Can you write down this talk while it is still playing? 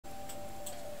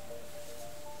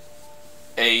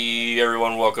Hey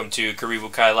everyone, welcome to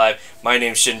Karibukai Live. My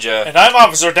name's Shinja. And I'm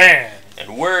Officer Dan.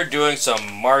 And we're doing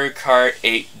some Mario Kart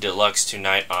 8 Deluxe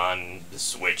tonight on the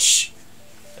Switch.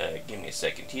 Give me a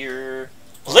second here.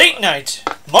 Late night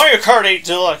Mario Kart 8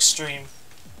 Deluxe stream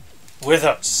with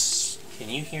us. Can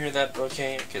you hear that,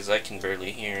 okay? Because I can barely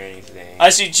hear anything.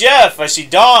 I see Jeff. I see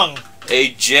Dong.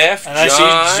 Hey Jeff, and John,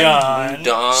 I see John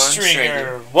Don,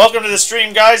 Stringer. Welcome to the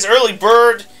stream, guys. Early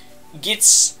bird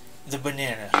gets the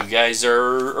banana. You guys are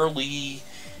early.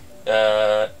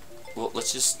 Well,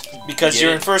 let's just... Because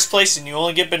you're in first place and you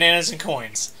only get bananas and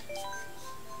coins.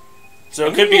 So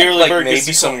it could be early bird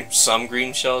gets the maybe some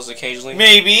green shells occasionally.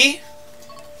 Maybe.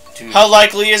 Dude, how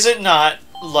likely is it? Not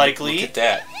likely. Look at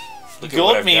that. Look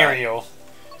Gold at what Mario.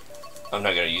 I'm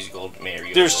not gonna use Gold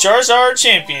Mario. There's Charizard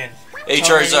champion. Hey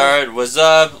Charizard, what's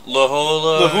up?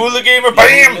 The Hula Gamer,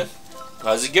 BAM!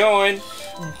 How's it going?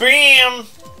 BAM!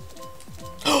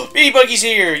 B-Buggy's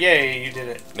here! Yay, you did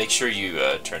it. Make sure you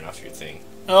turn off your thing.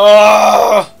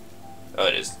 Oh,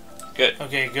 it is. Good.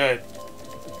 Okay, good.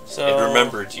 So it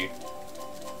remembered you.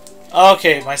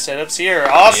 Okay, my setup's here.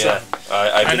 Awesome.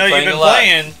 Yeah, I know you've been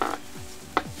playing.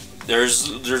 There's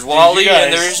Wally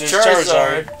and there's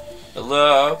Charizard.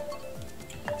 Hello.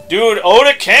 Dude,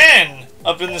 Oda Ken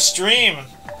up in the stream.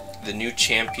 The new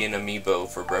champion amiibo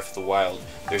for Breath of the Wild.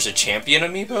 There's a champion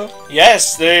amiibo?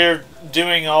 Yes, they're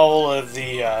doing all of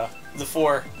the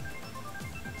four,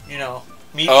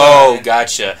 meat. Oh,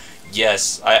 gotcha.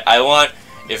 Yes, I want,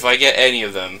 if I get any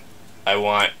of them, I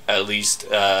want at least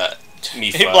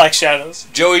Mifa. Black Shadows.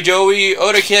 Joey,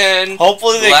 Oda Ken.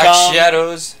 Hopefully they Black come.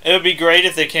 Shadows. It would be great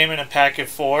if they came in a pack of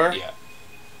 4. Yeah.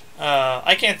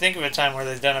 I can't think of a time where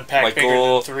they've done a pack Michael, bigger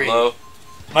than 3. Hello.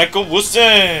 Michael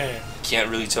Wilson. Can't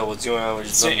really tell what's going on.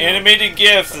 It's an animated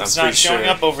GIF that's not showing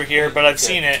up over here, but I've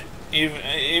seen it.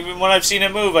 Even when I've seen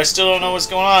it move, I still don't know what's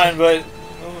going on, but...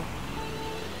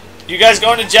 You guys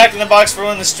going to Jack in the Box for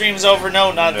when the stream's over?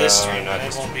 No, not this stream.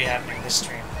 It won't be happening this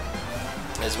stream.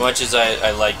 As much as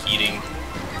I like eating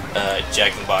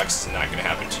Jack in the Box, it's not going to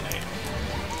happen tonight.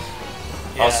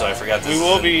 Yeah. Also, I forgot this. We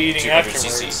will be eating 200cc.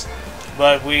 afterwards,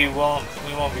 but we won't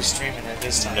be streaming it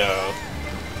this time. No.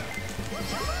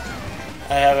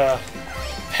 I have a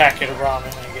packet of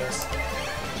ramen, I guess.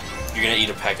 You're gonna eat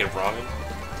a packet of ramen?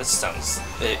 That sounds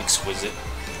exquisite.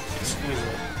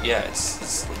 Exquisite. Yeah,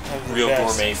 it's like the real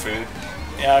best. gourmet food.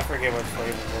 Yeah, I forget what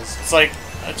flavor it is. It's like,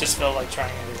 I just felt like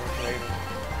trying a different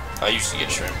flavor. I used to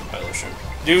get shrimp. I love shrimp.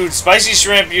 Dude, spicy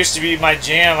shrimp used to be my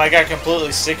jam. I got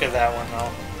completely sick of that one, though.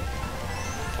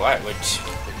 Why?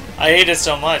 I ate it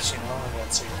so much, I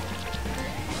got sick.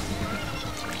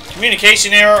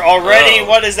 Communication error already? Oh.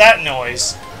 What is that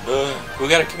noise? Who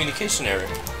got a communication error?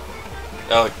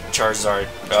 Oh, Charizard.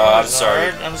 I'm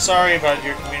sorry. I'm sorry about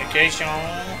your communication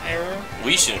error.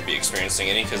 We shouldn't be experiencing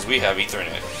any because we have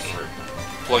Ethernet. And we're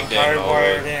plugged in.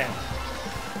 Hardwired in.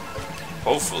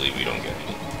 Hopefully we don't get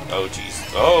any. Oh, jeez.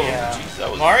 Oh, jeez.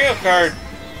 That was... Mario Kart.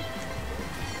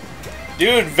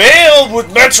 Dude, Veiled with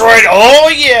Metroid. Oh,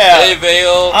 yeah. Hey,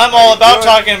 Veil. I'm all about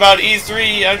talking about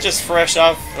E3. I'm just fresh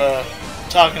off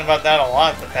talking about that a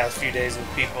lot the past few days with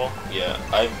people. Yeah,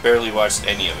 I've barely watched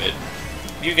any of it.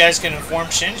 You guys can inform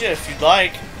Shinja if you'd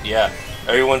like. Yeah,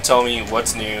 everyone tell me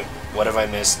what's new, what have I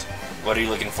missed, what are you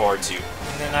looking forward to?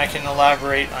 And then I can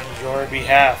elaborate on your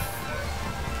behalf.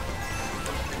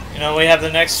 We have the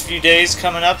next few days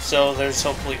coming up, so there's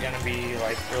hopefully going to be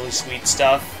like really sweet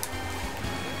stuff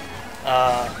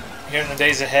here in the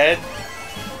days ahead.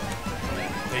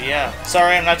 But yeah,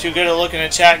 sorry I'm not too good at looking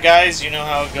at chat, guys. You know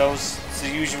how it goes. It's the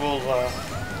usual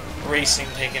racing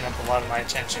taking up a lot of my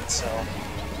attention, so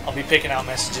I'll be picking out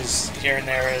messages here and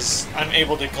there as I'm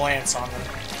able to glance on them.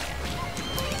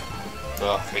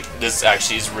 Oh, this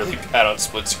actually is really bad on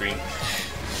split screen.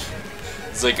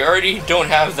 It's like, I already don't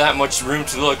have that much room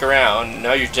to look around.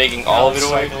 Now you're taking all of it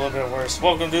away. It's like a little bit worse.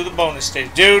 Welcome to the bonus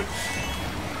stage, dude.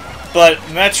 But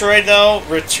Metroid, though,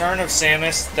 Return of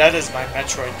Samus, that is my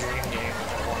Metroid dream game.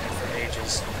 I've wanted for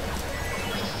ages.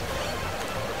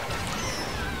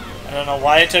 I don't know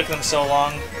why it took them so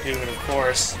long to do it, of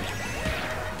course.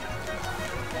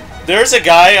 There's a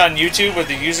guy on YouTube with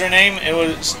the username.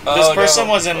 This person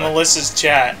was in Melissa's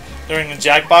chat during the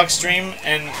Jackbox stream,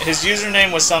 and his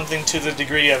username was something to the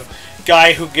degree of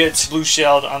guy who gets blue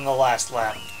shelled on the last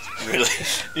lap. Really?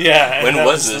 Yeah. When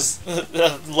was this?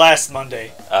 Last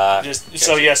Monday. Gotcha.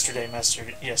 So yesterday.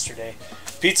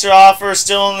 Pizza offer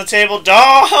still on the table.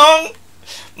 Dong!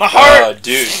 My heart. Oh,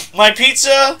 dude. My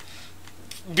pizza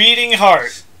beating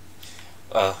heart.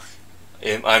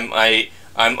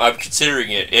 I'm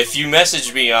considering it. If you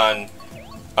message me on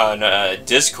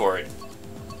Discord,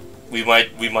 we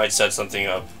might set something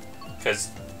up, because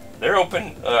they're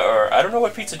open. Or I don't know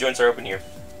what pizza joints are open here.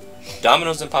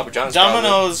 Domino's and Papa John's.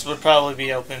 Domino's would probably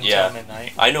be open till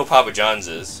midnight. I know Papa John's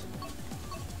is.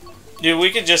 Dude,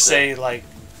 we could just say, like,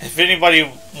 if anybody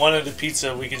wanted a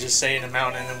pizza, we could just say an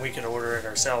amount and then we could order it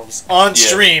ourselves. On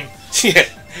stream! Yeah.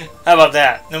 How about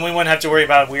that? Then we wouldn't have to worry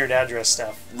about weird address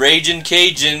stuff. Raging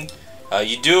Cajun, how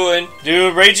you doing?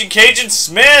 Dude, Raging Cajun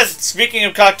Smith! Speaking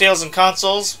of cocktails and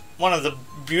consoles, one of the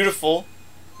beautiful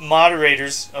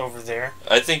moderators over there.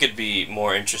 I think it'd be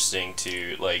more interesting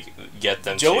to, like, get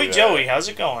them Joey, to... how's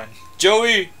it going?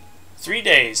 Joey! 3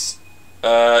 days.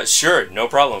 Sure, no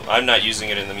problem. I'm not using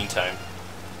it in the meantime.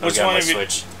 Which one of you?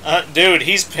 Switch. Dude,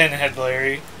 he's Pinhead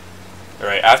Larry.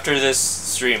 Alright, after this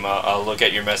stream, I'll look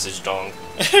at your message, Dong.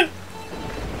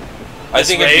 I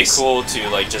think it'd be cool to,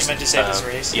 like, just... You meant to say this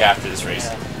race? Yeah, after this race.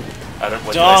 Yeah. I don't,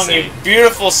 what Dong, did I say? you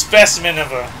beautiful specimen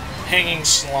of a hanging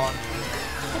schlong.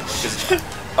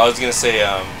 I was gonna say,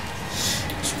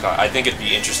 I think it'd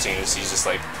be interesting to see just,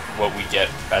 like, what we get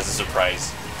as a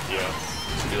surprise, you know?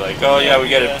 To be like, oh yeah, we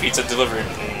get a pizza delivered,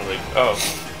 and like, oh.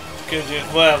 Good, dude.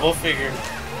 Well, we'll figure,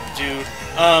 dude.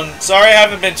 Sorry I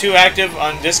haven't been too active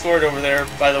on Discord over there,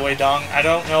 by the way, Dong. I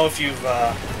don't know if you've,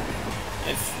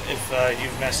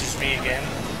 you've messaged me again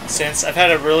since. I've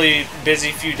had a really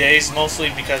busy few days, mostly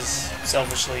because,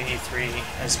 selfishly, E3,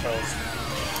 I suppose.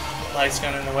 Life's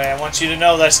gone in the way. I want you to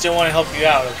know that I still want to help you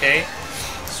out, okay?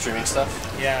 Streaming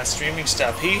stuff? Yeah, streaming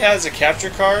stuff. He has a capture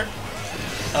card.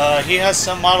 He has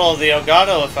some model of the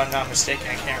Elgato, if I'm not mistaken.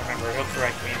 I can't remember. He'll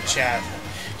correct me in chat.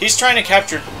 He's trying to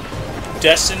capture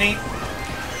Destiny.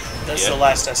 That's the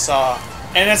last I saw.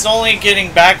 And it's only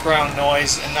getting background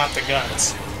noise and not the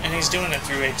guns. And he's doing it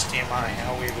through HDMI.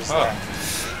 How weird is that?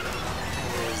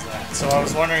 How weird is that? So I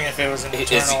was wondering if it was an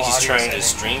internal audio He's trying setting. to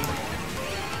stream?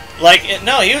 Like,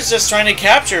 no, he was just trying to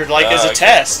capture, like, as a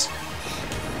test.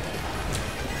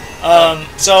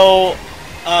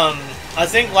 I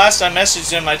think last I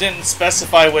messaged him, I didn't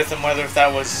specify with him whether if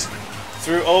that was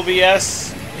through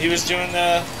OBS he was doing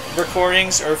the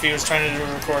recordings, or if he was trying to do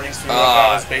recordings through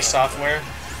Elgato's-based software.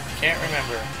 Can't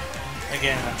remember.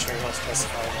 Again, I'm sure he'll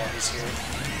specify while he's here.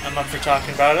 I'm up for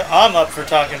talking about it. I'm up for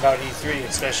talking about E3,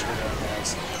 especially though,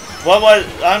 guys.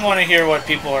 I want to hear what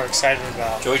people are excited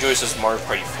about. Joey says Mario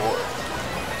Party 4.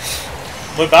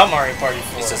 What about Mario Party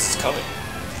 4? He says it's coming.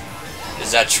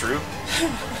 Is that true?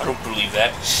 I don't believe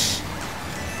that.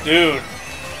 Dude,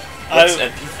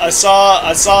 I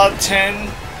saw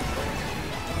 10,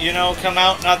 you know, come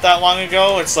out not that long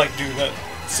ago. It's like, dude,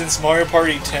 since Mario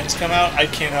Party 10's come out, I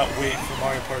cannot wait for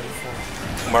Mario Party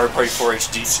 4. Mario Party 4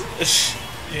 HD.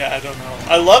 Yeah, I don't know.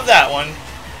 I love that one,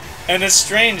 and it's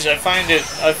strange. I found it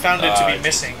to be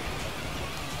missing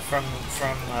from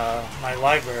my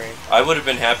library. I would have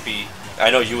been happy. I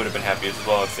know you would have been happy as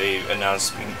well if they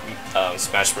announced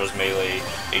Smash Bros. Melee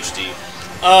HD.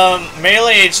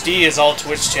 Melee HD is all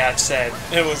Twitch chat said.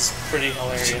 It was pretty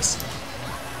hilarious.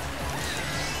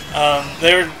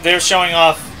 They're showing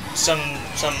off some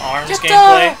ARMS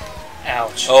gameplay.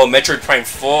 Ouch. Oh, Metroid Prime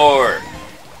 4.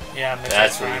 Yeah, Metroid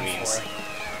That's Prime what he means. 4.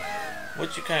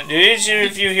 What you kind of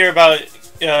if you hear about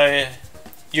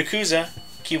Yakuza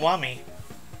Kiwami?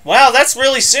 Wow, that's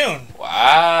really soon.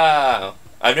 Wow.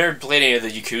 I've never played any of the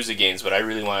Yakuza games, but I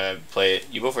really want to play it.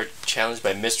 You both are challenged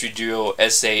by Mystery Duo,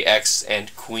 SAX,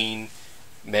 and Queen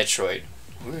Metroid.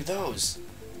 Who are those?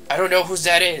 I don't know whose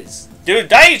that is. Dude,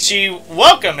 Daiichi,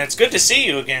 welcome. It's good to see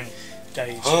you again.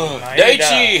 Daiichi.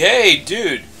 Daiichi, hey,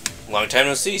 dude. Long time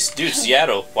no see. Dude,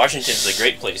 Seattle, Washington's a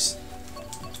great place.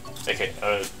 Okay,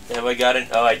 have I got it?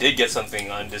 Oh, I did get something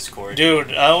on Discord. Dude,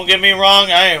 don't get me wrong.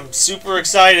 I am super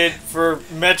excited for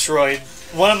Metroid.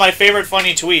 One of my favorite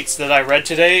funny tweets that I read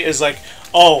today is like,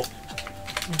 oh,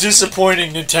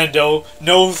 disappointing Nintendo,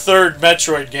 no third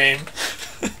Metroid game.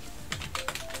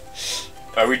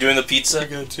 Are we doing the pizza? I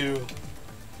got two.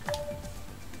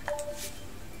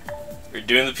 We're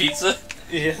doing the pizza?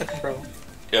 Yeah, bro.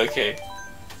 Okay.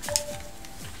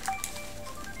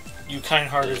 You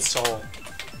kind-hearted soul.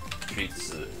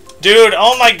 Pizza. Dude,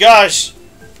 oh my gosh!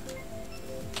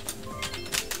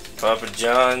 Papa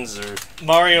John's or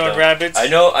Mario and Rabbids. I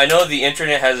know the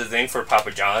internet has a thing for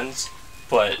Papa John's,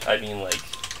 but I mean, like,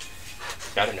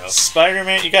 I don't know.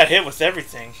 Spider-Man, you got hit with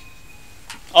everything.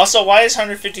 Also, why is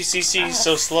 150cc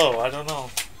so slow? I don't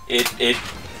know. It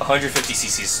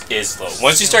 150cc is slow.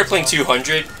 Once you start playing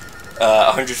 200,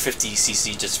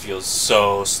 150cc just feels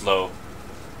so slow.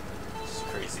 It's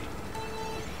crazy.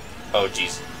 Oh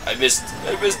jeez, I missed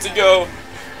to go.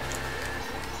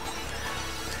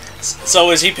 So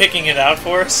is he picking it out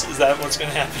for us? Is that what's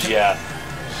gonna happen? Yeah.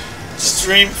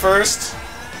 Stream first.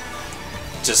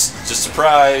 Just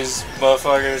surprise,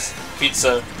 motherfuckers.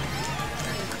 Pizza.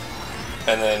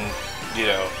 and then, you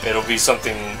know, it'll be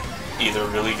something either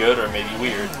really good or maybe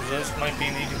weird. This might be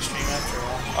an eating stream after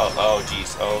all. Oh,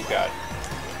 jeez. Oh, God.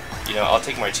 You know, I'll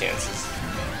take my chances.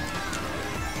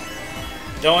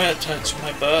 Don't touch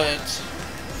my butt.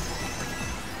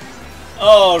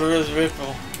 Oh, there is a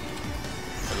ripple.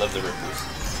 I love the ripples.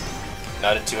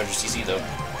 Not at 200cc though.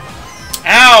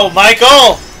 Ow,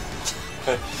 Michael!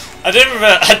 I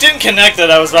didn't connect that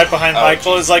I was right behind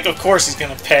Michael. It's like, of course he's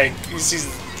gonna peg. He sees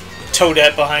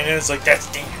Toadette behind it. It's like, that's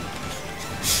Dan.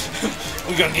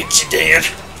 We're gonna get you, Dan.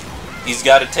 He's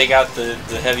got to take out the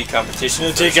heavy competition.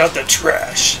 He's gonna take out the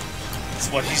trash. That's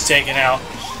what he's taking out.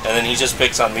 And then he just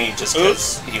picks on me just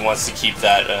because he wants to keep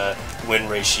that win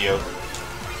ratio.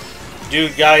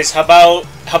 Dude, guys, how about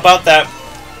that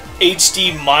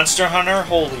HD Monster Hunter?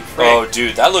 Holy frick. Oh,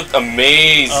 dude, that looked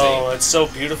amazing. Oh, it's so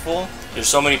beautiful. There's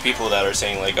so many people that are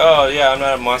saying like, oh yeah, I'm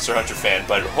not a Monster Hunter fan,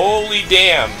 but holy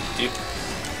damn, dude,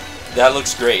 that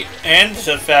looks great. And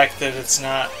the fact that it's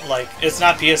not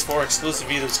PS4 exclusive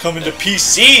either. It's coming to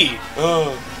PC.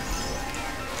 Oh.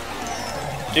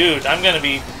 Dude, I'm gonna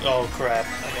be. Oh crap!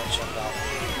 I got jumped out.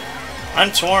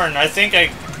 I'm torn. I think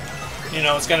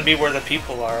it's gonna be where the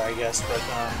people are, I guess. But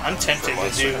I'm tempted to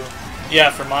do. Yeah,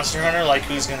 for Monster Hunter, like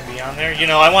who's gonna be on there? You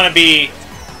know, I want to be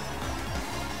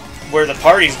where the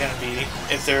party's gonna be,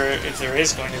 if there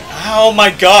is going to be. Oh my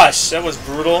gosh, that was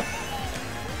brutal.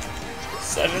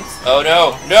 7th. Oh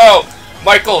no, no,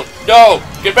 Michael, no,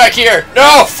 get back here,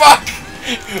 no, fuck,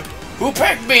 who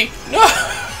pegged me? No,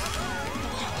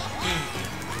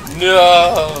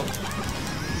 no.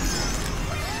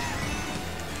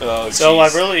 Oh, so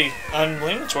geez. I'm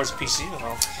leaning towards PC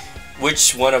though.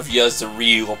 Which one of you is the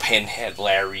real pinhead,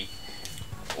 Larry?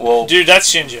 Well, dude, that's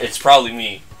Shinja. It's probably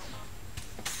me.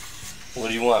 What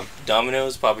do you want?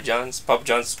 Domino's, Papa John's? Papa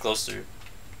John's is closer.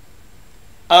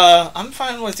 I'm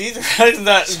fine with either.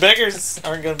 That beggars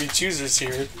aren't gonna be choosers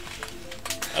here.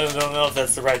 I don't know if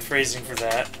that's the right phrasing for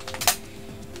that.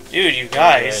 Dude, you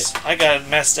guys, I got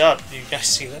messed up. Do you guys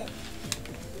see that?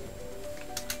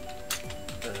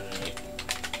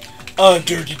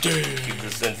 Dirty day. Keep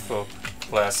this info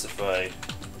classified.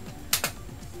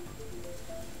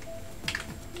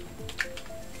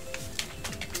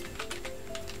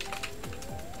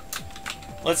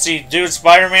 Let's see, dude,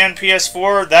 Spider-Man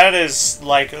PS4, that is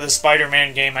like the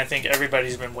Spider-Man game I think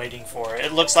everybody's been waiting for.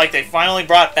 It looks like they finally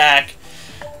brought back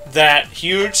that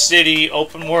huge city,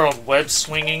 open world, web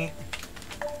swinging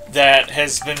that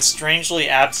has been strangely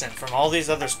absent from all these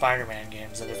other Spider-Man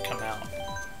games that have come out.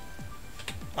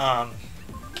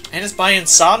 And it's by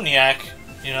Insomniac,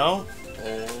 you know?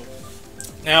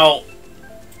 Now,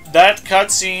 that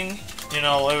cutscene, you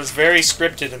know, it was very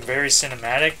scripted and very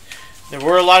cinematic. There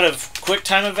were a lot of quick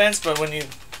time events, but when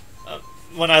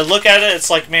I look at it, it's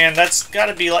like, man, that's got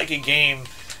to be like a game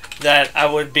that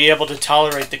I would be able to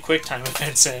tolerate the quick time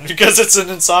events in, because it's an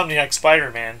Insomniac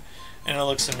Spider-Man, and it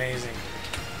looks amazing.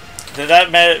 Did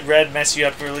that red mess you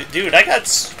up really? Dude, I got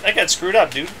screwed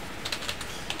up, dude.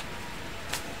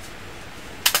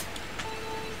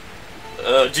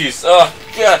 Oh, jeez. Oh,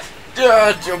 God.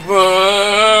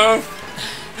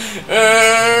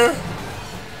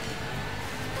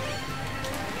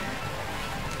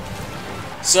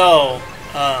 So,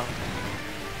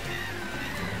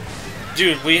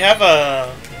 dude, we have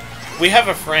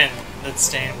a friend that's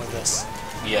staying with us.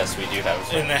 Yes, we do have a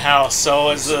friend in the house.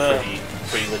 So is a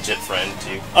pretty legit friend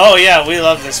too. Oh yeah, we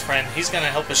love this friend. He's gonna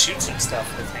help us shoot some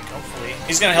stuff. I think hopefully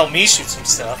he's gonna help me shoot some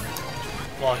stuff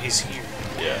while he's here.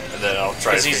 Yeah, and then I'll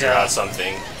try to figure out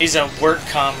something. He's a work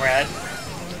comrade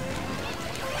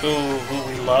who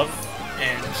we love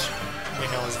and we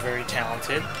know is very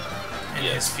talented in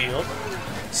his field.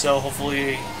 So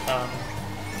hopefully,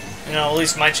 you know, at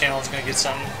least my channel is going to get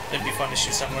something. It'd be fun to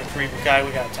shoot something with Karibukai.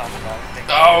 We got to talk about it.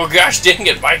 Oh gosh, dang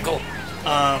it, Michael.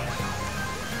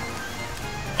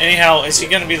 Anyhow, is he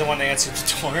going to be the one to answer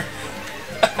the door?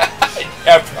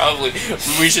 Yeah, probably.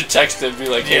 We should text him and be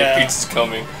like, hey, yeah. pizza's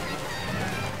coming.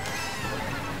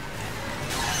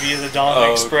 Via the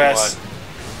Dong Express.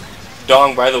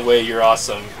 Dong, by the way, you're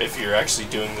awesome if you're actually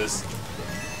doing this.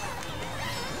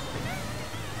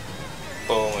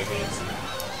 Oh my goodness.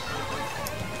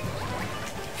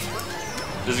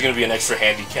 This is gonna be an extra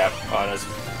handicap on us.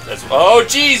 Oh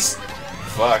jeez!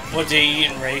 Fuck. What do you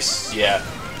eat in race? Yeah.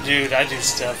 Dude, I do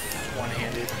stuff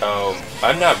one-handed.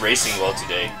 I'm not racing well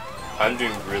today. I'm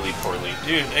doing really poorly.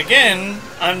 Dude, again,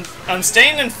 I'm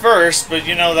staying in first, but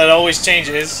you know that always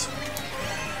changes.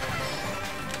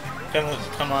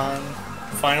 Come on.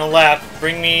 Final lap.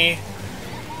 Bring me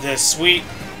the sweet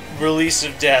release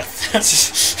of death.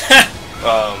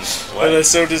 What? That I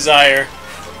so desire.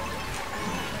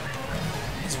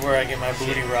 This is where I get my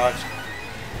booty rocked.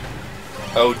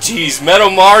 Oh jeez, Metal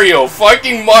Mario!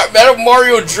 Fucking Metal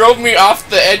Mario drove me off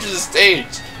the edge of the stage!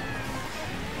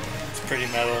 It's pretty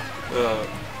metal.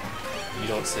 You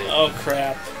don't say. Oh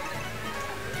crap.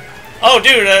 Oh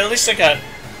dude, at least I got...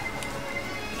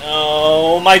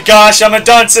 Oh my gosh, I'm a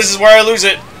dunce, this is where I lose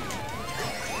it!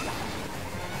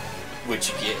 What'd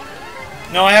you get?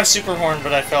 No, I have Super Horn,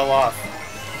 but I fell off.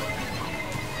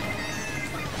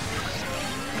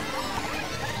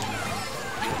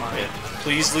 Come on.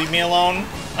 Please leave me alone.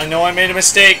 I know I made a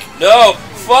mistake. No!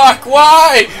 Fuck!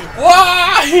 Why?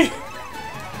 Why?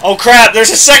 Oh crap,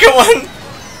 there's a second one!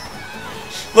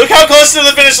 Look how close to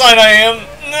the finish line I am!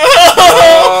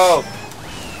 No!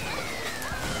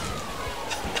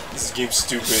 This game's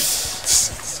stupid.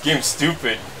 This game's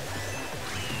stupid.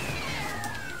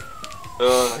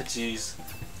 Oh, jeez.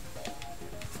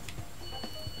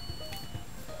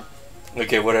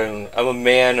 Okay, what I'm a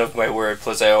man of my word,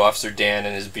 plus I owe Officer Dan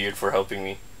and his beard for helping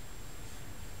me.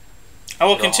 I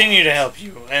will continue to help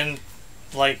you, and,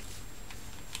 like...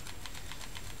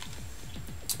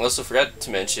 I also forgot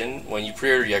to mention, when you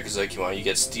pre-order Yakuza Kiwami, you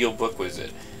get Steel Book with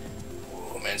it.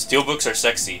 Oh man, Steel Books are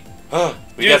sexy. Huh,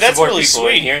 we dude, got that's some more really people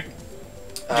sweet. in here.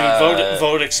 Dude,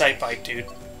 vote Excitebike, dude.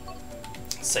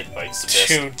 Excitebike's the best.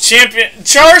 Dude, champion...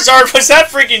 Charizard, was that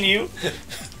freaking you?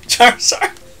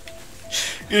 Charizard?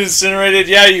 You incinerated?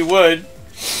 Yeah, you would.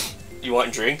 You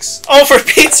want drinks? Oh, for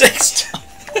Pete's sake!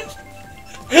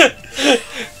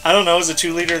 I don't know, is a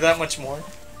 2-liter that much more?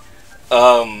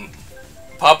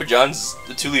 Papa John's,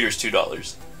 the 2 liters,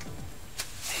 $2.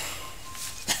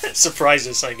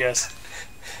 Surprises, I guess.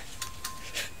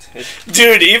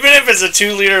 Dude, even if it's a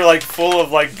 2-liter, like, full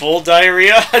of, like, bull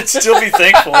diarrhea, I'd still be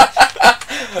thankful.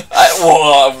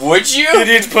 Would you? You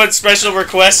need to put special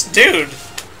requests? Dude!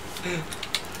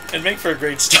 It'd make for a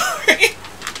great story.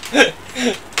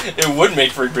 It would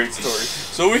make for a great story.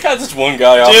 So we had this one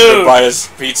guy out to buy us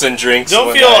pizza and drinks.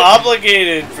 Don't feel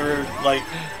obligated for, like,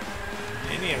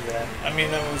 any of that. I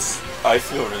mean, that was... I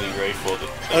feel really grateful.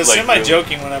 I was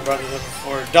semi-joking when I brought it up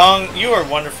before. Dong, you are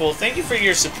wonderful. Thank you for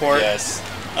your support. Yes.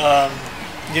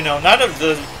 You know, not of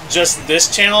just this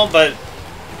channel, but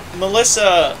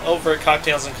Melissa over at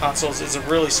Cocktails and Consoles is a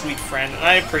really sweet friend, and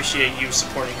I appreciate you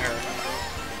supporting her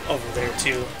over there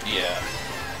too. Yeah.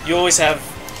 You always have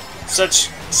such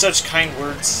kind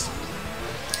words,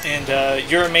 and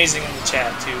you're amazing in the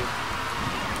chat too.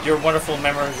 You're a wonderful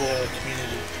member of the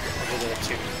community over there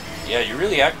too. Yeah, you're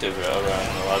really active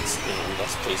around lots of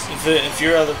places. If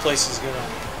your other place is good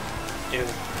on, dude,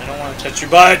 I don't want to touch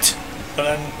your butt, but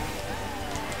I'm.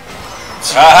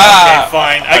 Aha! Okay,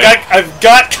 fine. I've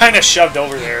got kind of shoved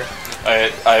over there.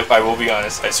 I will be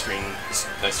honest. I screen looped.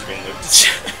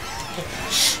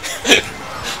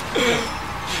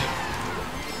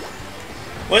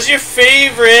 What's your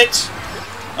favorite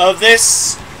of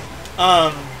this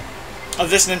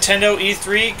Nintendo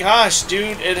E3? Gosh,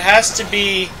 dude, it has to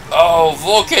be... Oh,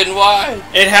 Vulcan, why?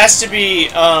 It has to be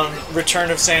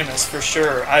Return of Samus, for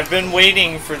sure. I've been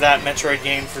waiting for that Metroid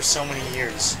game for so many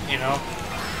years, you know?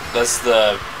 That's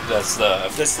the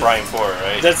Prime 4,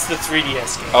 right? That's the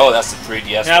 3DS game. Oh, that's the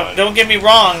 3DS now, one. don't get me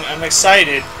wrong, I'm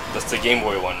excited. That's the Game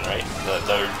Boy one, right?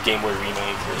 The Game Boy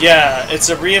remake. Yeah, it's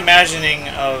a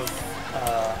reimagining of...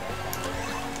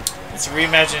 it's a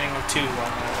reimagining of 2 on the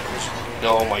original game.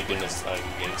 Oh my goodness, I'm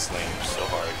getting slammed so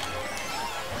hard.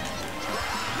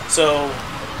 So...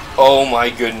 Oh my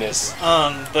goodness.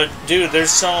 But dude,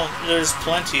 there's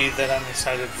plenty that I'm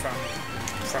excited from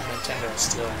Nintendo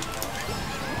still.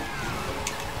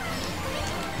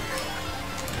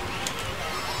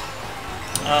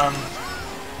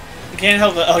 Can't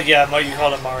help it. Oh yeah, you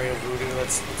called it Mario Voodoo.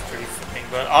 That's pretty funny.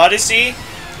 But Odyssey,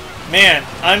 man,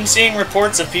 I'm seeing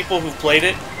reports of people who played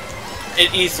it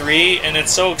at E3, and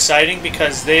it's so exciting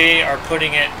because they are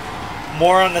putting it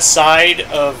more on the side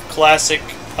of classic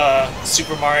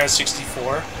Super Mario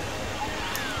 64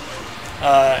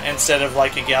 instead of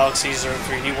like a Galaxies or a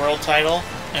 3D World title,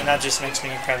 and that just makes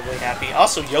me incredibly happy.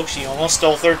 Also, Yoshi almost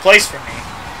stole 3rd place from me.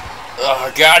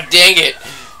 Oh, god dang it!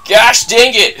 Gosh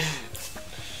dang it!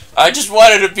 I just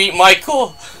wanted to beat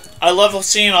Michael. I love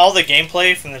seeing all the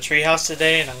gameplay from the Treehouse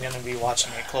today, and I'm going to be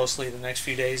watching it closely the next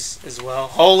few days as well.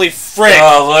 Holy frick!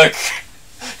 Oh, look.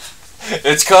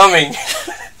 It's coming.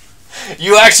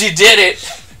 You actually did it.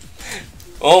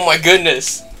 Oh my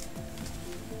goodness.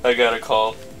 I gotta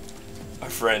call our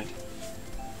friend.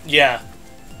 Yeah.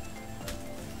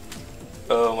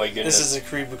 Oh my goodness. This is a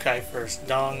Karibukai first.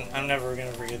 Dong, I'm never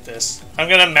going to forget this. I'm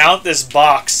going to mount this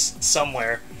box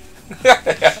somewhere.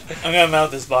 I'm going to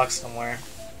mount this box somewhere.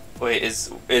 Wait, is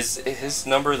his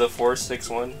number the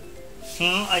 461?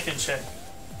 I can check.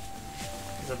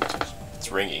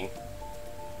 It's ringing.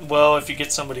 Well, if you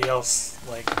get somebody else,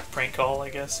 like, prank call, I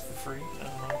guess, for free. I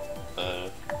don't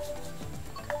know.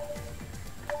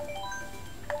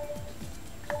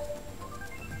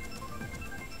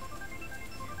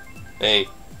 Hey,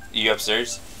 you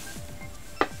upstairs?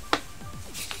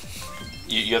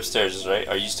 You upstairs, right?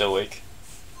 Are you still awake?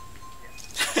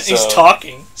 He's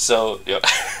talking. So, yep.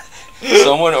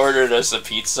 Someone ordered us a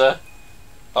pizza.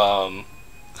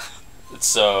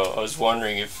 So I was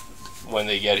wondering if when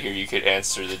they get here you could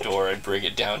answer the door and bring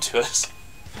it down to us.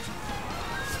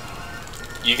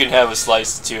 You can have a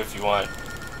slice too if you want.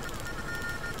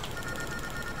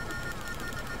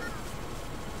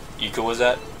 You cool with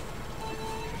that?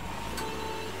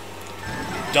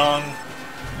 Dong,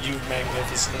 you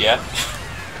magnificent. Yeah?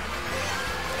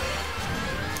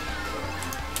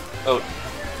 Oh,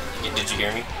 did you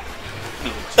hear me?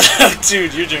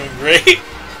 Dude, you're doing great.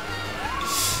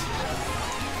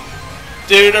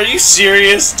 Dude, are you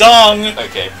serious? Dong!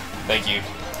 Okay, thank you.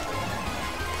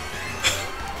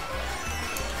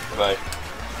 Bye.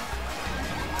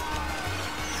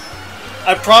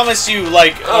 I promise you,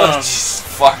 like,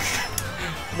 fuck.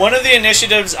 one of the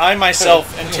initiatives I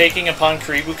myself am taking upon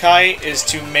Karibukai is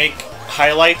to make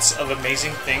highlights of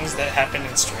amazing things that happen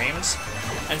in streams.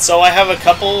 And so I have a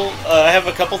couple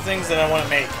things that I want to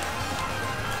make.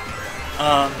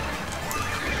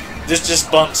 This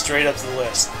just bumped straight up to the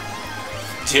list.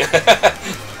 Yeah.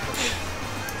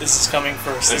 This is coming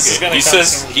first. Okay. This is gonna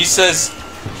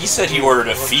He said he ordered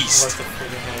a feast.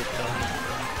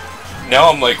 Now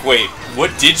I'm like, wait,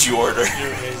 what did you order?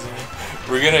 You're amazing.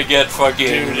 We're gonna get fucking.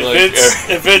 Dude, like,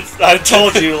 if it's I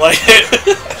told you, like,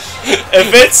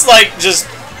 if it's like just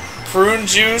prune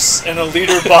juice in a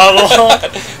liter bottle,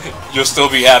 you'll still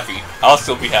be happy. I'll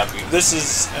still be happy. This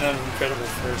is an incredible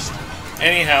first.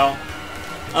 Anyhow,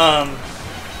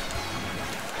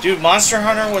 dude, Monster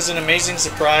Hunter was an amazing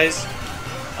surprise.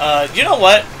 You know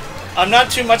what? I'm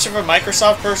not too much of a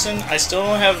Microsoft person. I still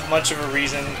don't have much of a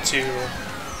reason to.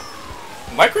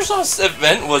 Microsoft's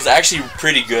event was actually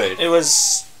pretty good. It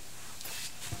was.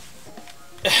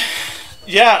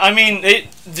 Yeah, I mean,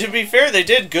 to be fair, they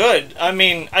did good. I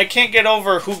mean, I can't get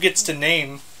over who gets to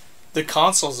name the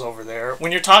consoles over there.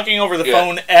 When you're talking over the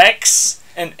phone, X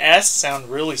and S sound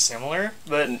really similar,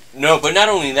 but... No, but not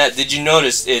only that, did you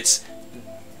notice it's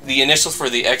the initials for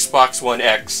the Xbox One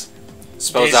X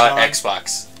spells out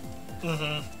Xbox.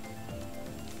 Mm-hmm.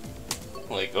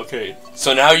 Like, okay.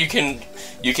 So now you can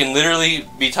literally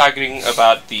be talking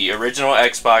about the original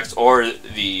Xbox or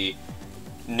the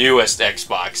newest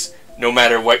Xbox, no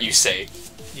matter what you say.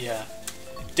 Yeah.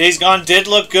 Days Gone did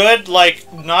look good.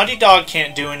 Like, Naughty Dog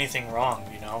can't do anything wrong,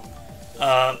 you know?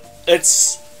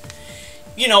 It's...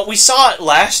 You know, we saw it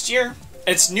last year.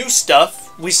 It's new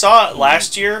stuff. We saw it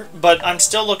last year, but I'm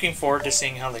still looking forward to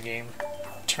seeing how the game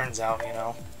turns out, you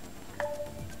know?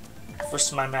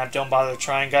 First my map, don't bother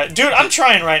trying, guys. Dude, I'm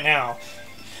trying right now.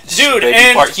 Dude,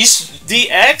 and the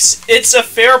X, it's a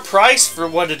fair price for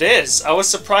what it is. I was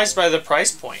surprised by the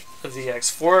price point of the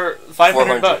X.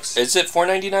 $500. Is it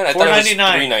 $499? I thought it was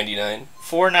 $399.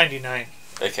 $499.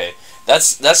 Okay,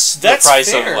 that's the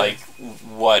price fair. of like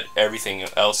what everything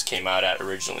else came out at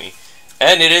originally,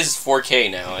 and it is 4K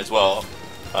now as well.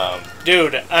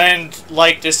 Dude, and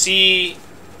like to see,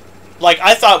 like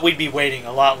I thought we'd be waiting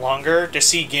a lot longer to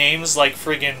see games like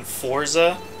friggin'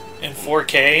 Forza in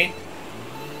 4K.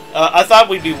 I thought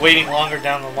we'd be waiting longer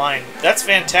down the line. That's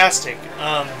fantastic.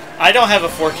 I don't have a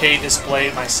 4K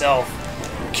display myself.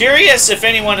 Curious if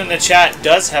anyone in the chat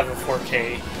does have a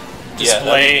 4K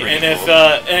display, and if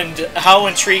and how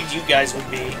intrigued you guys would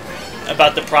be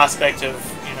about the prospect of,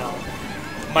 you know,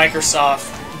 Microsoft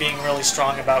being really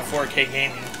strong about 4K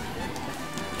gaming.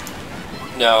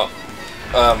 Now,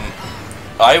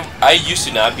 I used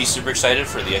to not be super excited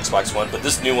for the Xbox One, but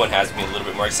this new one has me a little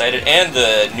bit more excited, and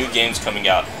the new games coming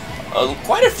out.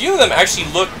 Quite a few of them actually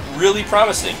look really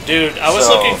promising. Dude, I was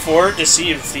looking forward to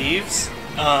Sea of Thieves.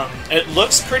 It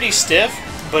looks pretty stiff,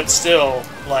 but still,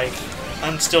 like,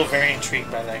 I'm still very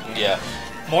intrigued by that game. Yeah.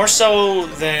 More so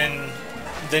than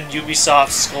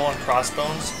Ubisoft's Skull and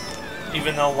Crossbones,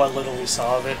 even though what little we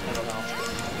saw of it, I don't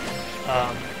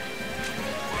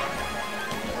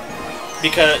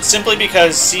know. Simply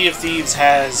because Sea of Thieves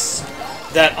has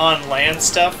that on land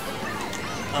stuff.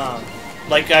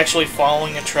 Like actually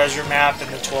following a treasure map and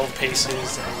the 12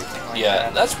 paces and everything like that. Yeah,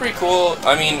 that's pretty cool.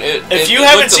 I mean, if you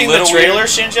haven't seen the trailer,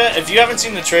 Shinja, if you haven't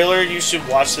seen the trailer, you should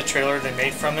watch the trailer they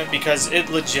made from it, because it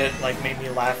legit like made me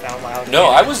laugh out loud. No,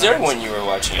 I was there when you were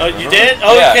watching it. Oh, you did?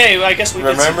 Oh, yeah. Okay, well, I guess we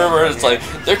remember where it's like,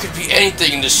 there could be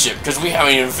anything in this ship because we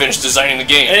haven't even finished designing the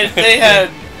game. They had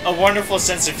a wonderful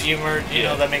sense of humor. You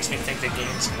know, that makes me think the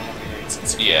game's gonna have a great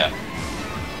sense of humor. Yeah.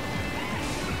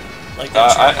 Like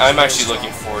I'm actually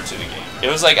looking forward to the game. It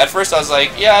was like, at first I was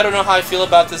like, yeah, I don't know how I feel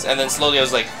about this, and then slowly I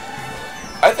was like,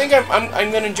 I think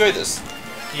I'm gonna enjoy this.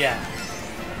 Yeah.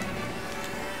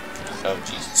 Oh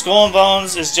jeez. Skull and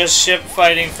Bones is just ship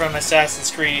fighting from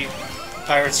Assassin's Creed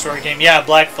Pirate Story game. Yeah,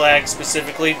 Black Flag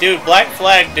specifically. Dude, Black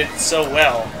Flag did so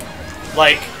well.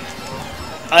 Like,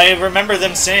 I remember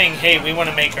them saying, hey, we want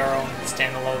to make our own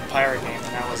standalone pirate game,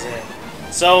 and that was it.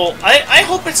 So, I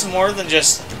hope it's more than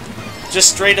just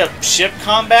straight up ship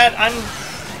combat.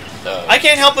 I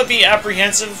can't help but be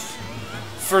apprehensive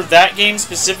for that game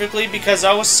specifically because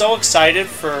I was so excited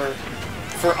for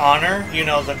Honor, you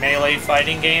know, the melee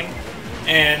fighting game,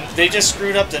 and they just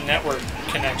screwed up the network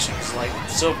connections like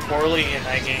so poorly in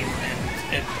that game,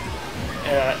 and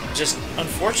it just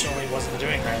unfortunately wasn't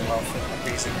doing very well for that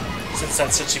reason, since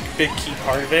that's such a big key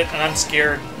part of it. And I'm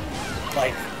scared,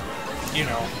 like, you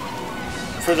know,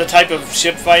 for the type of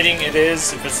ship fighting it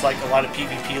is, if it's like a lot of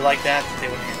PvP like that, they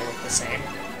would handle it the same.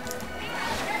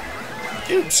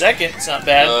 Dude, second, it's not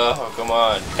bad. Oh, come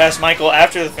on. Past Michael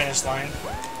after the finish line.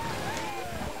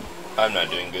 I'm not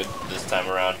doing good this time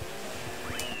around.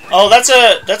 Oh, that's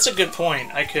a good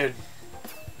point. I could...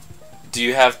 Do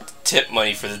you have tip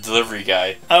money for the delivery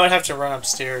guy? I would have to run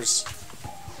upstairs.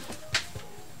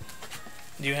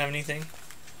 Do you have anything?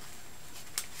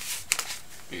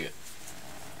 Yeah.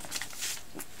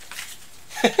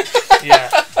 Yeah.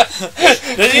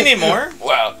 Does he need more?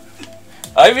 Wow.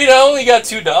 I mean, I only got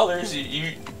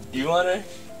 $2. You wanna?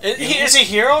 Is he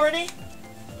here already?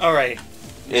 All right.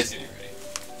 It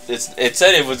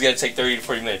said it was gonna take 30 to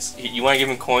 40 minutes. You wanna give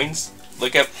him coins?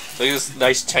 Look at this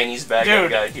nice Chinese bag I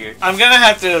got here. I'm gonna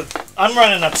have to. I'm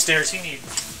running upstairs. He needs.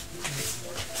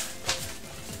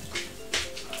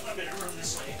 I better run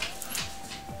this way.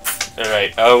 All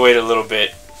right. I'll wait a little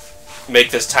bit.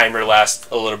 Make this timer last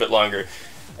a little bit longer.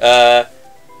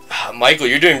 Michael,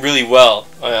 you're doing really well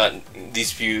on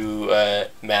these few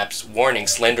maps. Warning: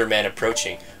 Slenderman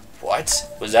approaching. What?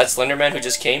 Was that Slenderman who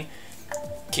just came?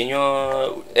 Can you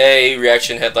a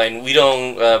reaction headline? We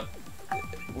don't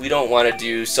want to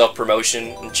do self-promotion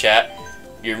in chat.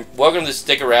 You're welcome to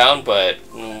stick around, but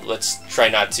let's try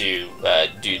not to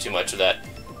do too much of that.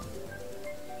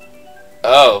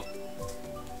 Oh.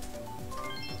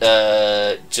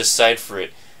 Just sign for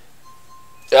it.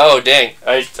 Oh dang!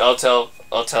 I'll tell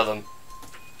them.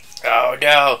 Oh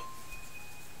no!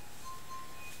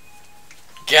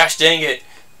 Gosh dang it!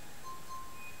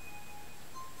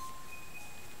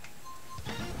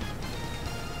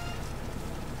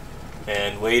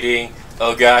 And waiting.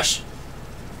 Oh gosh.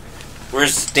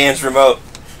 Where's Dan's remote?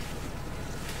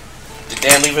 Did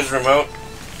Dan leave his remote?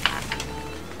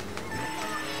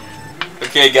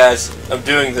 Okay guys, I'm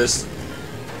doing this.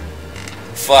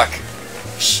 Fuck.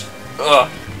 Ugh.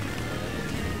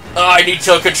 Oh, I need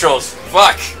tilt controls.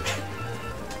 Fuck.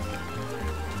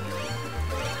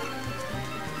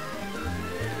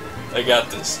 I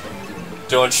got this.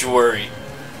 Don't you worry.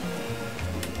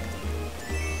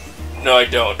 No, I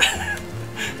don't.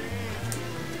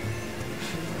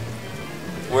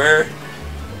 Where?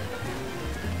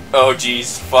 Oh,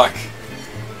 jeez. Fuck.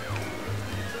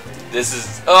 This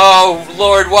is... Oh,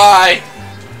 Lord, why?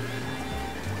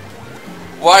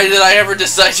 Why did I ever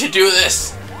decide to do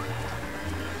this?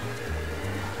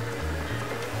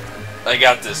 I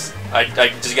got this. I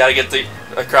just gotta get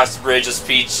across the bridge as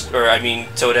Peach, or I mean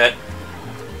Toadette.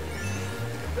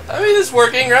 I mean, it's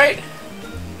working, right?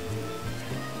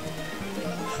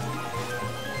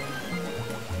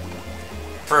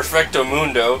 Perfecto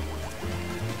Mundo.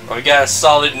 Oh, we got a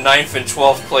solid 9th and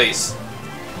 12th place.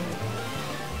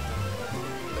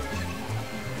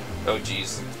 Oh,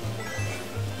 jeez.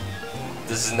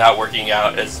 This is not working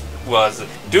out as well as...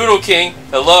 Doodle King,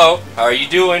 hello, how are you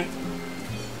doing?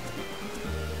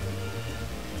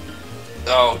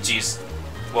 Oh, jeez.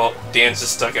 Well, Dan's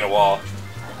just stuck in a wall.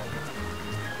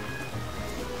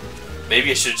 Maybe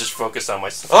I should just focus on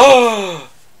myself. Oh!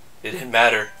 It didn't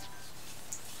matter.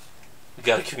 We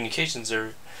got a communications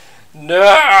error.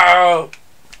 No!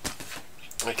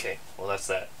 Okay, well that's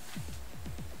that.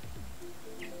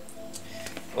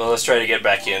 Well, let's try to get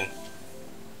back in.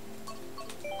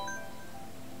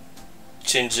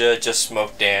 Chinja just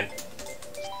smoked Dan.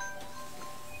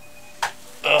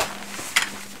 Ugh.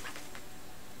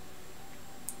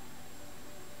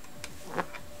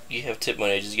 You have tip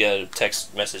money, I just got a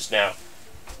text message now.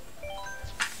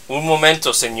 Un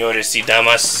momento, señores y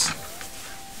damas.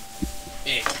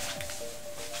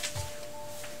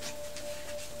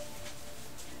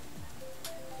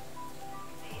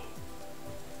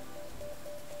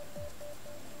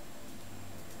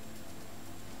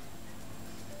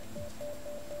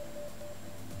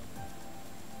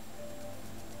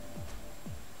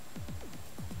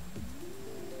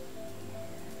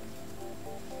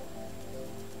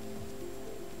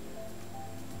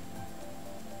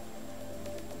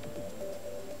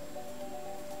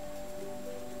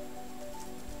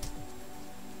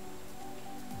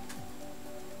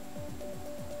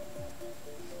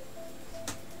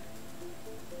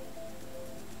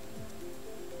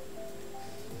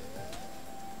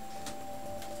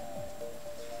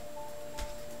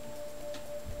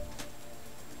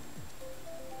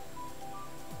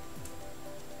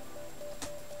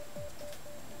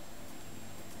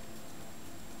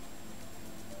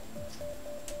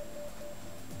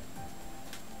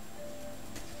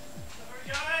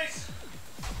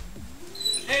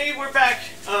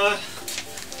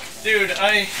 dude,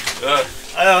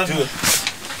 Dude.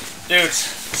 dude,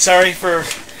 sorry for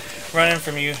running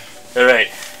from you. All right.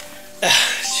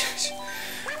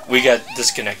 We got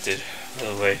disconnected,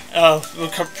 by the way. Oh,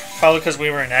 probably because we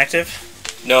were inactive.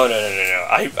 No.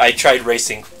 I tried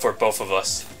racing for both of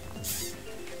us.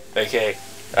 Okay.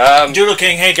 Doodle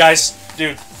King, hey guys,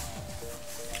 dude.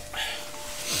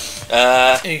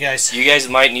 Hey guys. You guys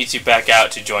might need to back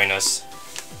out to join us.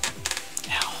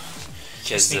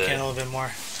 Sneak in a little bit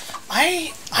more.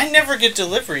 I never get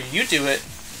delivery. You do it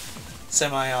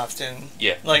semi-often.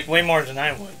 Yeah. Like way more than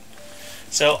I would.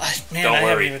 So man, I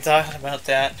haven't even thought about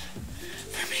that.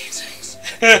 For me,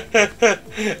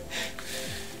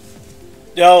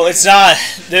 no, it's not,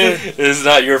 dude. It's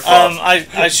not your fault.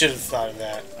 I should have thought of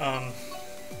that. I'm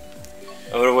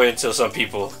gonna wait until some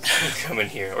people come in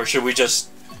here, or should we just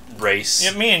race?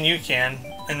 Yeah, me and you can,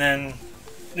 and then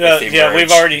merge.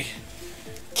 we've already.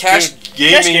 Cash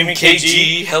Gaming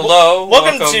KG, hello.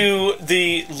 Welcome to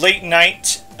the late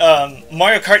night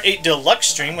Mario Kart 8 Deluxe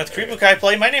stream with Karibukai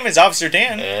Play. My name is Officer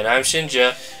Dan. And I'm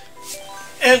Shinja.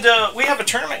 And we have a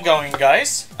tournament going,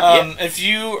 guys. If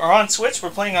you are on Switch, we're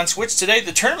playing on Switch today.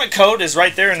 The tournament code is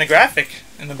right there in the graphic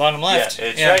in the bottom left. Yeah,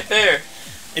 it's right there.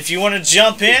 If you want to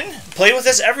jump in, play with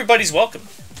us, everybody's welcome.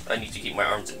 I need to keep my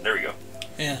arms in. There we go.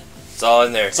 Yeah. It's all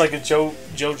in there. It's like a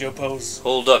JoJo pose.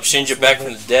 Hold up, Shinja back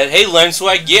from the dead. Hey,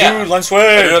 Lenswag, yeah. Dude,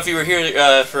 Lenswag. I don't know if you were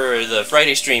here for the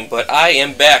Friday stream, but I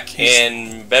am back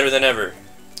and better than ever.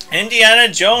 Indiana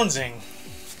Jonesing.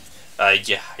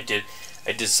 Yeah, I did.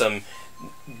 I did some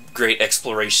great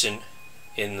exploration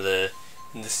in the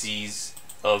seas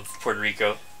of Puerto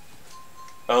Rico.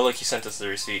 Oh, look, he sent us the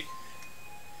receipt.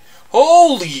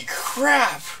 Holy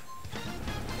crap!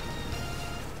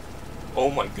 Oh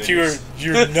my goodness.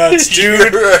 You're nuts,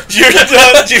 dude. You're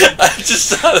nuts, dude. I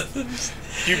just thought of this.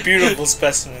 You beautiful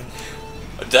specimen.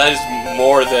 That is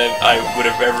more than I would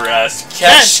have ever asked.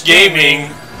 Cash Gaming,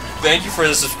 thank you for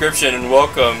the subscription and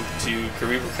welcome to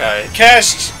Karibukai.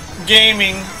 Cash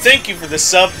Gaming, thank you for the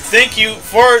sub. Thank you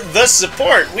for the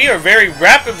support. We are very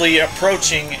rapidly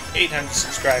approaching 800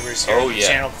 subscribers here on the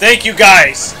channel. Thank you,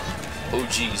 guys. Oh,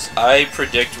 geez. I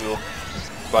predict we'll,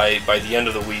 by the end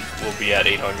of the week, we'll be at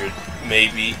 800.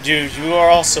 Maybe. Dude, you are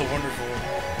all so wonderful.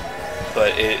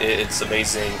 But it's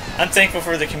amazing. I'm thankful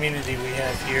for the community we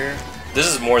have here. This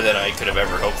is more than I could have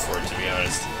ever hoped for, to be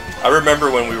honest. I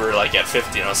remember when we were like at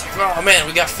 50 and I was like, oh man,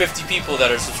 we got 50 people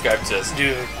that are subscribed to us.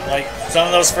 Dude, like some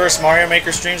of those first Mario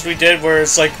Maker streams we did where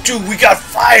it's like, dude, we got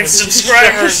 5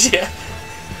 subscribers! Yeah.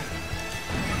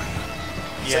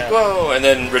 It's like, whoa, and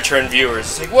then return viewers.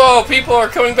 It's like, whoa, people are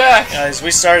coming back. Guys,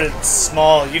 we started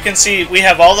small. You can see we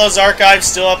have all those archives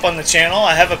still up on the channel.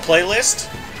 I have a playlist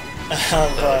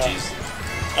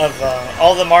of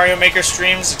all the Mario Maker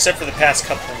streams except for the past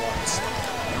couple of ones.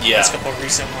 Yeah. Past couple of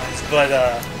recent ones. But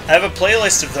I have a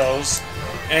playlist of those,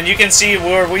 and you can see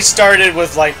where we started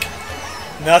with like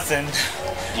nothing.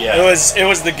 Yeah. It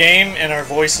was the game and our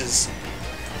voices.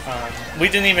 We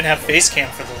didn't even have face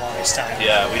cam for the longest time.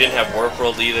 Yeah, we didn't have Warp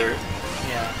World either.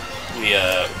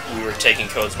 Yeah. We were taking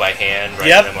codes by hand.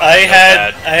 Yep, I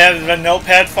have a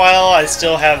notepad file. I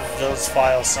still have those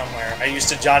files somewhere. I used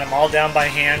to jot them all down by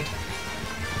hand.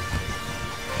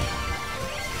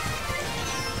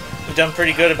 We've done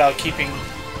pretty good about keeping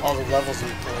all the levels we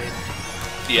played.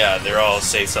 Yeah, they're all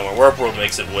saved somewhere. Warp World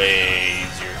makes it way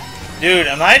easier. Dude,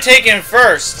 am I taking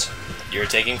first? You're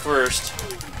taking first.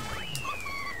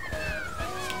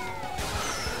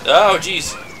 Oh,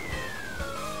 jeez.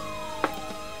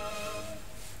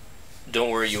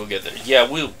 Don't worry, you'll get there. Yeah,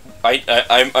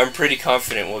 I'm pretty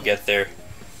confident we'll get there.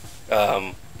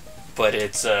 But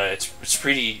it's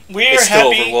pretty. It's still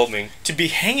overwhelming to be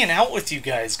hanging out with you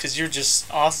guys because you're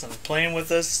just awesome, playing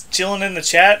with us, chilling in the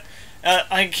chat.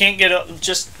 I can't get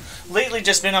lately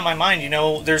just been on my mind. You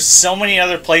know, there's so many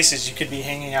other places you could be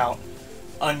hanging out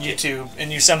on YouTube,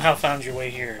 and you somehow found your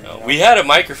way here. You know? We had a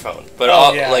microphone, but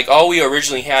all we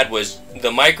originally had was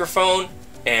the microphone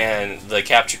and the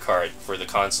capture card for the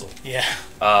console. Yeah.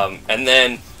 And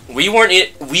then we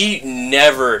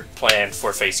never planned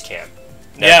for face cam.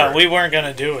 Never. Yeah, we weren't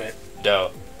gonna do it. No.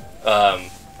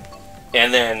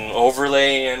 And then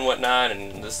overlay and whatnot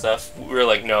and this stuff. We were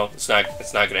like, no, it's not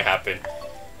gonna happen.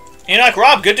 Enoch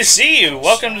Rob, good to see you.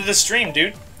 Welcome to the stream,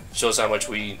 dude. Shows how much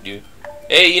we do.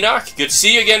 Hey Enoch, good to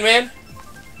see you again, man.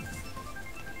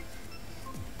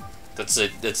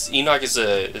 Enoch is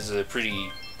a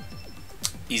pretty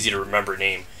easy to remember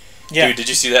name. Yeah. Dude, did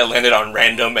you see that landed on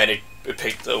random and it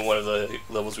picked one of the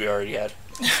levels we already had?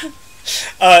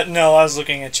 No, I was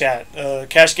looking at chat.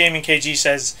 Cash Gaming KG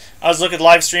says, I was looking at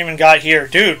live stream and got here.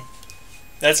 Dude,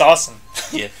 that's awesome.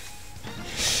 Yeah.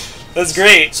 That's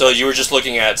great. So you were just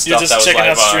looking at stuff just that was checking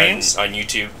live out streams? on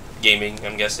YouTube gaming,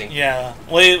 I'm guessing. Yeah,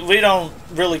 we don't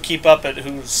really keep up at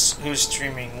who's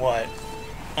streaming what.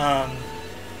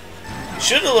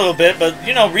 Should a little bit, but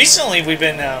you know, recently we've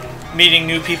been meeting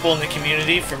new people in the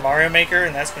community for Mario Maker,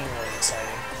 and that's been really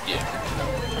exciting. Yeah.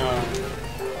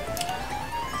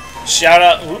 Shout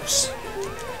out, oops.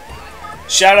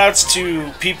 Shout outs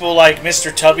to people like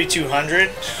Mr. Tubby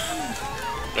 200.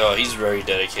 Oh, he's very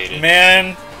dedicated.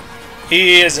 Man,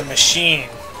 he is a machine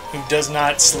who does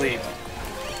not sleep.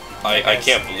 I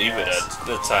can't believe it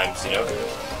at times, you know.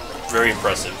 Very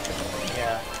impressive.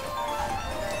 Yeah.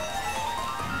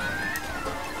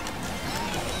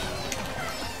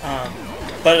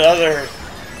 But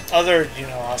other you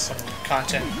know, awesome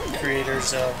content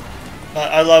creators.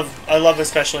 I love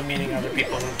especially meeting other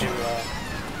people who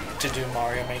do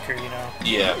Mario Maker. You know.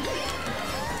 Yeah.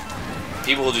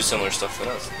 People will do similar stuff to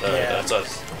us. Yeah. That's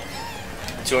us.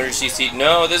 200cc.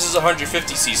 No, this is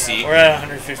 150cc. Yeah, we're at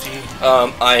 150.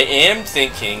 I am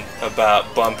thinking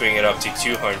about bumping it up to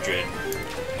 200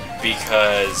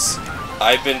 because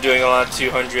I've been doing a lot of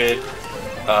 200.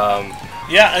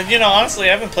 Yeah, and you know, honestly,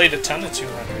 I haven't played a ton of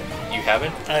 200. You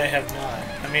haven't? I have not.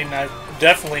 I mean, I've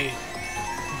definitely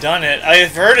done it.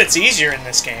 I've heard it's easier in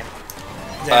this game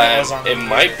than it was on the It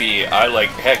might be. I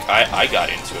got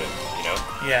into it, you know?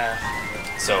 Yeah.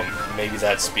 So maybe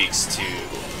that speaks to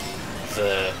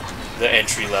the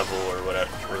entry level or whatnot,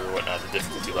 the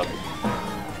difficulty level.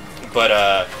 But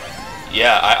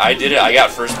yeah, I did it. I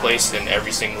got first place in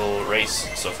every single race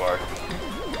so far.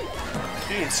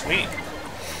 Dude, sweet.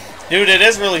 Dude, it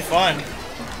is really fun.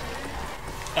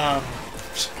 I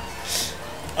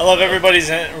love everybody's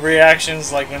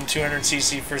reactions, like when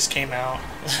 200cc first came out.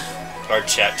 Our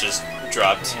chat just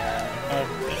dropped. Yeah,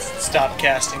 it stopped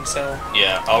casting, so...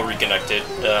 Yeah, I'll reconnect it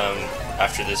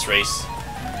after this race.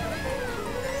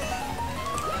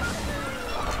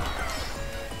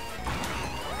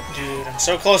 Dude, I'm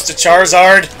so close to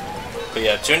Charizard! But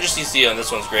yeah, 200cc on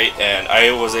this one's great, and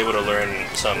I was able to learn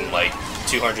some, like,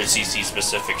 200cc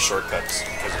specific shortcuts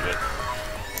because of it.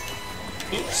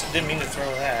 Oops, I didn't mean to throw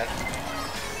that.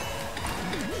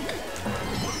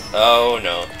 Oh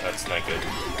no, that's not good.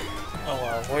 Oh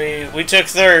well, we took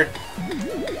third.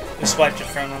 We swiped it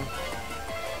from him.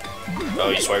 Oh,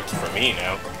 you swiped it from me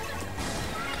now.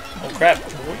 Oh crap,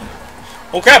 boy.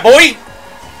 Oh crap, boy!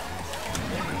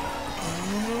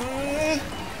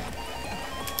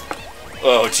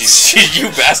 Oh jeez, you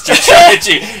bastard tried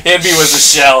to hit me with a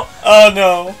shell. Oh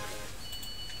no.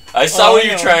 I saw what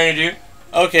you were trying to do.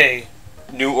 Okay.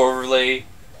 New overlay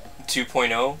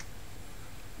 2.0.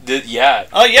 Yeah.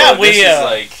 Oh yeah, this is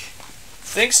like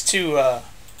thanks to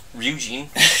Ryujin.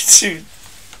 to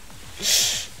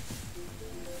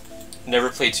Never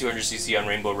played 200cc on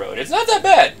Rainbow Road. It's not that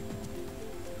bad.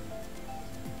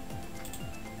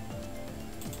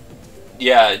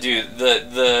 Yeah, dude,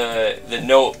 the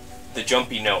note, the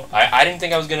jumpy note. I didn't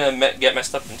think I was gonna get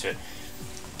messed up into it.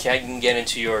 Can't get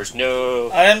into yours. No.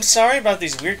 I'm sorry about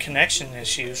these weird connection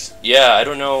issues. Yeah, I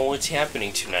don't know what's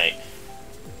happening tonight.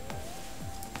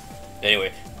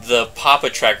 Anyway, the Papa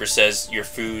Tracker says your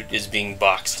food is being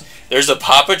boxed. There's a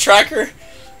Papa Tracker?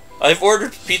 I've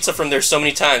ordered pizza from there so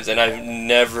many times, and I've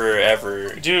never,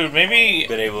 ever Dude, maybe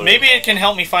been able to... maybe it can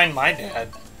help me find my dad.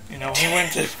 You know, he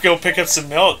went to go pick up some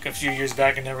milk a few years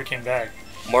back and never came back.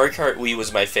 Mario Kart Wii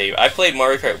was my favorite. I played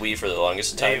Mario Kart Wii for the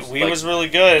longest time. Wii was really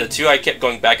good. The two I kept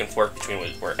going back and forth between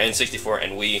were N64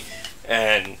 and Wii,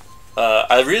 and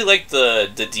I really liked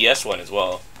the DS one as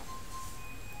well.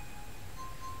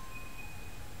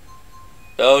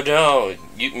 Oh no!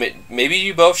 Maybe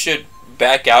you both should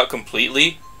back out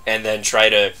completely and then try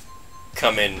to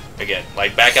come in again.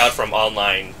 Like back out from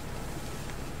online,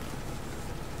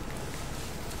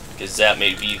 because that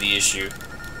may be the issue.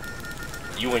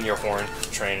 You and your horn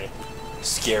trying to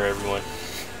scare everyone.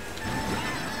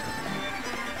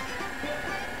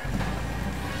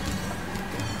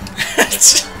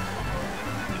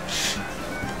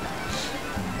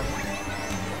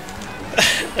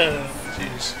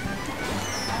 Jeez.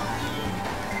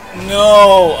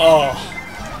 No! Oh.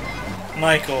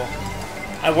 Michael.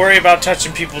 I worry about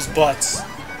touching people's butts.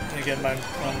 I get my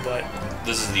own butt.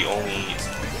 This is the only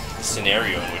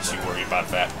scenario in which you worry about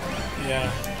that.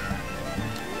 Yeah.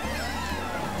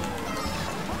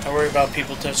 I worry about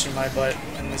people touching my butt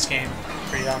in this game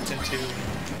pretty often too.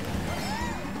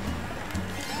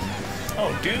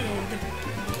 Oh, dude.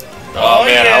 Oh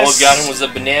man, yes. all I got him was a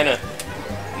banana.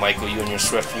 Michael, you and your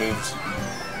swift moves.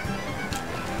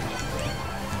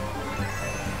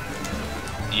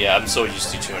 Yeah, I'm so used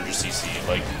to 200cc.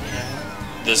 Like,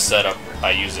 this setup,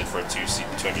 I use it for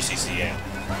 200cc, and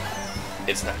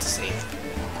It's not the same.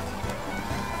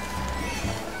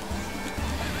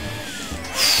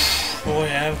 Boy,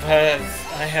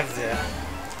 I have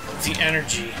the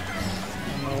energy.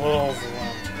 I'm a little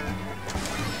overwhelmed.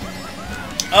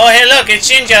 Oh, hey, look,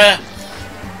 it's Shinja.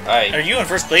 Hi. Are you in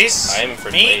first place? I am in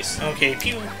first me? place. Okay,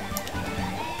 pew.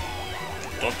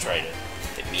 Don't try to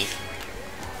hit me.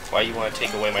 Why you want to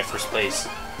take away my first place?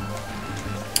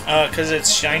 Cause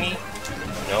it's shiny.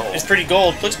 No. It's pretty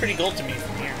gold. Looks pretty gold to me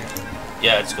from here.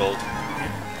 Yeah, it's gold.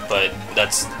 But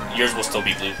yours will still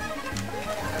be blue.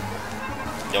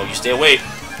 No, you stay away.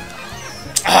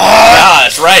 Ah,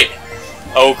 that's right.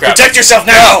 Oh crap! Protect yourself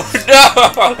now.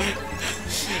 No.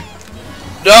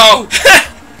 No.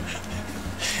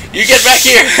 You get back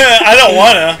here. I don't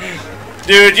wanna.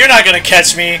 Dude, you're not gonna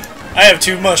catch me. I have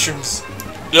 2 mushrooms.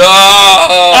 No.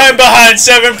 I'm behind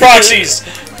 7 proxies.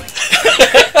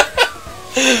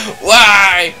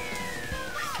 Why?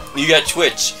 You got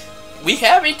Twitch. We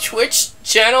have a Twitch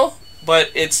channel,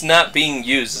 but it's not being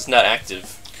used. It's not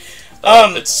active.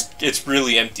 It's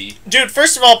really empty. Dude,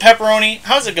 first of all, Pepperoni,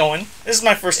 how's it going? This is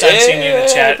my first time seeing you in the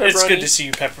chat. Pepperoni. It's good to see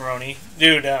you, Pepperoni.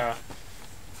 Dude,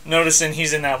 noticing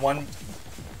he's in that one...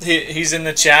 He's in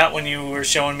the chat when you were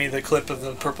showing me the clip of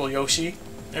the purple Yoshi.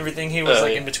 Everything, he was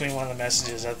like in between one of the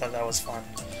messages. I thought that was fun.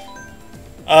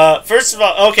 First of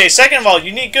all, okay, second of all,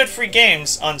 you need good free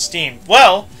games on Steam.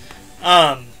 Well,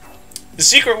 the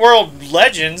Secret World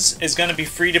Legends is going to be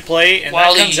free to play, and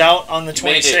that comes out on the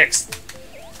 26th.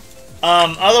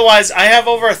 Otherwise, I have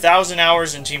over 1,000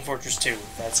 hours in Team Fortress 2,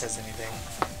 if that says anything.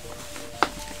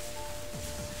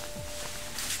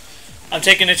 I'm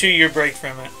taking a 2-year break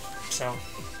from it, so...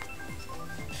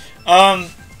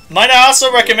 might I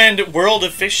also recommend World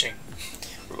of Fishing?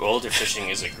 World of Fishing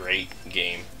is a great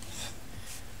game.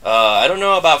 I don't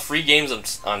know about free games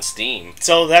on Steam.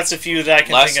 So that's a few that I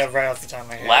can think of right off the top of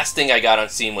my head. Last thing I got on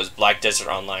Steam was Black Desert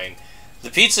Online. The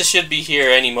pizza should be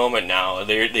here any moment now.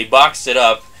 They boxed it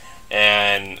up,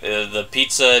 and the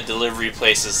pizza delivery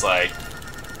place is like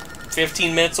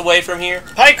 15 minutes away from here.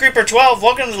 Hi Creeper 12,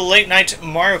 welcome to the late night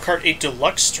Mario Kart 8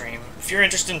 Deluxe stream. If you're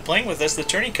interested in playing with us, the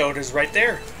turning code is right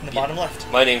there in the bottom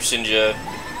left. My name's Shinja.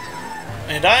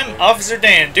 And I'm Officer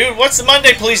Dan. Dude, what's the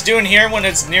Monday Police doing here when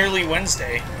it's nearly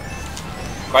Wednesday?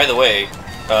 By the way,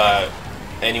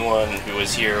 anyone who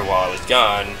was here while I was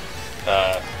gone,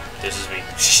 this is me.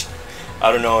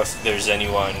 I don't know if there's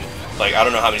anyone, like, I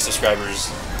don't know how many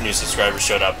new subscribers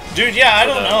showed up. Dude, yeah, I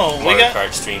don't know. Mario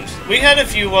Kart streams. We had a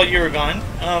few while you were gone.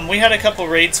 We had a couple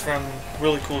raids from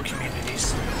really cool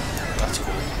communities. That's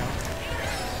cool.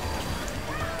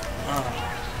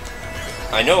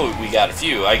 I know we got a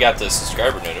few. I got the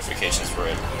subscriber notifications for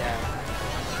it. Yeah.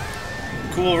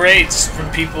 Cool raids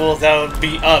from people that would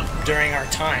be up during our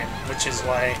time, which is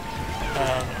why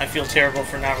I feel terrible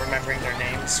for not remembering their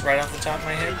names right off the top of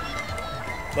my head.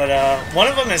 But one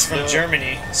of them is from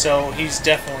Germany, so he's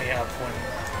definitely up when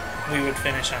we would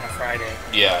finish on a Friday.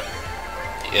 Yeah.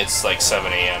 It's like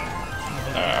 7 a.m.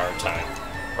 Our time.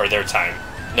 Or their time.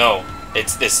 No,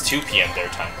 it's 2 p.m. their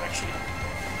time, actually.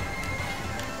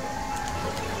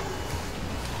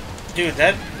 Dude,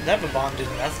 that bomb did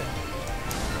nothing.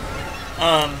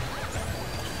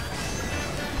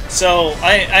 So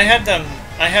I had them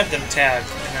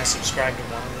tagged and I subscribed to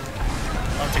one of them.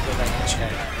 I'll have to go back and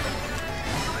check.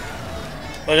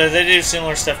 But they do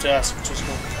similar stuff to us, which was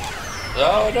cool.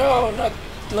 Oh no, not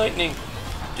lightning.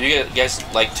 Do you guys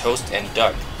like toast and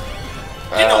duck?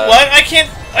 You know what? I can't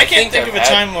think of a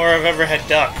time where I've ever had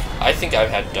duck. I think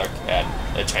I've had duck at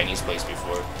a Chinese place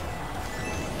before.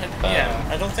 Yeah,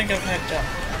 I don't think I've had duck.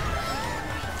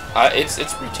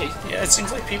 It's pretty tasty. Yeah, it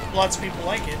seems like lots of people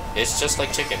like it. It's just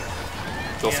like chicken.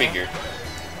 Go figure.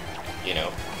 You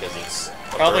know, because it's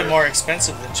probably more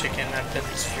expensive than chicken. That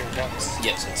is pure ducks.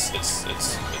 Yes,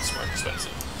 it's more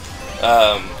expensive.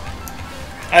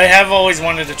 I have always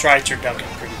wanted to try turducken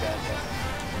pretty bad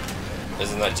though.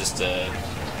 Isn't that just a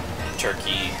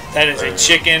turkey? That is a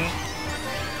chicken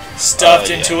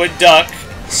stuffed into a duck,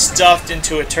 stuffed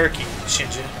into a turkey,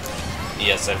 Shinja.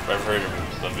 Yes, I've heard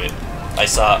of it. I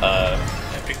saw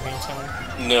Epic Meal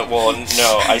Time. No,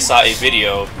 I saw a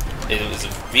video. It was a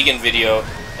vegan video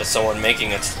of someone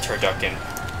making a turducken,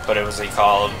 but it was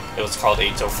called a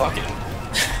tofucking.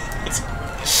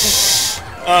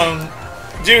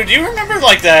 Dude, do you remember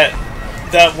like that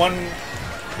one?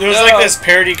 There was like this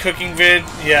parody cooking vid.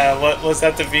 Yeah, what was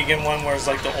that? The vegan one where it's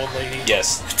like the old lady.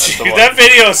 Yes. Dude, that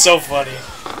video is so funny.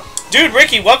 Dude,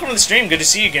 Ricky, welcome to the stream. Good to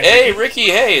see you again. Hey, Ricky.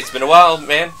 Hey, it's been a while,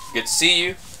 man. Good to see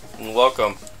you, and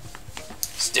welcome.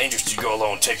 It's dangerous to go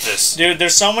alone. Take this. Dude,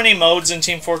 there's so many modes in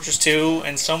Team Fortress 2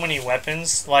 and so many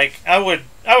weapons. Like, I would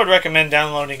recommend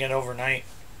downloading it overnight.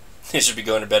 They should be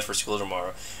going to bed for school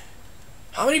tomorrow.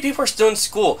 How many people are still in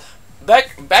school?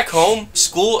 Back home,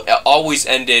 school always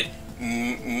ended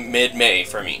mid-May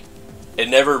for me. It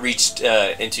never reached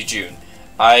into June.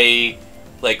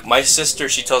 Like, my sister,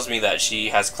 she tells me that she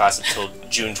has class until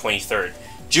June 23rd.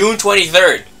 June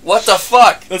 23rd! What the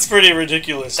fuck? That's pretty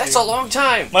ridiculous. That's dude. a long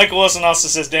time. Michael Wilson also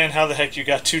says, Dan, how the heck you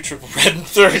got 2 triple red in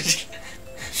third?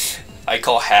 I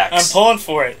call hacks. I'm pulling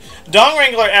for it. Dong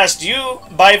Wrangler asked, do you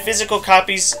buy physical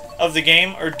copies of the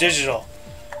game or digital?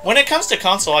 When it comes to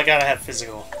console, I gotta have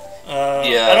physical.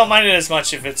 Yeah. I don't mind it as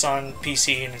much if it's on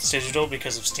PC and it's digital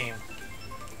because of Steam.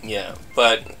 Yeah,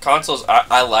 but consoles,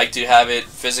 I like to have it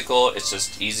physical. It's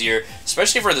just easier,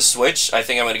 especially for the Switch. I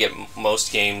think I'm gonna get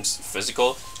most games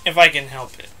physical if I can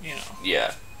help it. You know.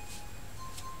 Yeah.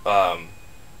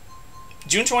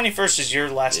 June 21st is your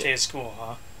last day of school,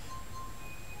 huh?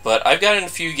 But I've gotten a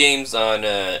few games on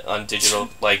digital,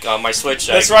 like on my Switch.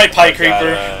 That's right, Pie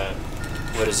Creeper.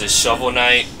 What is this? Shovel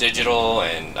Knight digital,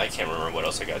 and I can't remember what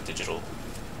else I got digital.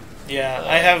 Yeah,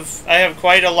 I have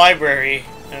quite a library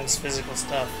and it's physical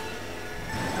stuff.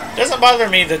 It doesn't bother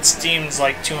me that Steam's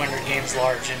like 200 games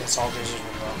large and it's all digital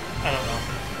though. I don't know.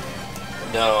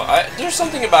 No, there's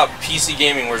something about PC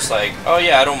gaming where it's like, oh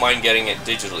yeah, I don't mind getting it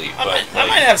digitally, but I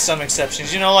might have some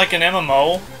exceptions. You know, like an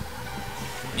MMO.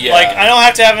 Yeah. Like I don't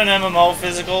have to have an MMO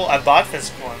physical. I bought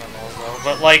physical MMOs though,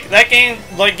 but like that game,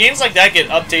 like games like that get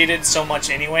updated so much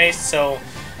anyway. So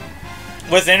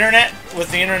with the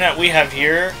internet we have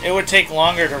here, it would take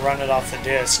longer to run it off the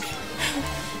disc.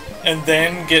 And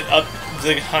then get up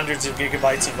the hundreds of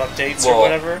gigabytes of updates or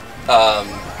whatever.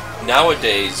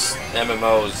 Nowadays,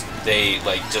 MMOs they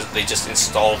just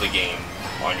install the game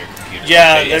on your computer.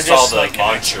 Yeah, they install the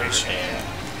launcher, and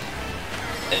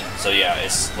so yeah,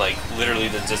 it's like literally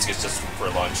the disc is just for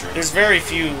launcher. There's very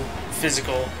few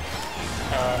physical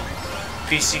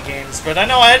PC games, but I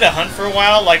know I had to hunt for a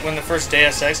while. Like when the first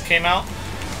Deus Ex came out,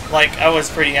 like I was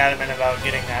pretty adamant about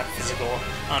getting that physical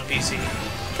on PC.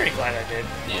 Pretty glad I did.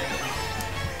 Yeah.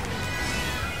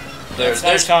 There's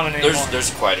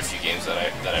quite a few games that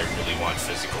I really want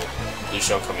physical.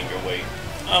 Lucio coming your way.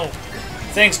 Oh,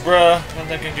 thanks, bruh.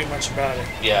 Not can do much about it.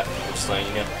 Yeah, I'm just letting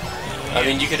you know. Yeah. I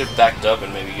mean, you could have backed up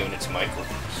and maybe given it to Michael.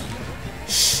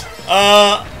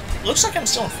 Looks like I'm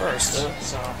still in first. So.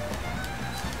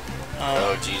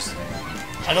 Oh jeez.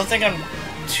 I don't think I'm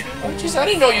too. Oh jeez, I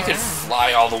didn't know you could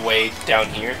fly all the way down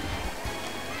here.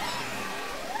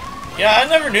 Yeah, I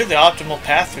never knew the optimal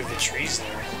path through the trees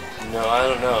there. No, I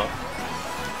don't know.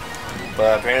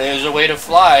 But apparently there's a way to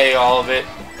fly all of it.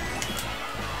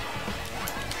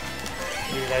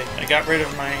 Dude, I got rid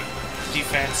of my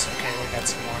defense. Okay, we got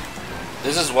some more.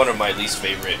 This is one of my least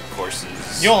favorite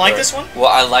courses. You don't like this one? Well,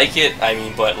 I like it. I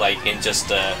mean, but like in just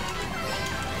you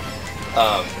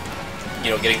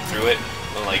know, getting through it.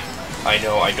 Like I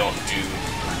know I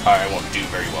won't do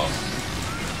very well.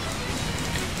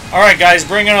 All right, guys,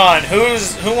 bring it on.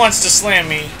 Who wants to slam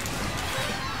me?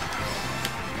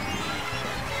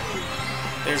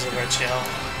 There's a red shell.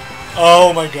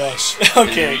 Oh my gosh.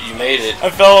 Okay. You made it. I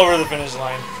fell over the finish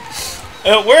line.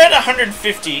 We're at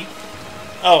 150.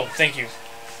 Oh, thank you.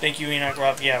 Thank you, Enoch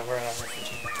Rob. Yeah, we're at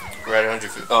 150. We're at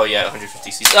 150. Oh, yeah,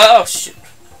 150 cc. Oh, shit.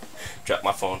 Dropped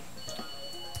my phone.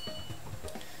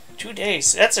 2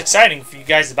 days. That's exciting for you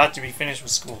guys about to be finished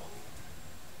with school.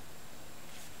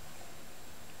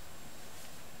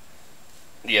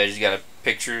 Yeah, I just got a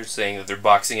picture saying that they're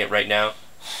boxing it right now.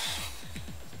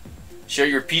 Share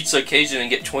your pizza occasion and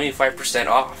get 25%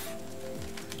 off.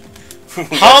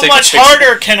 How much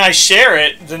harder can I share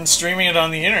it than streaming it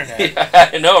on the internet? Yeah,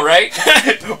 I know, right?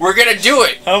 We're gonna do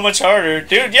it! How much harder?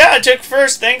 Dude, yeah, I took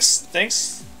first.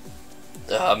 Thanks.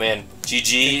 Oh, man.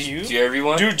 GG to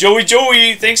everyone. Dude,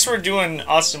 Joey, thanks for doing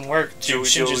awesome work to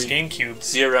Shinja's GameCube.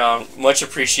 See you around. Much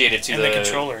appreciated to the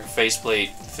controller.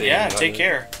 Faceplate thing. Yeah, take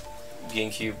care.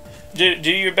 GameCube.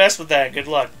 Do your best with that. Good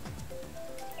luck.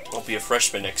 I'll be a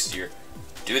freshman next year.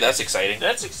 Dude, that's exciting.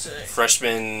 That's exciting.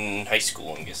 Freshman high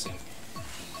school, I'm guessing.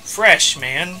 Fresh,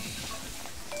 man.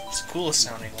 It's the coolest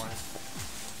sounding one.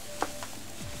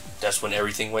 That's when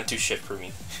everything went to shit for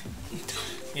me.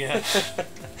 Yeah.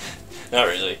 Not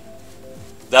really.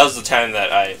 That was the time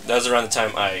that was around the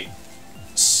time I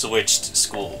switched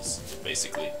schools,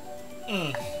 basically.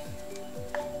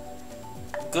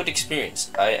 Good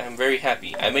experience. I'm very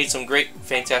happy. I made some great,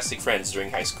 fantastic friends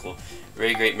during high school.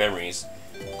 Very great memories.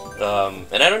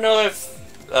 And I don't know if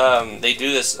they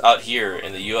do this out here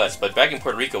in the U.S., but back in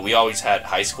Puerto Rico, we always had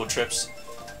high school trips.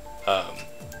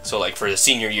 So, like, for the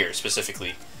senior year,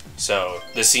 specifically. So,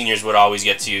 the seniors would always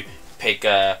get to pick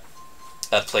a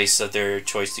place of their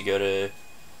choice to go to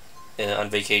on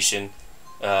vacation.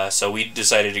 So we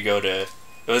decided to go to.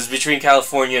 It was between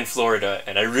California and Florida,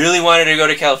 and I really wanted to go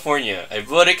to California. I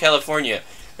voted California.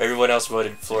 Everyone else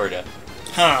voted Florida.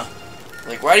 Huh.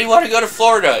 Like, why do you want to go to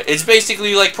Florida? It's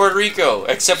basically like Puerto Rico,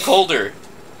 except colder.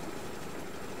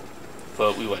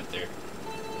 But we went there.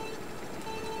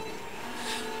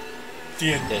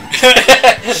 The end. And,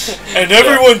 and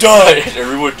everyone died.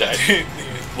 Everyone died.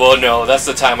 Well, no, that's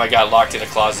the time I got locked in a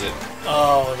closet.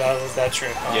 Oh, that was that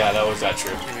trip. Huh? Yeah, that was that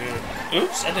trip. Dude.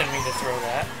 Oops, I didn't mean to throw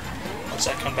that. Once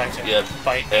that come back to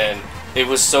bite me. And it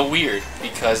was so weird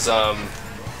because on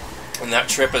that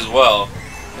trip as well,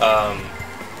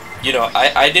 you know,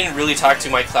 I didn't really talk to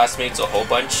my classmates a whole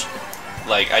bunch.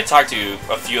 Like, I talked to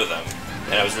a few of them,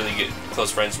 and I was really good, close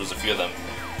friends with a few of them.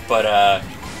 But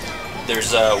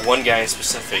there's one guy in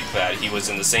specific that he was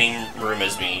in the same room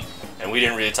as me, and we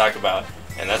didn't really talk about.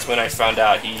 And that's when I found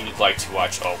out he liked to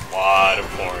watch a lot of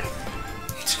porn.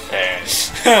 And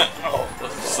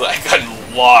so I got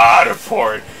a lot of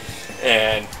porn.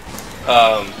 And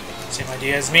same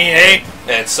idea as me, eh?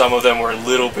 And some of them were a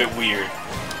little bit weird.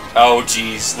 Oh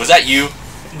jeez, was that you?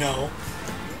 No.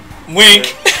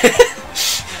 Wink.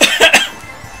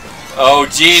 Oh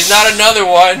jeez, not another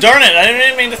one. Darn it, I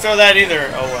didn't mean to throw that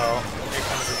either. Oh well. Here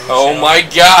comes the oh show. my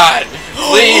god.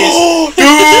 Please.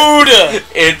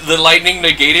 Dude! The lightning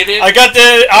negated it? I got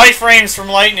the iframes from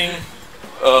lightning.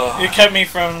 It kept me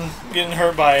from getting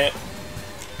hurt by it.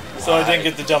 So I didn't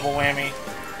get the double whammy.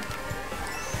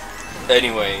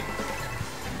 Anyway.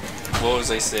 What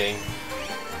was I saying?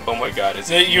 Oh my god,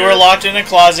 is it you were locked in a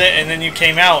closet and then you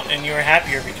came out and you were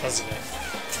happier because of it.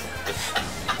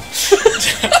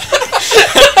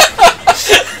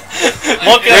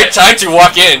 Great time to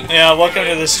walk in. Yeah, welcome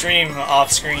to the stream,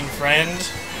 off-screen friend.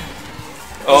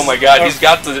 Oh my god, he's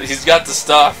got the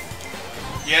stuff.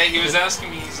 Yeah, he was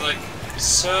asking me, he's like,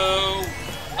 so,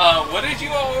 what did you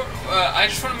all, I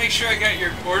just want to make sure I got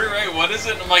your order right, what is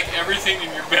it? And I'm like, everything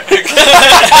in your bag.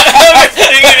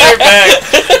 Everything in your bag.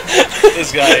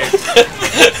 This guy.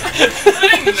 I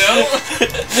didn't know.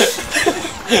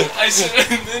 I said,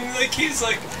 and then like, he's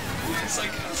like,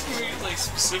 asking me like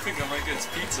specific, I'm like, it's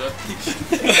pizza.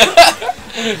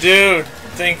 Dude,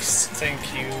 thank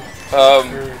you for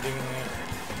doing that.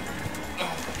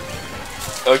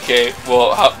 Okay,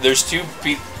 well, there's two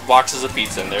boxes of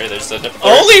pizza in there. There's the third,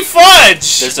 holy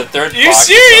fudge! There's a third. You box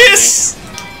serious?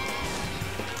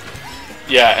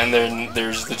 Yeah, and then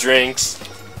there's the drinks.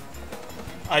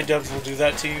 iDubbbz will do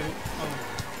that to you.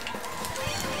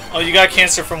 Oh, you got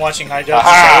cancer from watching iDubbbz. Is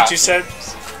that what you said?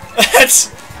 That's.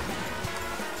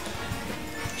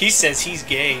 He says he's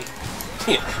gay.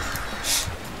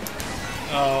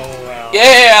 Oh wow.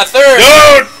 Yeah, third.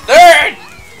 Dude! Third.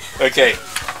 Okay.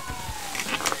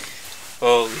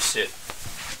 Holy shit.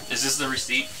 Is this the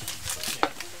receipt?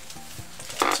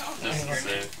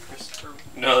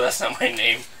 No, that's not my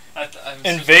name.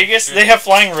 In Vegas, they have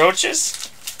flying roaches?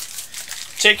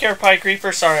 Take care, Pike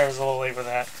Reaper. Sorry, I was a little late with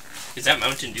that. Is that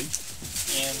Mountain Dew?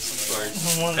 And Or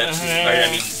some Pepsi?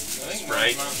 I mean,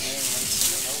 Sprite.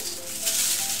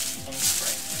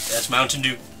 That's Mountain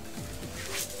Dew.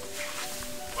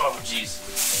 Oh, jeez.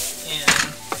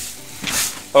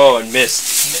 Oh, and mist.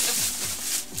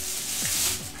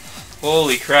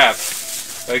 Holy crap.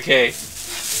 Okay.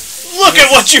 Look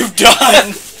at what you've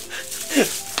done!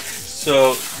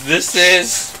 So,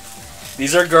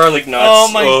 these are garlic nuts.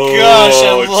 Oh my gosh,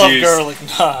 I love garlic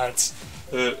nuts.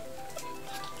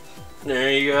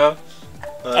 There you go.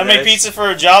 I make pizza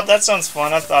for a job? That sounds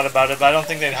fun. I've thought about it, but I don't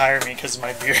think they'd hire me because of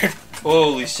my beard.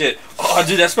 Holy shit. Oh,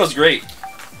 dude, that smells great.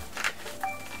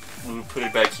 We'll put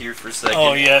it back here for a second.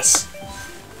 Oh, yes.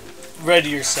 Ready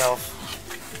yourself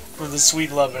for the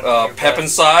sweet loving. Pep and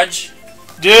Saj.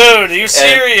 Dude, are you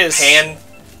serious?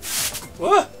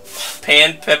 What?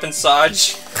 Pep and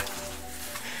Saj.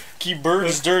 Keep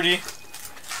birds dirty.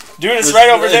 Dude, it's right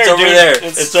over there, It's over dude. there.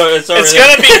 It's over there. It's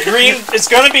gonna be green. It's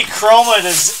gonna be chromed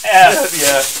as F.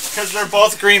 Yeah. Because they're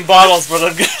both green bottles, but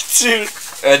I'm gonna do.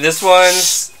 And this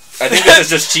one's. I think this is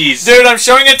just cheese. Dude, I'm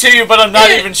showing it to you, but I'm not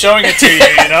even showing it to you.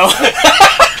 You know.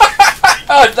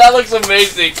 Oh, that looks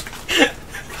amazing.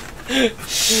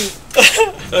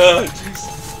 Oh jeez.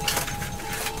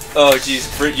 Oh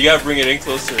jeez, you gotta bring it in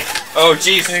closer. Oh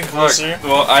jeez. In closer.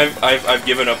 Well, I've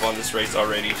given up on this race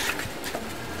already.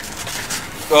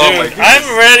 Oh Dude, my goodness.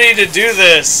 I'm ready to do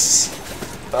this.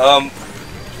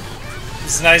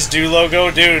 This nice do logo,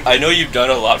 dude. I know you've done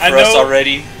a lot for us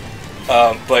already,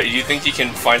 but you think you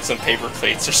can find some paper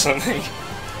plates or something,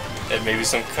 and maybe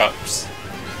some cups?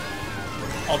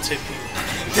 I'll tip you.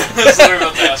 I was literally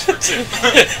about to ask for tip.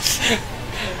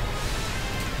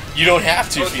 You don't have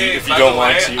to Okay, if you by don't the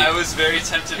want way, to. I was very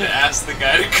tempted to ask the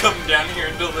guy to come down here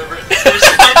and deliver it or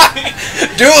something.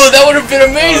 Dude, that would have been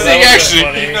amazing, that would've actually.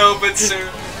 been funny. No, but soon.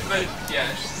 But yeah,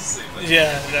 it's just the same.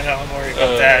 Yeah, no, don't worry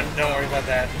about that. Don't worry about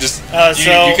that. Just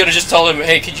So- you could have just told him,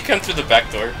 hey, could you come through the back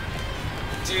door?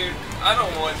 Dude, I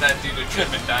don't want that dude to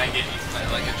trip and die and get eaten by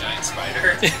like a giant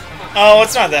spider. Oh,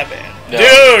 it's not that bad. No.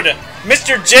 Dude,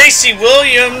 Mr. JC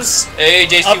Williams Hey,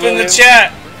 JC up in the Williams.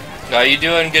 chat. How you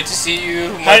doing? Good to see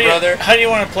you, my brother. How do you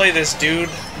want to play this, dude?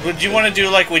 Would you want to do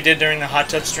like we did during the hot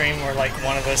tub stream, where like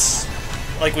one of us,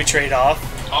 like we trade off?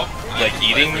 Like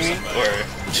eating me, or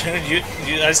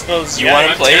I suppose. You yeah, wanna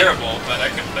I'm play? terrible, but I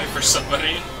can play for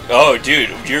somebody. oh, dude,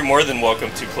 you're more than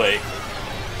welcome to play.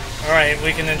 All right,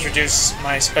 we can introduce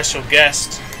my special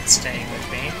guest staying with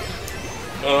me.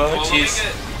 Oh, Well, jeez.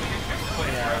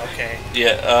 Yeah. Okay.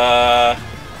 Yeah.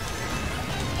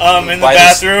 In the By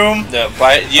this- bathroom. No,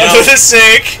 you Under know, the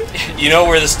sink. you know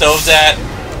where the stove's at.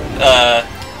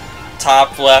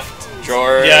 Top left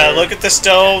drawer. Yeah, look at the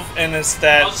stove, and it's I'll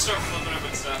that. just start flipping up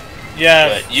and stuff. Yeah.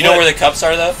 But you know where the cups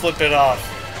are, though. Flip it off.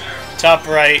 Top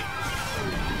right.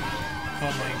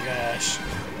 Oh my gosh.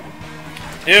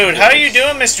 Dude, how are you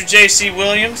doing, Mr. JC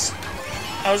Williams?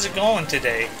 How's it going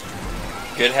today?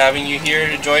 Good having you here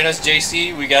to join us,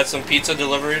 JC. We got some pizza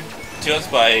delivered to us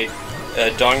by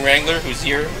Dong Wrangler, who's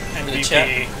here in the chat.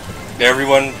 MVP.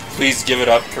 Everyone, please give it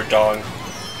up for Dong.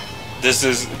 This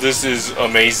is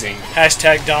amazing.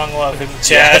 Hashtag Dong Love in the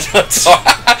chat.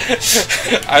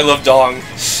 I love Dong.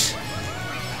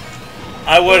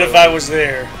 I would if I was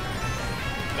there.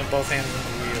 With both hands on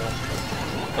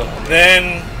the wheel.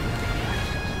 Then...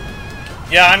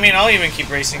 Yeah, I mean, I'll even keep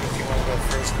racing if you want to go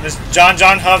first. Miss John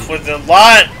Huff with a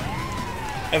lot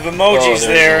of emojis there's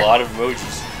there. a lot of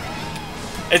emojis.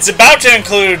 It's about to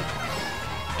include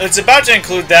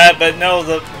that, but no,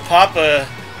 the Papa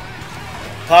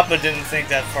didn't think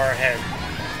that far ahead.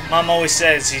 Mom always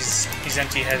says he's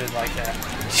empty-headed like that.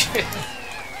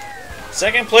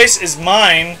 Second place is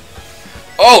mine.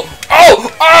 Oh,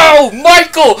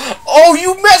 Michael! Oh,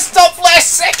 you messed up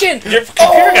last second! Your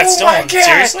computer got stolen.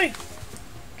 Seriously?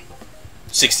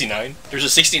 69? There's a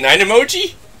 69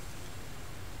 emoji?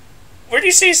 Where do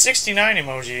you see 69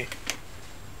 emoji?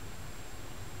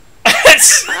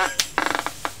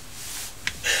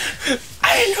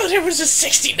 I didn't know there was a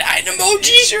 69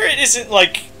 emoji! Sure it isn't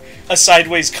like a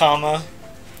sideways comma?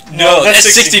 No, that's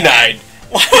 69.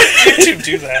 Why would YouTube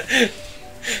do that?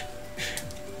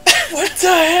 What the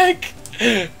heck?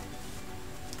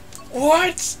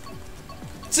 What?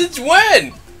 Since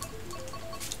when?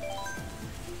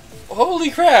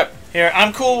 Holy crap! Here,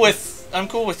 I'm cool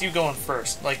with you going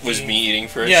first. Like Was me eating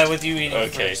first? Yeah, with you eating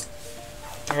Okay. first.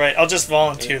 Alright, I'll just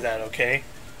volunteer that, okay?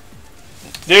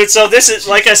 Dude, so this is,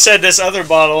 like I said, this other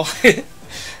bottle.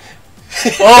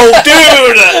 Oh,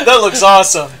 dude! That looks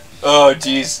awesome. Oh,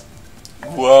 jeez.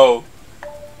 Whoa.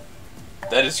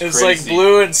 That is It's crazy. like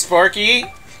blue and sparky.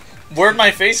 Where'd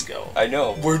my face go? I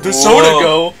know. Where'd the soda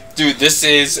go? Dude, this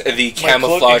is the My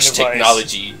camouflage cloaking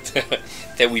device. technology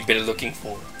that we've been looking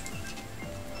for.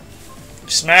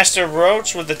 Smashed a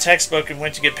roach with the textbook and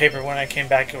went to get paper. When I came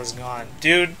back, it was gone.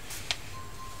 Dude,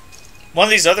 one of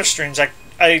these other streams,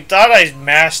 I thought I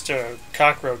mashed a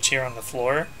cockroach here on the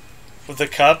floor with the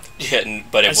cup. Yeah,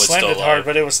 but it I was slammed still it hard, alive.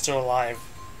 but it was still alive.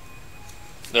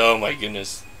 Oh my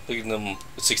goodness. Look at them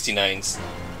 69s.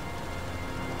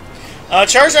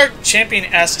 Charizard Champion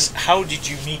asks, "How did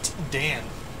you meet Dan?"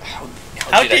 How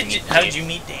How did I did meet you, how Dan? did you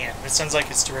meet Dan? It sounds like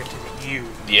it's directed at you.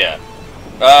 Yeah.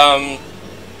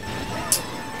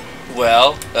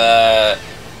 Well,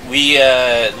 we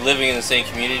living in the same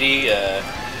community.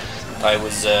 I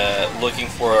was looking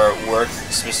for work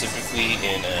specifically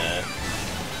in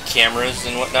cameras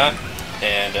and whatnot,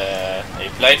 and I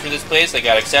applied for this place. I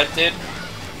got accepted,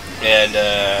 and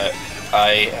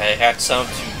I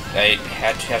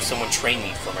had to have someone train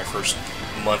me for my first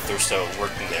month or so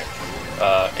working there,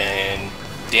 and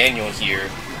Daniel here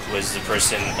was the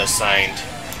person assigned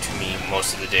to me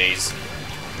most of the days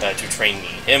to train me.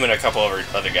 Him and a couple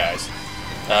of other guys.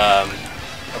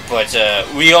 But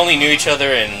we only knew each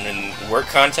other in work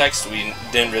context. We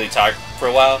didn't really talk for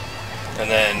a while. And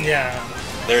then Yeah.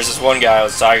 there's this one guy I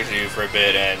was talking to for a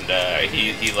bit, and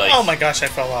he like Oh my gosh, I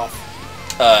fell off.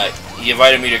 he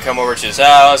invited me to come over to his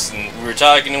house, and we were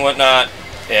talking and whatnot.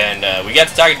 And we got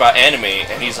to talking about anime,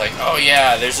 and he's like, "Oh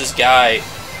yeah, there's this guy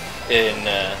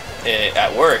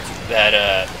at work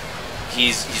that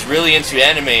he's really into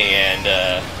anime,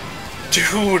 and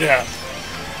Dude.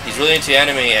 he's really into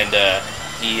anime, and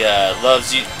he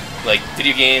loves like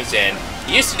video games, and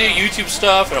he used to do YouTube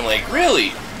stuff." And I'm like, "Really?"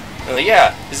 And I'm like,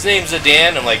 "Yeah, his name's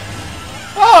Dan." I'm like,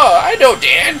 oh, I know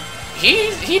Dan.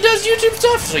 He does YouTube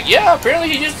stuff. It's like, yeah, apparently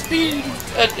he used to be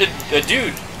a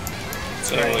dude.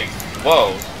 So I'm like,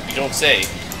 whoa, you don't say.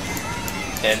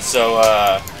 And so,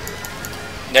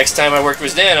 next time I worked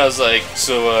with Dan, I was like,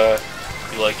 so,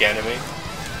 you like anime?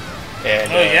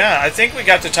 And, oh, yeah, I think we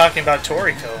got to talking about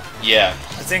Toriko. Yeah.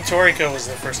 I think Toriko was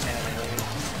the first anime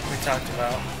we talked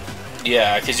about.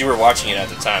 Yeah, because you were watching it at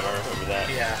the time, I remember that.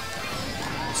 Yeah.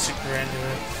 Super into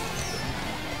it.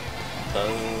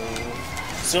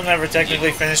 Still never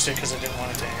technically finished it because I didn't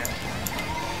want it to end.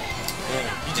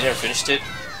 You never finished it?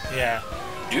 Yeah.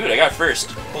 Dude, I got first.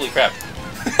 Holy crap.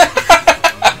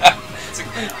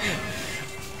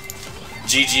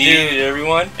 GG, Dude,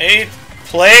 everyone. 8th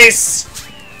place.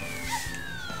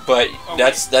 But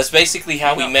that's basically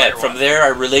how we met. From there,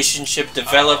 our relationship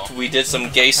developed. We did some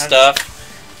gay stuff.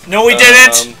 No, we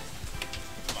didn't.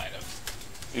 Might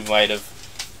have. We might have.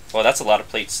 Well, that's a lot of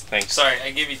plates. Thanks. Sorry,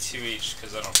 I gave you 2 each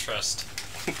because I don't trust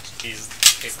these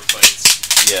paper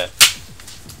plates. Yeah.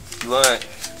 You want?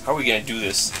 How are we gonna do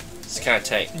this? It's kind of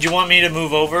tight. Do you want me to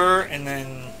move over and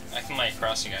then? I might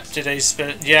cross you guys. Today's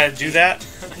spit. Yeah, do that.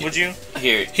 Would you?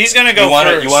 Here. He's gonna go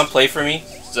first. You want to play for me?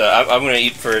 So I'm gonna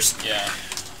eat first. Yeah.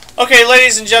 Okay,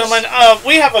 ladies and gentlemen,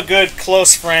 we have a good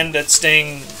close friend that's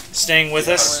staying with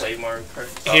us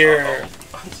here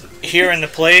in the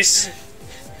place.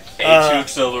 A to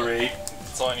accelerate.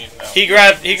 That's all I need to know. He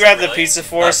grabbed the pizza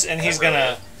for us, and he's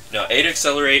gonna. No, A to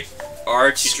accelerate,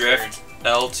 R to drift,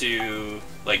 L to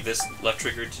like this left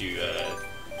trigger to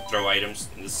throw items,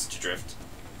 and this is to drift.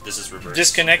 This is reverse.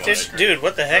 Disconnected, dude.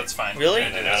 What the heck? That's fine. Really?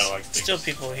 And I don't like Still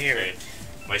people here. Great.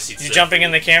 My seat's You jumping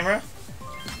in the camera?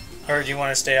 Or do you want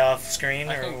to stay off screen,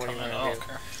 or what do you want to do?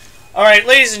 Okay. Alright,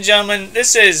 ladies and gentlemen,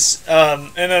 this is,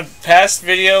 in a past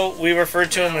video, we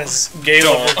referred to him as Gay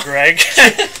Lover Greg.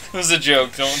 It was a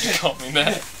joke, don't call me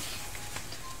that.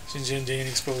 Shinjin Dane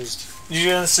exposed. You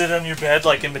gonna sit on your bed,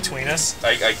 like, in between us?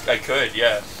 I could,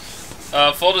 yeah.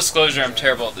 Full disclosure, I'm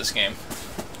terrible at this game.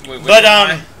 But,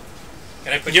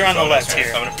 Can I put you're your on the phone left there?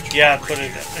 here. I'm gonna put your Yeah, phone put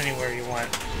it anywhere you want.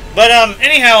 But,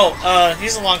 anyhow,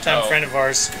 he's a longtime friend of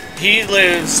ours. He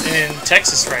lives in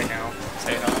Texas right now.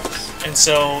 Hey, And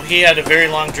so he had a very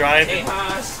long drive. Hey,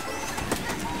 Haas.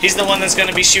 He's the one that's going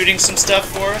to be shooting some stuff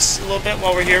for us a little bit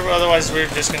while we're here. Otherwise, we're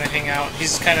just going to hang out.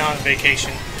 He's kind of on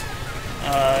vacation.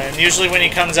 And usually when he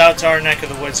comes out to our neck of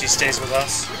the woods, he stays with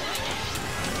us.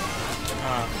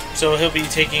 So he'll be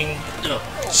taking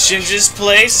Shinja's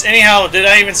place. Anyhow, did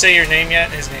I even say your name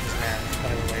yet? His name is Matt, by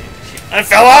the way. I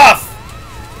fell off!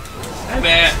 Hi,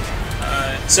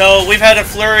 Matt. So we've had a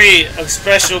flurry of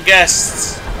special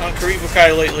guests on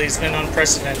Karibukai lately. It's been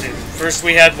unprecedented. First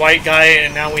we had White Guy,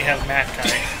 and now we have Matt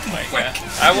Guy. White guy.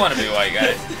 I want to be white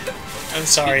guy. I'm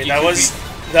sorry, that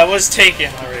was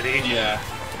taken already. Yeah.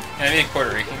 Can I be a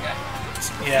Puerto Rican guy?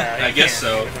 Yeah, I you guess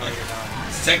can't, so. even though you're not.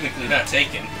 It's technically not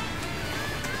taken.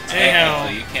 Anyhow,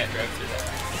 You can't drive through that.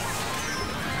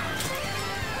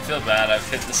 I feel bad. I've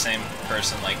hit the same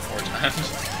person like 4 times.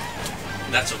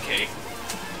 That's okay.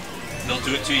 They'll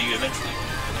do it to you eventually.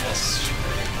 Yes.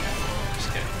 Just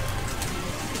kidding.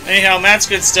 anyhow, Matt's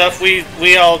good stuff.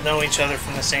 We all know each other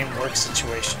from the same work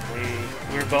situation.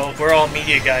 We're all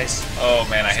media guys. Oh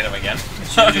man, I hit him again.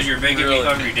 Dude, you're making me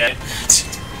hungry, Dad.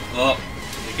 Well,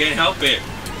 I can't help it.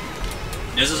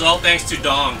 This is all thanks to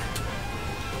Dong.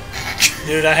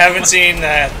 Dude, I haven't seen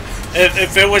that.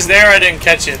 If it was there, I didn't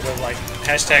catch it. But like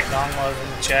hashtag #DongLove in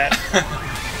the chat.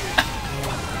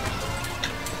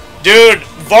 Dude,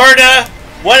 Varda,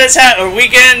 what is happening? Are we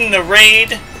getting the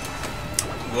raid?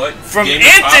 What? From Gamer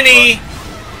Anthony!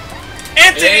 Papa.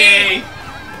 Anthony! Hey!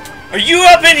 Are you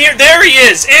up in here? There he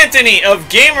is! Anthony of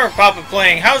Gamer Papa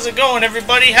playing. How's it going,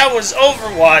 everybody? How was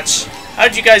Overwatch?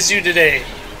 How'd you guys do today?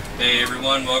 Hey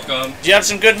everyone, welcome. Did you have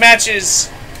some good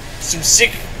matches? Some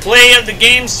sick play of the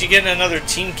games? Did you get another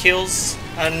team kills?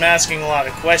 I'm asking a lot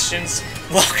of questions.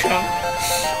 Welcome.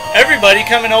 Everybody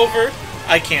coming over.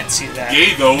 I can't see that.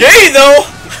 Gay though. Gay though!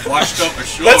 Washed up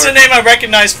ashore. That's a name I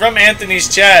recognize from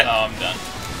Anthony's chat. Oh, I'm done.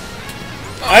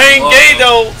 I ain't gay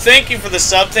though. Thank you for the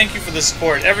sub. Thank you for the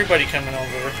support. Everybody coming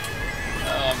over.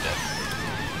 Oh, I'm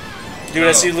dead. Dude,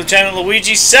 I see Lieutenant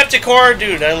Luigi. Septicor.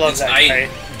 Dude, I love that I guy.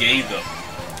 ain't gay though.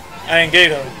 I ain't gay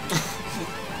though.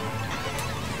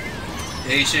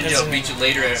 Hey Shinji, I'll meet you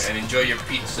later and enjoy your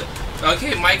pizza.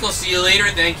 Okay, Michael, see you later.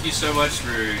 Thank you so much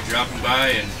for dropping by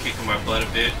and kicking my butt a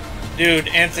bit. Dude,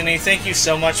 Anthony, thank you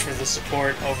so much for the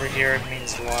support over here. It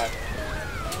means a lot.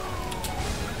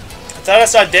 I thought I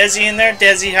saw Desi in there.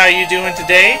 Desi, how you doing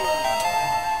today?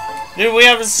 Dude, we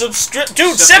have a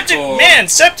Dude, Septicor. Man,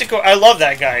 Septicor. I love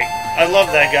that guy. I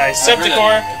love that guy.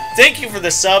 Septicor, thank you for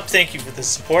the sub. Thank you for the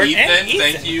support. Ethan, and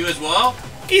thank you as well.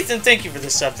 Ethan, thank you for the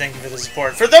sub. Thank you for the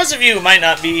support. For those of you who might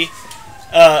not be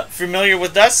familiar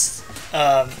with us,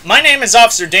 my name is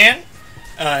Officer Dan.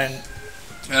 And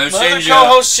my other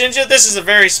co-host Shinja. This is a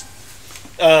very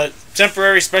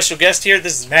temporary special guest here.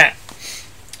 This is Matt.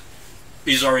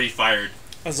 He's already fired.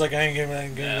 I was like, I ain't gonna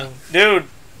go. Dude.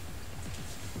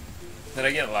 Did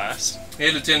I get last?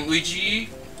 Hey, Lieutenant Luigi.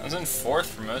 I was in 4th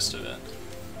for most of it.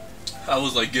 I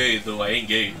was like gay, though I ain't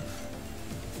gay.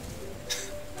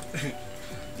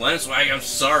 Landswag, I'm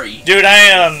sorry. Dude,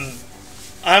 I'm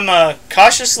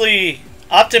cautiously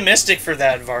optimistic for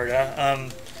that,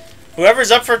 Varda.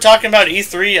 Whoever's up for talking about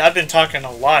E3, I've been talking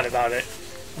a lot about it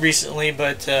recently,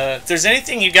 but if there's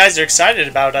anything you guys are excited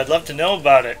about, I'd love to know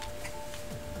about it.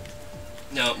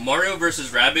 Now, Mario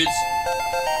vs. Rabbids,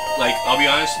 like, I'll be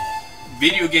honest,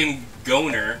 video game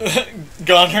goner.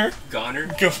 Goner? Goner?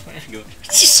 Goner.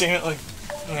 Just saying it like...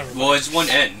 Whatever. Well, it's one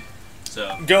N,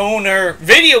 so... Goner.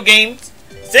 Video games.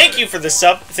 Thank you for the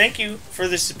sub. Thank you for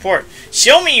the support.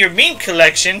 Show me your meme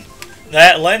collection.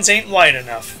 That lens ain't wide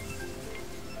enough.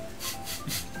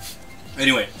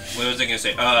 Anyway, what was I gonna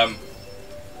say?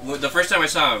 The first time I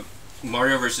saw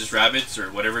Mario vs. Rabbids,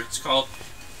 or whatever it's called,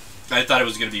 I thought it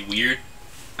was gonna be weird.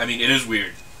 I mean, it is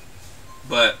weird,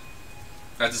 but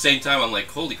at the same time, I'm like,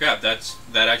 holy crap, that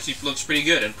actually looks pretty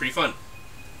good and pretty fun.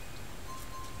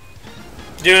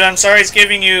 Dude, I'm sorry it's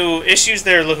giving you issues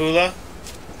there, Lahula.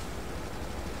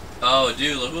 Oh,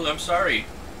 dude, Lahula, I'm sorry.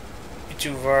 You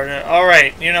too, Varda.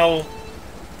 Alright, you know,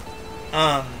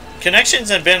 connections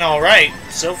have been alright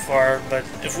so far, but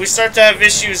if we start to have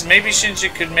issues, maybe Shinji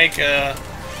could make the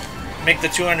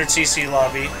 200cc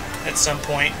lobby at some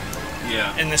point.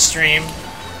 Yeah. In the stream.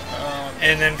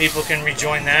 And then people can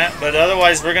rejoin that. But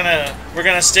otherwise, we're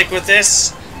gonna stick with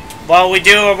this while we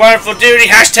do a wonderful duty.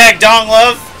 Hashtag Dong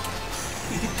Love.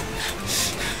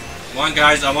 Come on,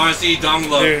 guys, I want to see Dong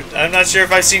Love. Dude, I'm not sure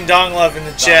if I've seen Dong Love in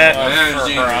the chat. I haven't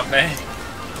seen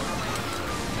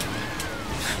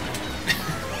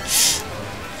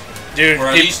it. Dude, or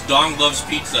at least Dong loves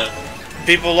pizza.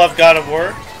 People love God of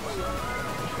War.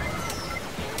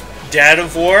 Dad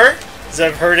of War, as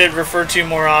I've heard it referred to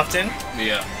more often.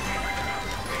 Yeah.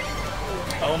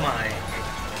 Oh my.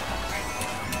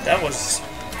 That was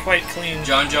quite clean.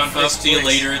 John Huff, see you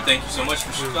later. Thank you so much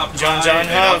for stopping by. John and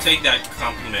Huff. I'll take that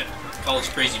compliment. Call us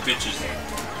crazy bitches.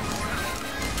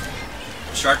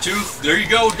 Sharktooth, there you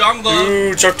go, Dong Love.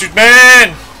 Dude, Sharktooth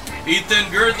Man!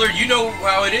 Ethan Girdler, you know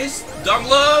how it is. Dong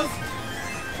Love.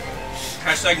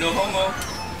 Hashtag no homo.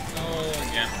 Oh,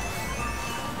 yeah.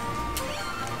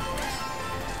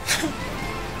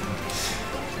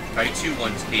 I too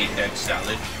once ate egg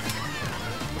salad.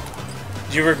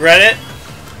 Do you regret it?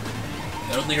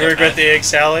 I don't think you regret the egg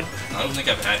salad? I don't think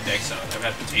I've had egg salad. I've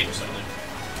had potato salad.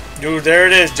 Dude, there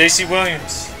it is. JC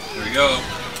Williams. There we go.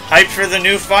 Hyped for the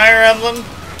new Fire Emblem?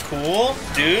 Cool,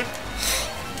 dude.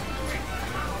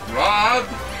 Rob,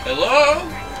 hello?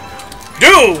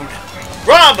 Dude!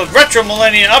 Rob of Retro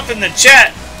Millennia up in the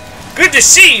chat. Good to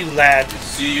see you, lad. Good to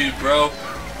see you, bro.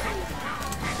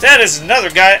 That is another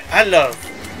guy I love.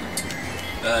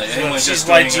 Anyone just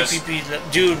joining GPP,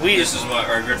 us, dude, this is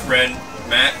our good friend,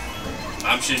 Matt.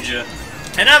 I'm Shinja.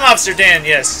 And I'm Officer Dan,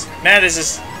 yes. Matt is a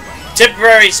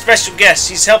temporary special guest.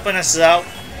 He's helping us out.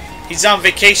 He's on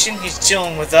vacation. He's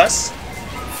chilling with us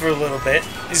for a little bit.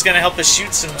 He's going to help us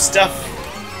shoot some stuff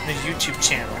on the YouTube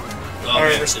channel. Oh, our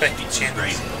man, respective channels.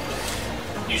 Great.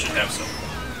 You should have some.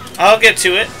 I'll get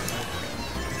to it.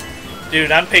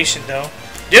 Dude, I'm patient, though.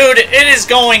 Dude, it is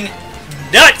going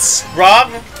nuts,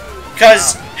 Rob.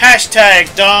 Because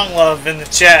hashtag Dong Love in the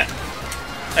chat.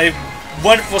 A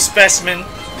wonderful specimen.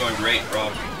 It's going great,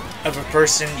 Rob. Of a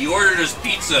person. He ordered us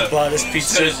pizza. Bought us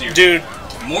pizza. Dude.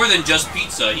 More than just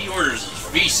pizza. He orders us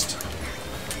feast.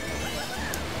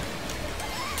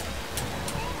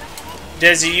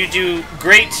 Desi, you do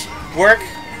great work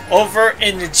over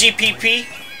in the GPP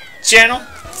channel.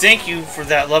 Thank you for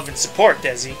that love and support,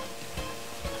 Desi.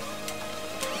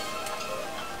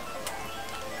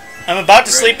 I'm about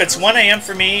to sleep. It's 1 a.m.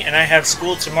 for me, and I have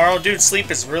school tomorrow. Dude,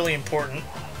 sleep is really important.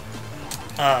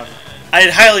 I'd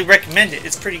highly recommend it.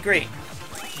 It's pretty great.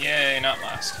 Yay, not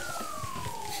last.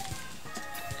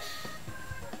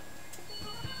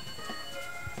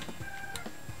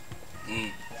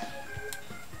 You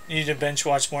need to bench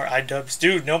watch more iDubbbz.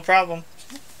 Dude, no problem.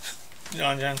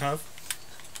 John Huff.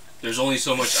 There's only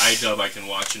so much iDub I can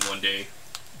watch in one day.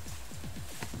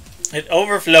 It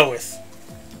overfloweth.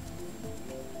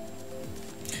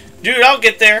 Dude, I'll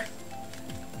get there.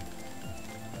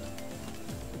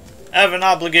 I have an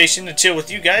obligation to chill with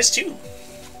you guys, too.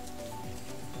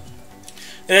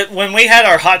 When we had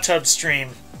our hot tub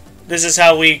stream, this is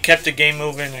how we kept the game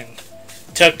moving and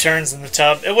took turns in the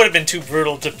tub. It would have been too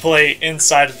brutal to play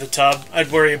inside of the tub.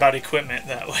 I'd worry about equipment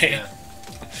that way.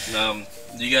 Yeah.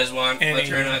 Do you guys want a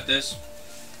turn at this?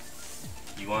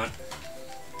 You want?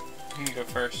 You can go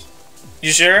first.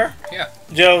 You sure? Yeah.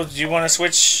 Joe, do you want to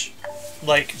switch?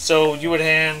 Like, so you would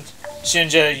hand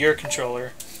Shinja your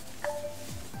controller.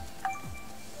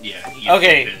 Yeah.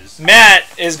 Okay, Matt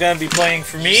is going to be playing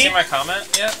for Did me. you see my comment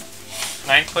yet?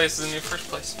 9th place is the new 1st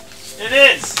place. It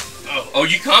is. Oh,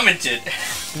 you commented.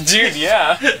 Dude,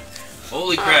 yeah.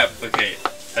 Holy crap. Okay.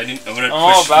 I'm gonna push I'm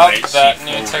all about my that seat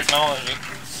new forward. technology.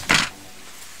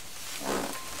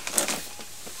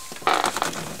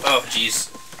 Oh, jeez.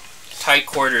 Tight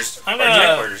quarters. I'm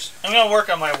tight quarters. gonna work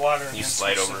on my water. And You then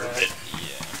slide switch over to a that. bit.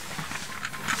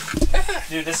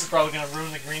 Dude, this is probably gonna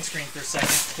ruin the green screen for a second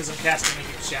because I'm casting a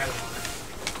huge shadow on it.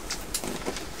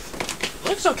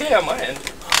 Looks okay on my end.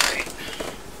 Alright.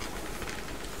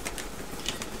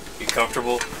 You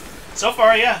comfortable? So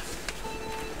far, yeah.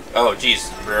 Oh,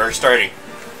 jeez. We're already starting.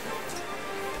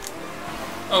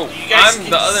 Oh, You guys I'm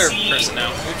can the other see- person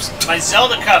now. Oops. My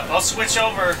Zelda cup. I'll switch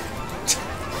over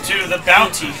to the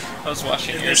bounty I was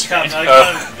watching in your this screen. cup.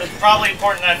 It's probably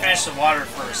important that I finish the water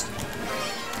first.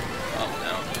 Oh,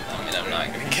 no. I mean, I'm not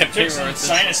going to get Took paper some with this.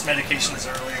 sinus medications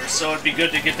earlier, so it'd be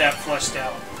good to get that flushed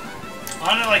out.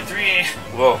 On to like 3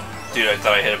 Whoa. Dude, I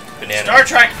thought I hit a banana. Star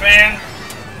Trek fan,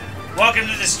 welcome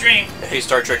to the stream. Hey,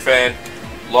 Star Trek fan.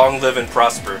 Long live and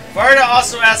prosper. Varda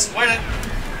also asks, what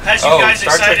has you Oh, guys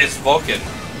Star excited? Trek is Vulcan.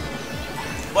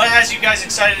 What has you guys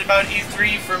excited about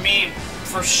E3? For me,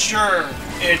 for sure,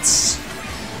 it's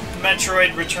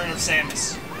Metroid Return of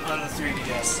Samus on the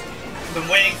 3DS. I've been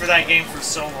waiting for that game for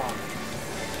so long.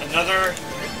 Another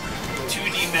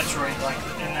 2D Metroid like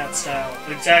in that style.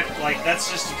 Like that's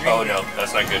just a dream. Oh, no.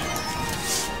 That's not good.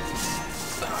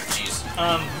 Oh, jeez.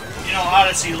 You know,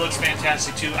 Odyssey looks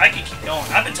fantastic too. I can keep going.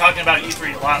 I've been talking about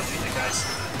E3 a lot lately, guys.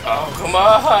 Oh, come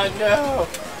on. No.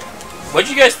 What'd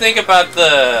you guys think about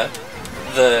the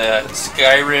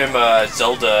Skyrim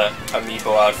Zelda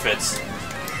amiibo outfits?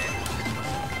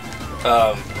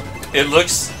 It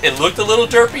looked a little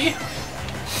derpy,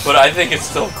 but I think it's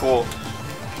still cool.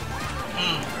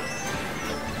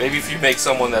 Maybe if you make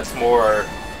someone that's more,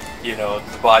 you know,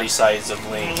 the body size of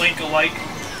Link. Link alike.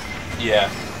 Yeah.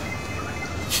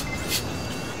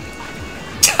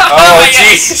 Oh,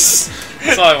 jeez.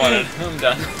 That's all I wanted. I'm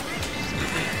done.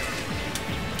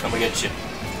 I'm gonna get you.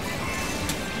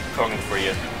 Coming for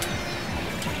you.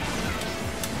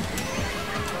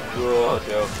 Oh,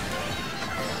 no.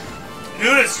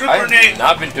 Dude, it's Super I've Nate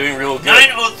not been doing real good.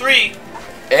 903.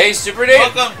 Hey, Super Nate.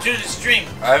 Welcome to the stream.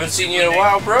 I haven't seen you in a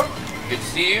while, bro. Good to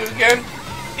see you again.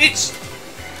 It's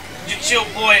your chill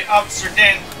boy, Officer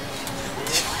Dan.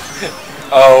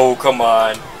 Oh, come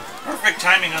on. Perfect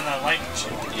timing on that lightning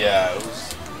shit. Yeah, it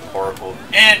was horrible.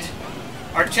 And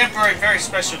our temporary, very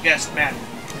special guest, Matt,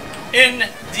 in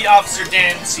the Officer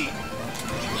Dan seat.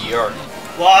 York.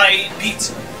 Why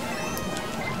pizza?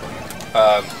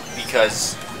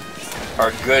 Because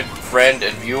our good friend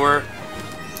and viewer,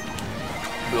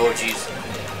 oh jeez,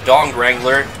 Dong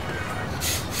Wrangler,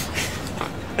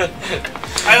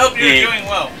 I hope you're doing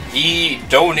well. he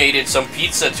donated some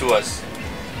pizza to us.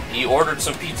 He ordered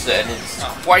some pizza, and it's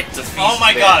quite the feast. Oh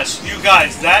my man. gosh, you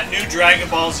guys, that new Dragon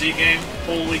Ball Z game,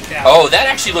 holy cow. Oh, that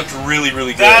actually looked really,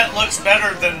 really good. That looks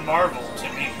better than Marvel to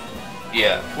me.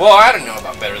 Yeah. Well, I don't know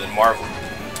about better than Marvel.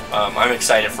 I'm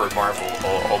excited for Marvel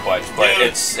a whole bunch, but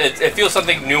Dude. it feels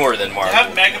something newer than To Marvel.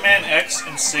 have Mega Man X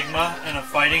and Sigma in a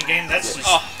fighting game, that's just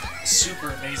super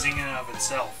amazing in and of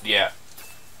itself. Yeah.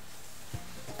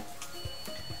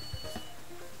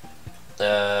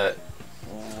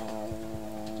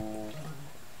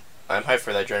 I'm hyped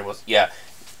for that Dragon Ball Z. Yeah.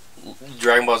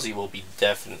 Dragon Ball Z will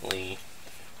definitely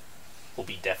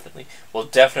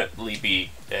be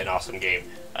an awesome game.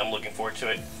 I'm looking forward to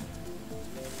it.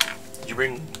 Did you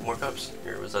bring more cups?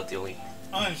 Or was that the only?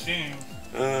 I see.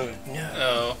 No.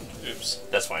 Oh, oops.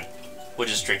 That's fine. We'll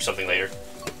just drink something later.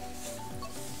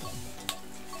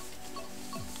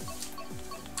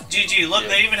 GG, look, Yeah.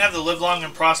 they even have the live long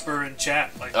and prosper in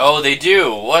chat. Like, Oh, they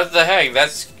do. What the heck?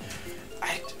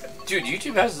 Dude,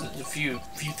 YouTube has a few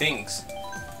things.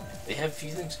 They have a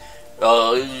few things.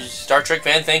 Star Trek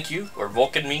fan, thank you, or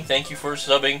Vulcan me, thank you for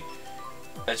subbing.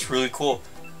 That's really cool.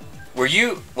 Were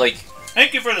you like?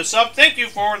 thank you for the sub. Thank you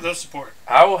for the support.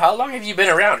 How long have you been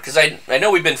around? Because I know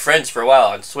we've been friends for a while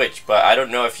on Switch, but I don't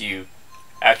know if you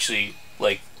actually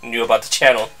like knew about the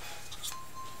channel.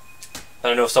 I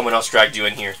don't know if someone else dragged you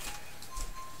in here.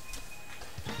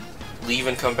 Leave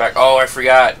and come back. Oh, I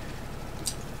forgot.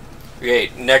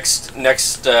 Okay, next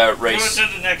race. Go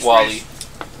to the next Wally. race.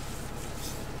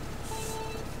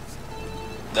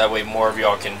 That way more of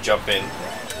y'all can jump in.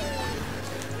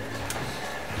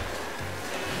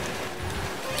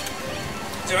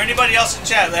 Is there anybody else in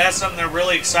chat that has something they're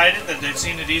really excited that they've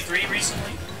seen at E3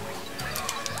 recently?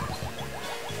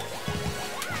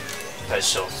 That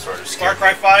show sort of Far scared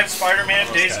Cry me. 5, Spider-Man,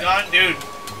 Those Days guys. Gone, dude.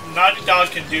 Naughty Dog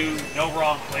can do no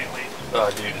wrong lately. Oh,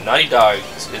 dude, Naughty Dog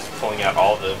is pulling out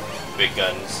all the big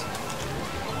guns.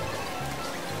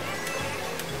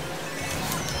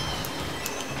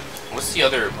 What's the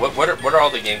other? What are all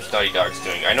the games Naughty Dog's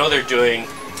doing? I know they're doing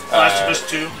Last of Us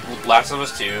 2. Last of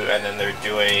Us 2, and then they're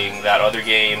doing that other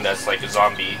game that's like a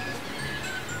zombie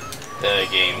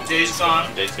game. Days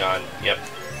Gone. Days Gone. Yep.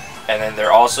 And then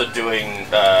they're also doing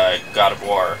God of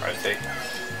War, I think.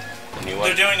 The new one.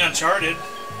 They're doing Uncharted.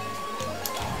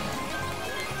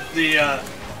 The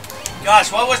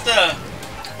gosh, what was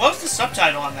the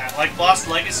subtitle on that? Like Lost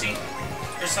Legacy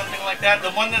or something like that.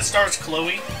 The one that stars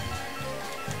Chloe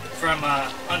from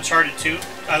Uncharted 2.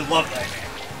 I love that game.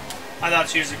 I thought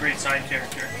she was a great side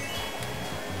character.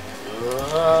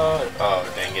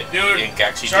 Oh, dang it. Dude, Ink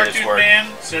actually did Shark its Tooth work.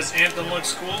 Man says Anthem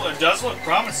looks cool. It does look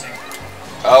promising.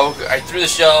 Oh, I threw the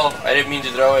shell. I didn't mean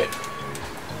to throw it.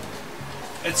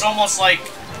 It's almost like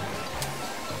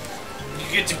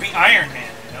you get to be Iron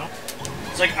Man, you know?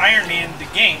 It's like Iron Man, the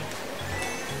game.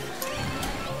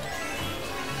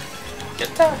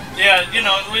 Get that. Yeah, you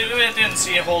know, we didn't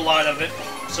see a whole lot of it,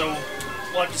 so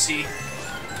we'll have to see.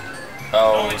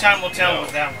 Oh, Only time will tell no.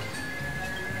 with that one.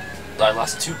 I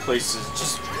lost 2 places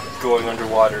just going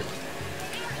underwater.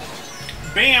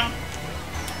 Bam!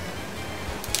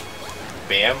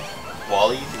 Bam?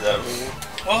 Wally? Is that what you mean?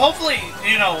 Well, hopefully,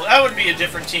 you know, that would be a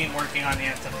different team working on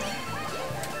Anthem.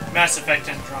 Mass Effect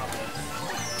Andromeda.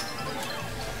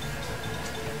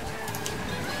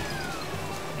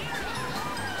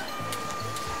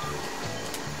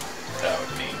 That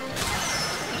would be...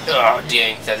 Oh,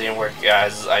 dang. That didn't work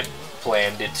as I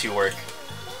planned it to work.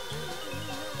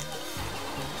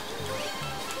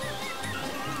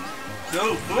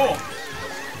 Oh, cool.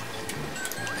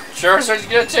 Sure, so it's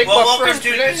gonna take Well, my welcome first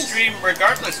to the place. stream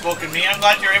regardless, Vulcan Me. I'm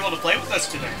glad you're able to play with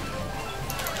us today.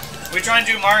 We try and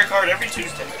do Mario Kart every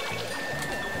Tuesday.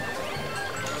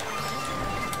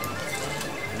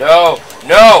 No!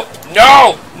 No!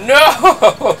 No!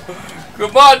 No!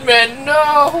 Come on, man!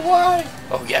 No! Why?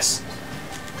 Oh, yes.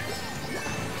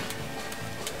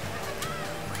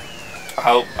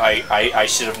 Oh, I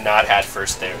should have not had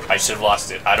first there. I should have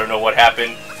lost it. I don't know what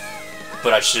happened,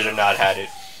 but I should have not had it.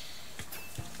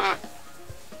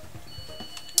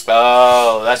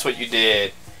 Oh, that's what you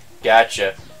did.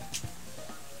 Gotcha.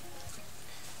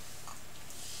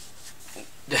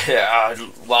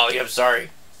 Wally, I'm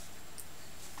sorry.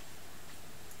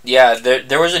 Yeah,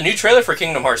 there was a new trailer for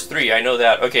Kingdom Hearts 3. I know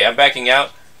that. Okay, I'm backing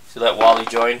out to let Wally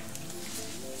join.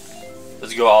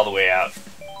 Let's go all the way out.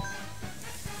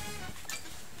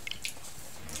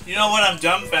 You know what? I'm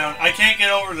dumbfounded. I can't get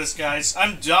over this, guys.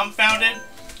 I'm dumbfounded.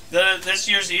 This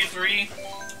year's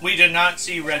E3, we did not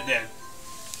see Red Dead.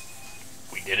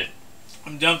 We did it.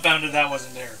 I'm dumbfounded that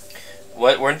wasn't there.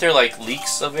 What, weren't there like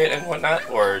leaks of it and whatnot?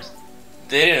 Or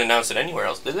they didn't announce it anywhere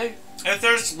else, did they? If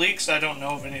there's leaks, I don't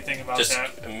know of anything about Just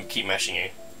that. keep mashing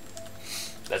A.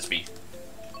 That's B.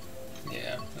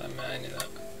 Yeah, I knew that.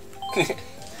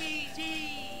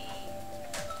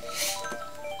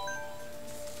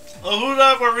 Oh,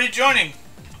 Hula, we're rejoining.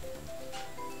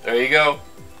 There you go.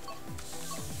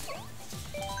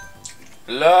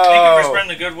 Hello. Thank you for spreading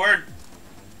the good word.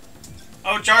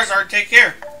 Oh, Charizard, take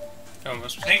care.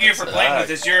 Almost. Thank you for playing with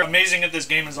us. You're amazing at this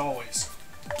game as always.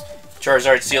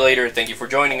 Charizard, see you later. Thank you for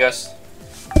joining us.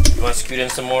 You want to scoot in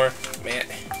some more? Man.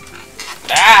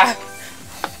 Ah!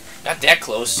 Not that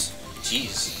close.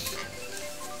 Jeez.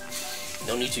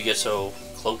 No need to get so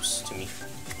close to me.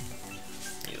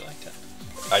 You liked it.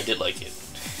 I did like it.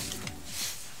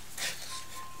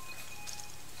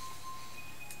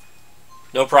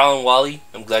 No problem, Wally.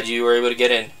 I'm glad you were able to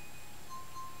get in.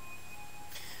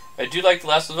 I do like The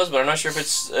Last of Us, but I'm not sure if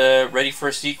it's ready for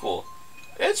a sequel.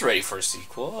 It's ready for a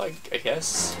sequel, I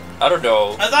guess. I don't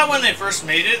know. I thought when they first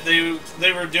made it,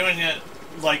 they were doing it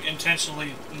like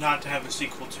intentionally not to have a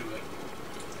sequel to it.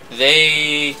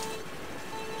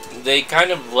 They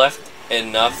kind of left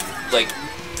enough like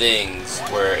things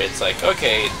where it's like,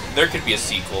 okay, there could be a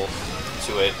sequel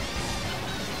to it.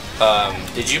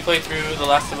 Did you play through The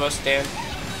Last of Us, Dan?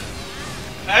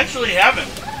 I actually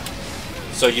haven't.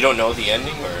 So you don't know the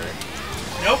ending, or?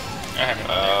 Nope. I haven't.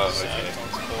 Okay.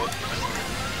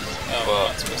 Oh, Well,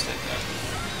 not supposed to.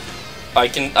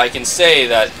 I can say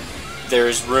that there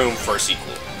is room for a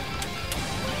sequel.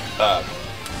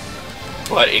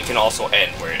 but it can also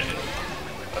end where it ended.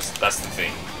 That's the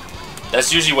thing.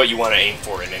 That's usually what you want to aim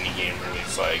for in any game, really.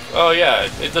 It's like, oh yeah,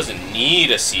 it doesn't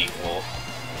need a sequel,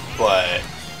 but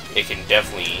it can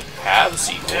definitely have a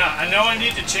sequel. Yeah, I know I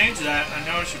need to change that. I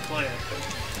know I should play it.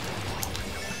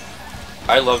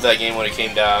 I loved that game when it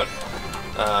came out,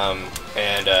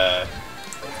 and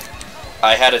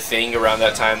I had a thing around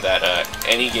that time that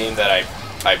any game that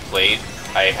I played,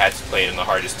 I had to play it in the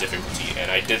hardest difficulty, and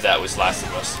I did that with Last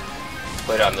of Us.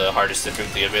 Played on the hardest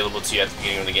difficulty available to you at the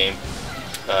beginning of the game.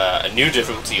 A new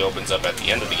difficulty opens up at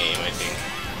the end of the game, I think.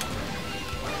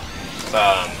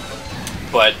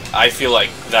 But I feel like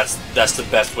that's the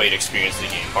best way to experience the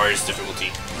game. Hardest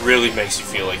difficulty really makes you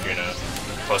feel like you're in a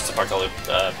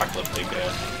post-apocalyptic,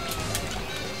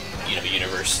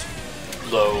 universe.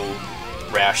 Low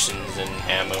rations and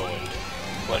ammo and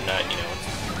whatnot.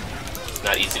 It's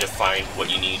not easy to find what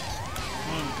you need.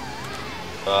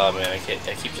 Oh man, I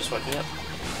keep just waking up.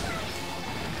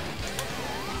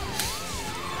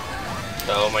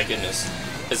 Oh my goodness.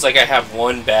 It's like I have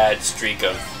one bad streak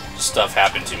of stuff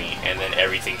happen to me, and then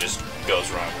everything just goes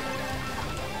wrong.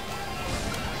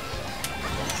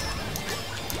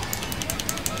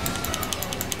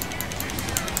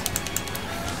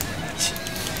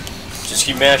 Just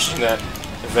keep mashing that.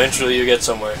 Eventually you get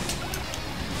somewhere.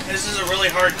 This is a really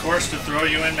hard course to throw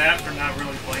you in, Matt, for not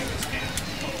really playing this game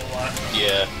a whole lot.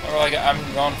 Yeah. Or like, I'm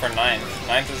going for 9th.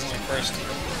 9th isn't your first.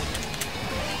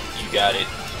 You got it.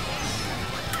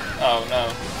 Oh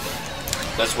no.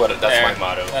 That's my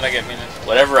motto. Then I get me.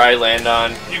 Whatever I land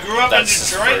on. You grew up in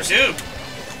Detroit too.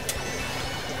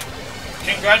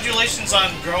 Congratulations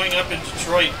on growing up in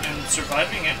Detroit and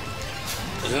surviving it.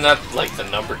 Isn't that like the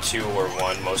number 2 or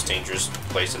 1 most dangerous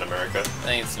place in America? I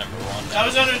think it's number 1. I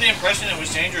was under the impression it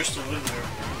was dangerous to live there.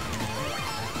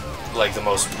 Like the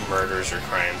most murders or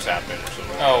crimes happen or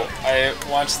something. Oh, I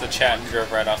watched the chat and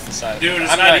drove right off the side. Dude,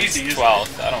 it's I'm not easy, is it?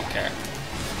 12th. I don't care.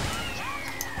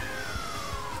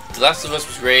 The Last of Us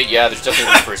was great. Yeah, there's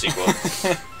definitely room for a sequel.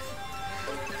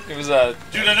 It was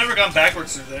Dude, I've never gone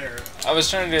backwards through there. I was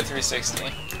trying to do a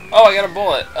 360. Oh, I got a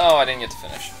bullet. Oh, I didn't get to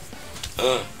finish.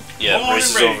 Yeah, the race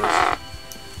is over.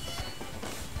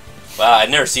 Wow, I'd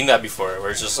never seen that before.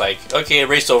 Where it's just like, okay,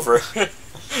 race over.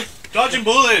 Dodging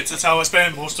bullets. That's how I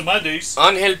spend most of my days.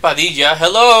 Angel Padilla,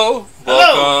 hello.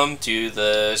 Welcome to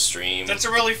the stream. That's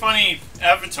a really funny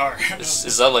avatar.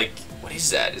 Is that like, what is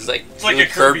that? It's like a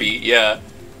Kirby. Yeah.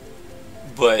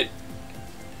 But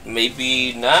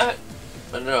maybe not.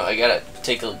 I don't know. I gotta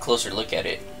take a closer look at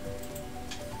it.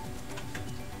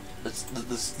 Let's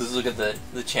look at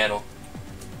the channel.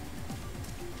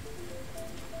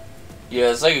 Yeah,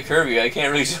 it's like a Kirby. I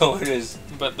can't really tell what it is.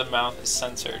 But the mouth is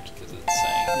censored because it's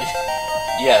saying.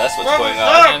 Yeah, that's what's going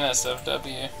on.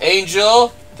 NSFW.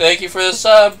 Angel, thank you for the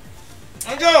sub.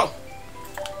 Angel!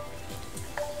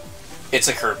 It's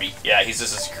a Kirby. Yeah, this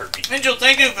is a Kirby. Angel,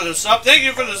 thank you for the sub. Thank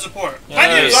you for the support. Yeah, My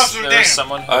name is Officer Dan.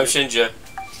 Someone who... I'm Shinja.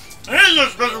 This is a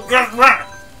special guest man.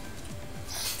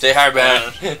 Say hi,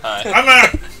 man. Hi. I'm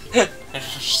a... I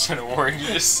just said a word you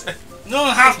just said. No,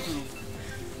 I have to.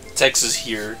 Texas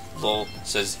here, lol,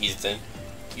 says Ethan.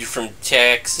 You're from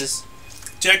Texas?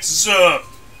 Texas up.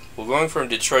 Well, going from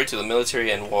Detroit to the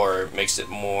military and war makes it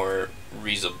more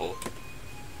reasonable.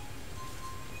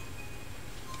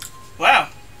 Wow.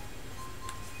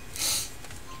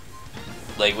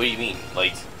 Like, what do you mean?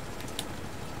 Like...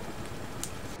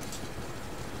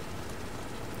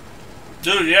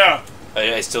 Dude, yeah.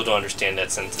 I still don't understand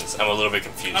that sentence. I'm a little bit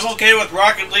confused. I'm okay with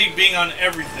Rocket League being on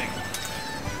everything.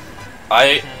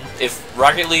 If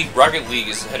Rocket League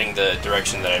is heading the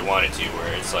direction that I want it to,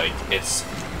 where it's like it's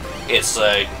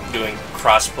doing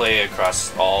crossplay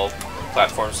across all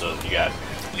platforms. So you got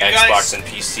Xbox and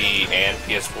PC and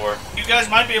PS4. You guys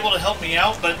might be able to help me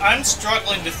out, but I'm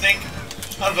struggling to think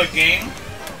of a game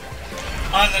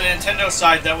on the Nintendo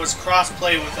side that was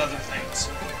cross-play with other things.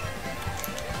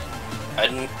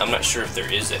 I'm not sure if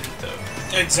there is any though.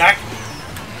 Exactly.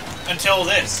 Until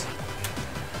this.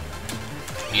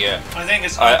 Yeah. I think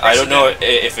it's. I don't know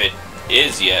if it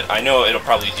is yet. I know it'll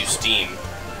probably do Steam.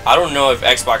 I don't know if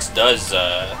Xbox does,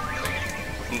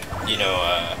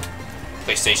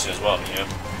 PlayStation as well. You know.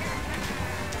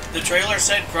 The trailer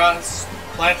said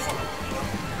cross-platform.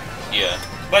 Yeah.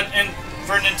 But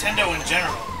for Nintendo in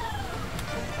general.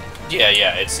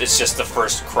 Yeah. It's just the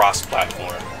first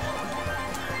cross-platform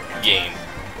game,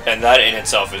 and that in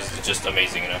itself is just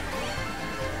amazing enough.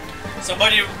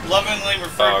 Somebody lovingly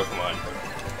referred. Oh, come on.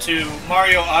 To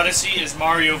Mario Odyssey as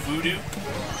Mario Voodoo.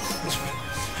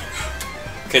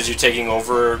 Because you're taking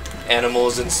over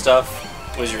animals and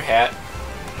stuff with your hat.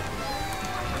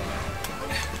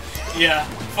 Yeah.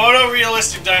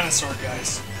 Photorealistic dinosaur,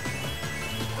 guys.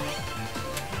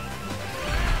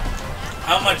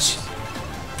 How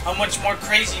much more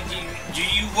crazy do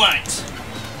you want?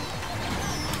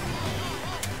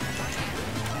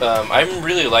 I'm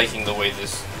really liking the way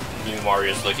this new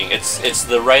Mario is looking. It's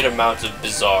the right amount of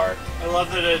bizarre. I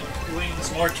love that it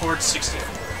leans more towards 64.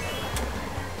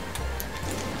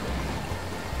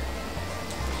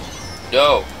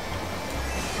 No.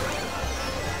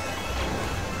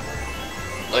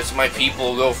 Let my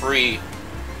people go free.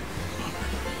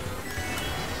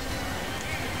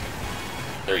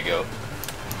 There you go.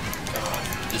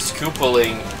 This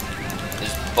Koopaling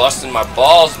is busting my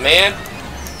balls, man.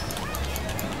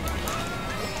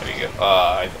 There you go.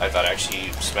 I thought I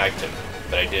actually smacked him,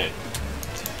 but I didn't.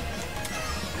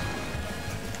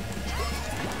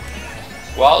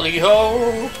 Wally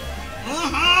ho!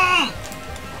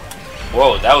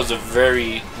 Whoa, that was a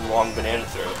very long banana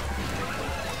throw.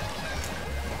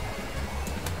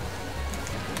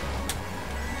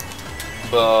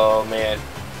 Oh man.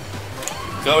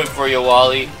 Going for you,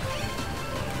 Wally.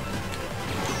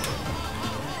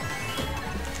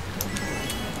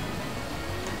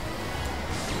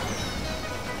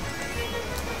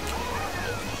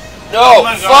 No! Oh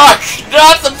Fuck!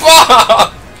 Not the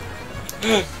bomb!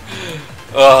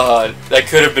 That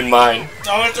could have been mine.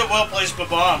 Oh, it's a well-placed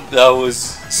bomb. That was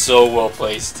so well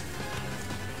placed.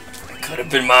 Could have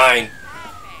been mine.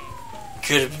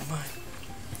 Could have been mine.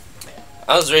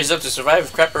 I was raised up to survive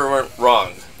if crapper weren't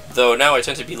wrong. Though now I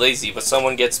tend to be lazy, but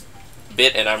someone gets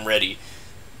bit and I'm ready.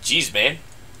 Jeez, man.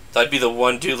 Thought I'd be the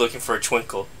one dude looking for a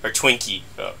twinkle. Or Twinkie.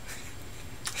 Oh.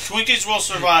 Twinkies will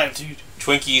survive. Dude.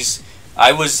 Twinkies.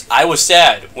 I was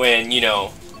sad when, you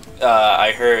know,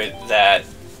 I heard that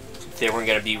they weren't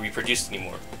going to be reproduced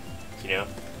anymore. You know?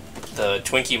 The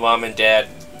Twinkie mom and dad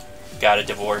got a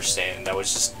divorce and that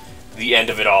was just the end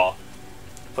of it all.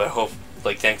 But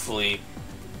thankfully,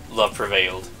 love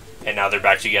prevailed. And now they're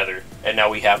back together. And now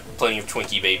we have plenty of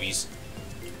Twinkie babies.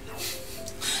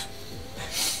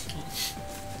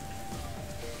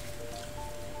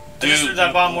 I just threw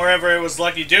that bomb wherever it was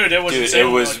lucky. Dude, it was Dude, it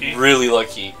was lucky. Really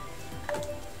lucky.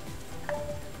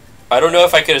 I don't know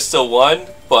if I could have still won,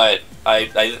 but I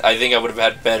think I would have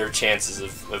had better chances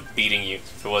of beating you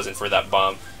if it wasn't for that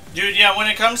bomb. Dude, yeah, when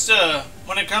it comes to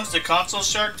console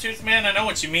Shark Tooth, man, I know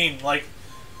what you mean. Like,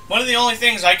 one of the only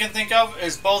things I can think of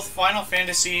is both Final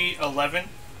Fantasy XI,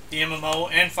 the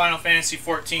MMO, and Final Fantasy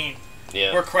XIV.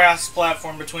 Yeah. Were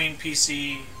cross-platform between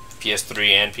PC, PS3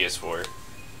 and PS4.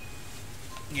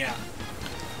 Yeah.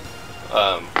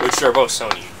 Which are both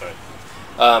Sony,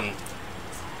 but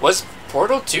was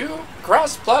Portal 2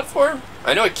 cross-platform?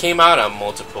 I know it came out on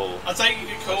multiple. I thought you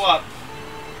could co-op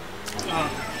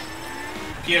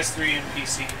PS3 and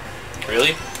PC.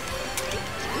 Really?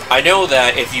 I know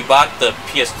that if you bought the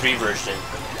PS3 version,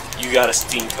 you got a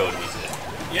Steam code with it.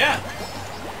 Yeah.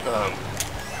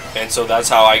 And so that's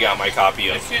how I got my copy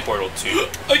of Portal 2.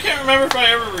 I can't remember if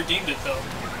I ever redeemed it though.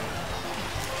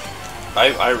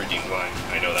 I redeemed mine.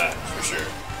 I know that for sure.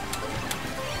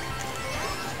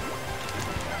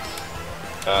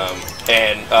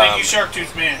 Thank you,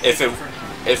 Sharktooth Man. If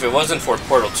it wasn't for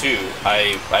Portal 2,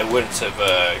 I wouldn't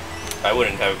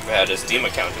have had a Steam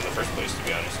account in the first place, to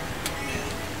be honest.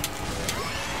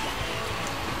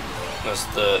 That's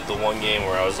the one game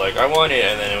where I was like, I want it,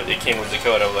 and then it came with the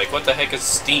code. I was like, what the heck is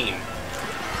Steam?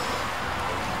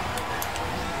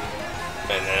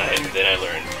 And then I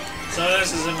learned. So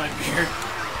this is in my beard.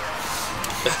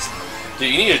 Dude,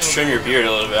 you need to trim your beard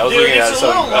a little bit. I was Dude, looking at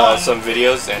some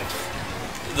videos, and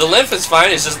the length is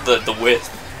fine. It's just the width.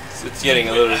 It's getting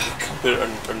a little bit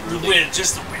unruly. The width,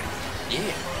 just the width.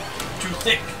 Yeah. Too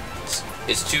thick.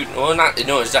 It's too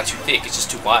it's not too thick. It's just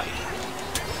too wide.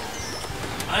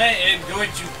 I am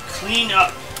going to clean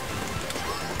up.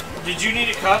 Did you need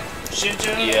a cup,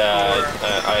 Shinja? Yeah,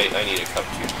 I need a cup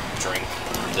to drink.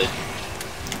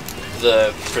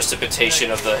 The precipitation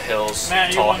of the hills,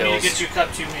 Matt, tall you want hills. me to get you a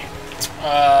cup to me?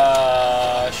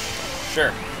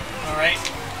 Sure. Alright.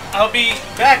 I'll be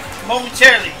back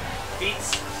momentarily.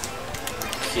 Peace.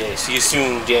 Okay, see you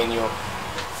soon, Daniel.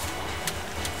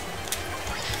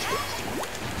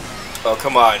 Oh,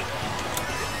 come on.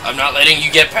 I'm not letting you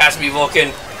get past me,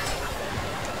 Vulcan.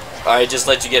 I just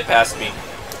let you get past me.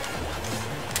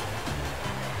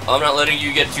 I'm not letting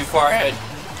you get too far ahead.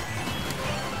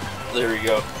 There we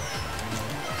go.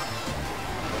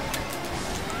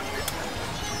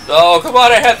 Oh, come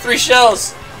on, I had 3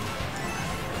 shells!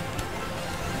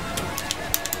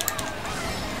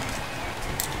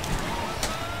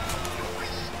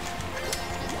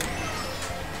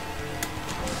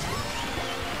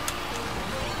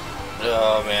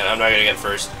 Oh man, I'm not gonna get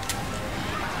first.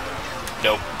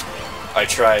 Nope. I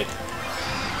tried.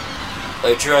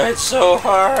 I tried so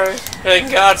hard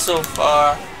and got so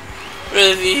far. But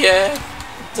in the end,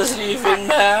 it doesn't even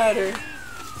matter.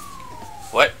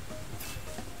 What?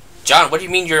 John, what do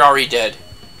you mean you're already dead?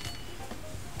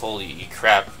 Holy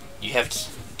crap. You have...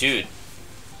 Dude.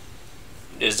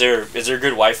 Is there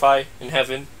good Wi-Fi in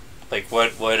heaven? Like,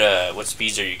 what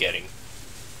speeds are you getting?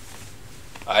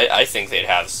 I think they'd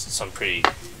have some pretty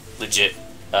legit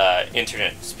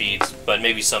internet speeds, but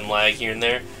maybe some lag here and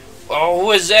there. Oh,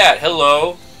 who is that?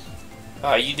 Hello.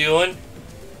 How you doing?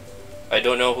 I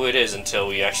don't know who it is until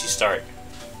we actually start.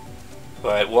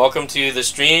 But welcome to the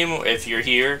stream if you're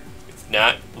here. If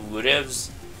not, whatevs.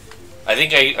 I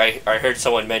think I heard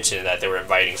someone mention that they were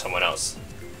inviting someone else.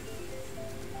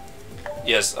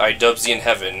 Yes, I dubs in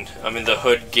heaven. I'm in the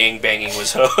hood gang banging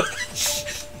with ho.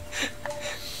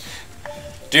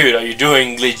 Dude, are you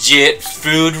doing legit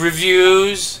food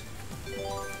reviews?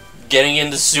 Getting in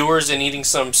the sewers and eating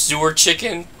some sewer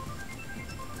chicken?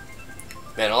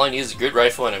 Man, all I need is a good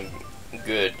rifle and I'm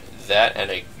good. That and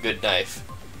a good knife.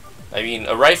 I mean,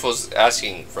 a rifle's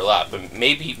asking for a lot, but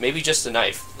maybe just a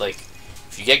knife. Like,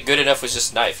 if you get good enough with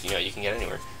just a knife, you know, you can get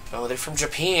anywhere. Oh, they're from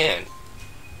Japan.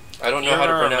 I don't know how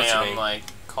to pronounce your name. Like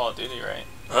Call of Duty, right?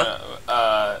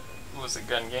 Huh? Was a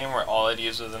gun game where all I'd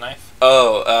use was a knife?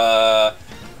 Oh,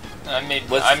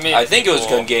 I think it was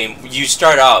gun game. You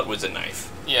start out with a knife.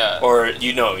 Yeah. Or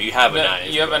you have a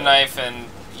knife. You have a knife and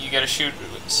you gotta shoot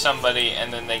somebody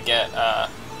and then they get a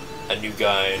new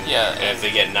gun. Yeah. And if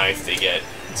they get knife, they get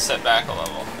set back a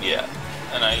level. Yeah.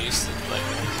 And I used to like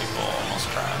people almost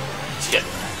cry. Yeah.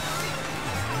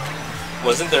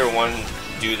 Wasn't there one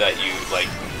dude that you like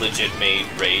legit made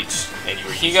rage and you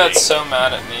were He got so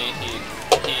mad at me.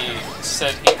 He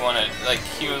said he wanted, like,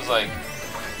 he was like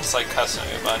just like cussing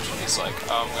me a bunch and he's like,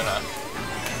 oh,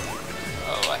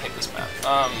 I hate this map.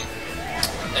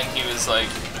 And he was like,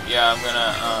 yeah,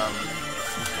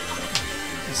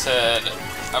 he said,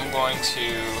 I'm going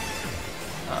to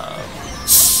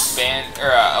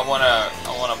I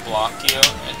wanna block you,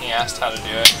 and he asked how to do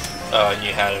it. Oh, and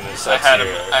you had him instead. Instead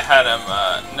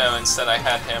I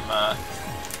had him,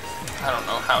 I don't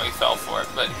know how he fell for it,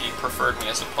 but he preferred me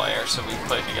as a player, so we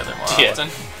played together more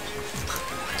often.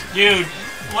 Dude,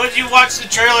 what did you watch the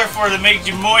trailer for that made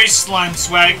you moist, Slime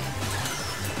Swag?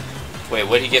 Wait,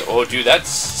 what did he get? Oh, dude, that's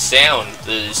sound.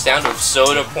 The sound of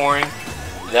soda pouring.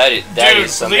 That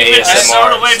is some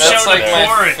ASMR. That's like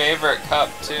my favorite cup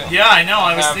too. Yeah, I know.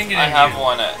 I was thinking. I have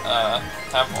one at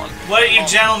have one. What are you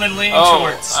gentlemen leaning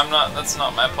towards? I'm not. That's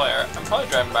not my player. I'm probably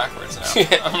driving backwards now.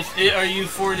 Are you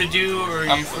for the do or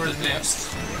are you for the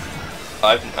next?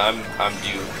 I'm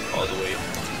due all the way.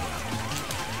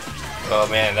 Oh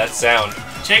man, that sound.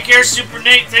 Take care, Super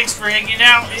Nate. Thanks for hanging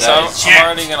out. So I'm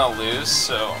already gonna lose,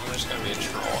 so I'm just gonna be a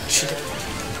troll.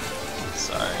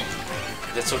 Sorry.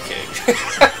 That's okay.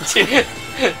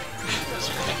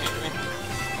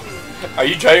 Are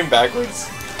you driving backwards?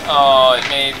 Oh, it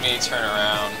made me turn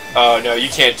around. Oh no, you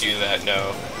can't do that.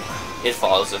 No, it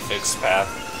follows a fixed path.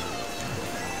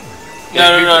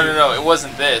 No. It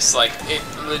wasn't this. Like, it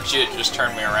legit just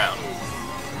turned me around.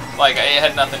 Like, it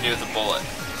had nothing to do with the bullet.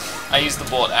 I used the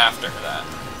bullet after that.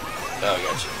 Oh,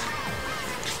 gotcha.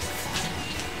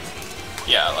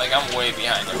 Yeah, like, I'm way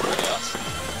behind everybody else.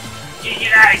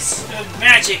 Get ice!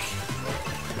 Magic!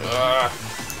 I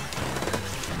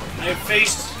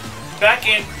faced back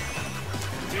in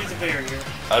through the barrier.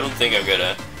 I don't think I'm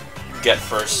gonna get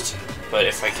first, but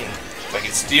if I can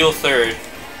steal third,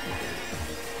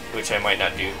 which I might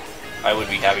not do, I would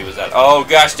be happy with that. Oh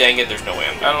gosh dang it, there's no way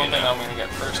I'm gonna I don't think I'm gonna get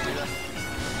first either.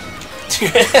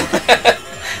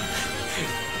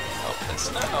 Oh,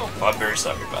 piss, no. Oh, I'm very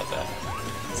sorry about that.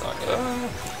 It's all good.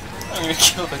 I'm gonna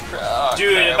kill the crowd.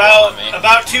 Dude,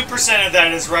 about 2% of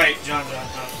that is right, John.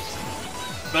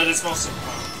 But it's mostly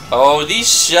wrong. Oh, these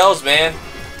shells, man.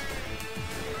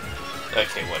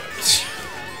 Okay, whatever.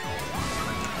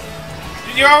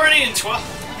 Dude, you're already in 12.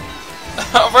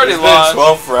 I've already it's lost. Been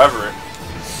 12 forever.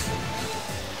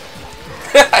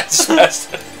 I just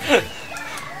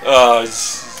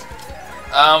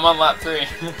I'm on lap 3.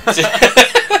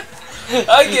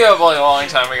 I gave up a long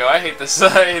time ago. I hate this.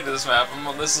 I hate this map.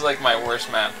 This is like my worst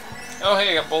map. Oh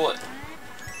hey, I got bullet.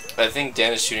 I think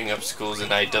Dan is shooting up schools and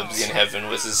iDubbbz in heaven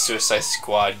with his Suicide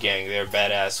Squad gang. They're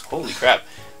badass. Holy crap,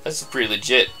 that's pretty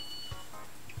legit.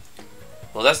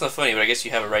 Well, that's not funny, but I guess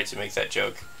you have a right to make that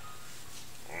joke.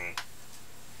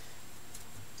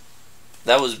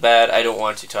 That was bad. I don't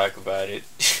want to talk about it.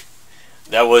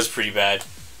 That was pretty bad.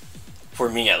 For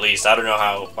me, at least. I don't know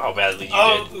how badly you did.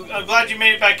 Oh, I'm glad you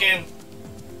made it back in.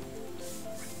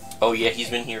 Oh, yeah, he's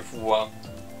been here for a while.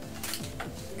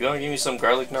 You wanna give me some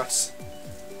garlic nuts?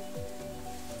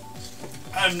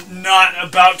 I'm not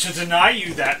about to deny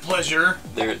you that pleasure.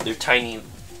 They're tiny.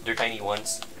 They're tiny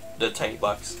ones. The tiny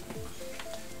box.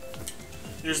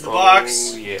 There's the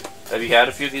box. Oh yeah. Have you had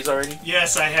a few of these already?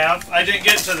 Yes, I have. I didn't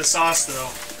get to the sauce though.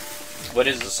 What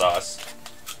is the sauce?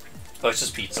 Oh, it's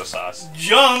just pizza sauce.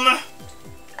 Yum!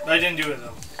 I didn't do it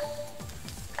though.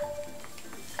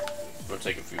 We'll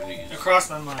take a few of these. It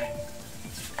crossed my mind.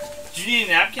 Do you need a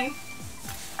napkin?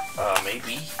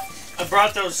 Maybe. I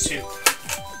brought those too.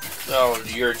 Oh,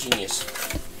 you're a genius.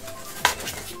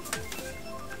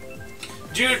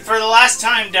 Dude, for the last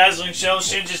time, Dazzling Shell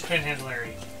should just pinhead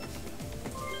Larry.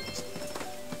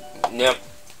 Yep.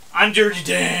 I'm Dirty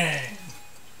Dan.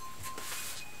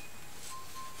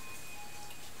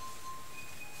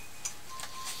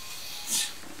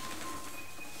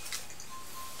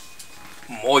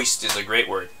 Moist is a great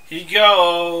word. Here you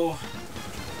go.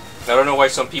 I don't know why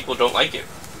some people don't like it.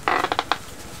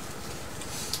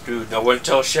 Dude, no one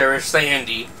tell Sheriff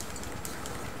Sandy.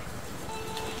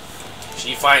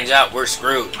 She finds out we're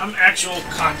screwed. I'm actual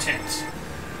content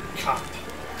cop.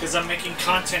 Because I'm making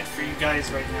content for you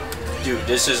guys right now. Dude,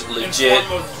 this is legit.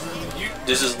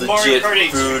 This is legit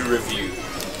food review.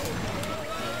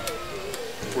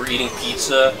 We're eating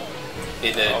pizza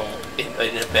in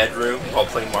a bedroom while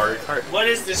playing Mario Kart. What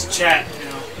is this chat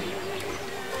now?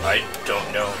 I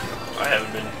don't know. I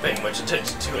haven't been paying much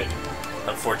attention to it,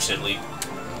 unfortunately.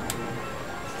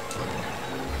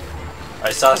 I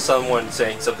saw someone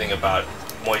saying something about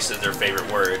moist is their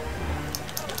favorite word.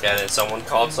 Yeah, and then someone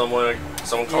called themselves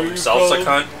a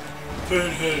cunt.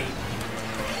 Pinhead.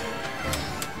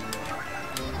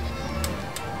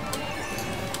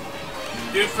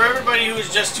 Dude, for everybody who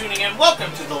is just tuning in,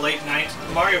 welcome to the late night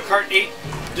Mario Kart 8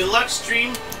 Deluxe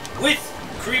stream with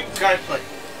Karibukai Play.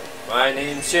 My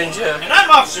name's Shinja. And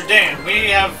I'm Officer Dan. We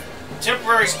have a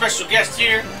temporary special guest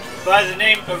here by the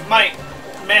name of Mike.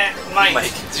 Mike.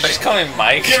 Did you just call me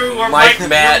Mike? Mike,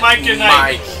 Matt, Mike and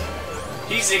Mike.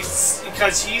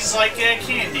 Because he's like a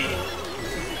candy.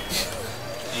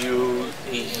 You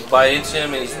bite into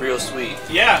him and he's real sweet.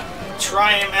 Yeah,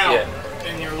 try him out Yeah.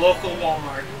 in your local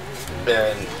Walmart.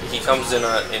 And he comes in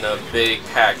a big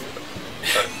pack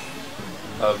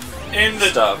of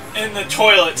stuff. In the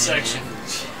toilet section.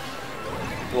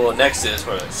 Well, next to his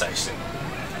toilet section.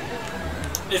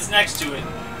 It's next to it.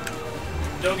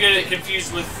 Don't get it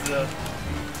confused with the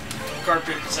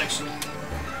carpet section.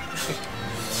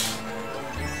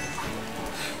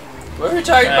 What are we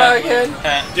talking about again?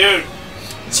 Dude,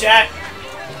 chat,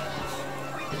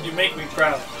 you make me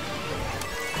proud.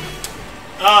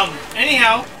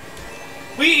 Anyhow,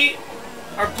 we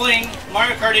are playing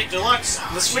Mario Kart 8 Deluxe,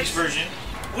 the Switch version,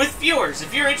 with viewers.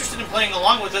 If you're interested in playing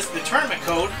along with us, the tournament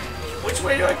code, which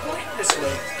way do I point? This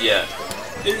way. Yeah.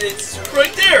 It's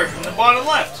right there in the bottom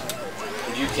left.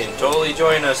 You can totally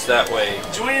join us that way.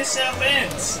 Join us at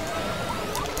Ben's.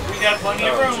 We got plenty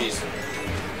of room. Geez.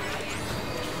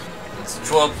 It's a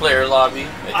 12-player lobby.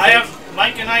 I have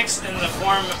Mike and Ike's in the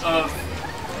form of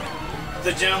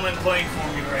the gentleman playing for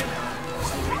me right now.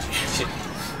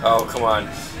 Oh, come on.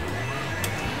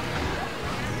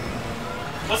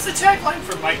 What's the tagline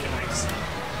for Mike and Ike's?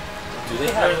 Do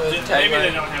they have a tagline? Maybe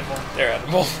they don't have one. They're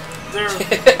edible.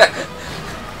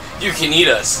 You can eat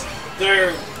us.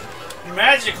 They're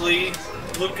magically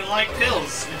looking like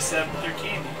pills, except they're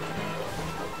candy.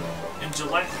 And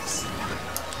gelatinous.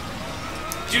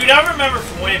 Dude, I remember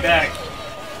from way back.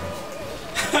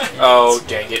 Oh,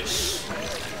 dang it.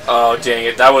 Oh, dang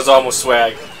it. That was almost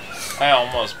swag.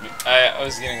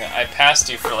 I passed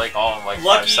you for like all of like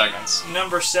Lucky 5 seconds.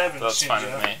 number 7. That's fine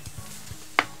with me.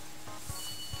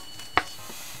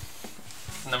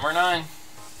 Number 9.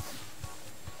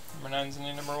 Number 9's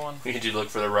in number 1. You need to look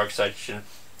for the rug section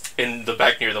in the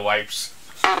back near the wipes.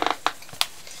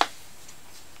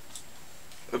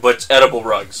 But it's edible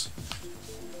rugs.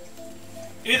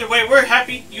 Either way, we're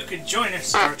happy you could join us,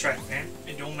 Star Trek fan.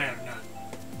 It don't matter none.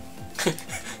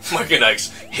 Mark and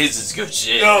Ike's, his is good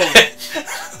shit. No.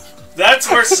 That's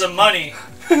worth some money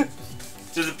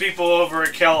to the people over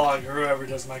at Kellogg or whoever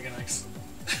does Mike and Ike's.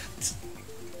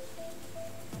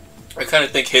 I kind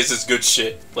of think his is good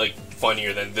shit, like,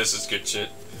 funnier than this is good shit.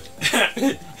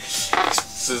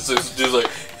 So this dude's like,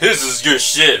 his is good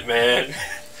shit, man.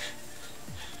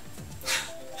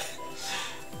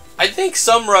 I think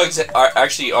some rugs are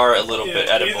a little bit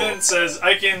edible. Ethan says,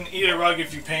 I can eat a rug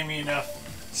if you pay me enough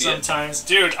sometimes.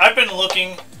 Yeah. Dude, I've been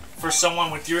looking for someone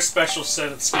with your special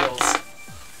set of skills.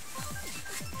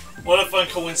 What a fun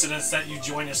coincidence that you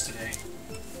join us today.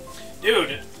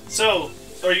 Dude, so,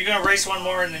 are you going to race one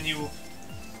more and then you...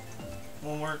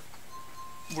 One work?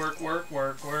 Work.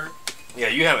 Yeah,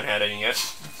 you haven't had any yet.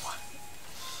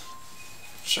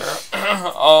 Sure.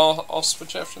 I'll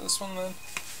switch after this one then.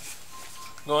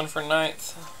 Going for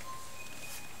 9th.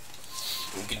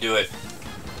 You can do it.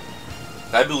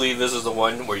 I believe this is the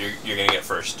one where you're gonna get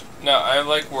first. No, I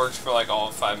like worked for like all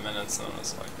of 5 minutes and then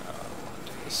it's like, I don't want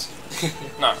to do this.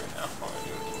 Not right now. I want to do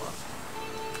it tomorrow.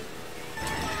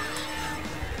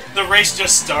 The race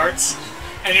just starts,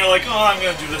 and you're like, oh, I'm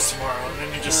gonna do this tomorrow, and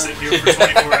then you just sit here for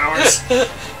 24 hours,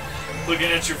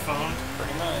 looking at your phone,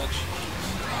 Pretty much.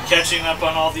 catching up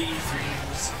on all the E3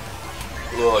 news.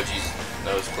 Oh jeez,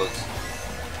 that was close.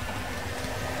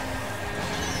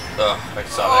 Ugh, I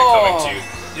saw that coming too.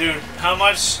 Dude, how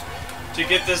much to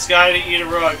get this guy to eat a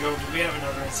rug? Oh, do we have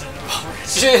another incentive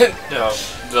already?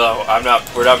 No, I'm not.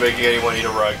 We're not making anyone eat a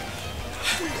rug.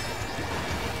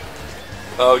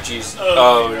 Oh jeez.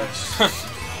 Oh my gosh.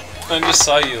 I just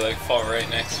saw you like fall right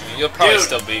next to me. You'll probably Dude.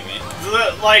 still beat me.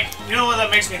 Like, you know what that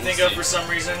makes me think of for some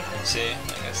reason? See?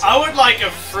 Like I said. I would like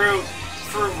a fruit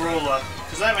roll-up,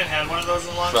 because I haven't had one of those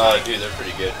in a long time. Dude, they're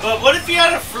pretty good. But what if you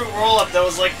had a fruit roll-up that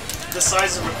was like the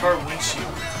size of a car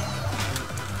windshield?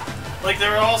 Like, they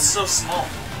were all so small.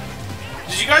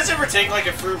 Did you guys ever take like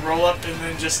a fruit roll-up and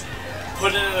then just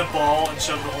put it in a ball and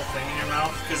shove the whole thing in your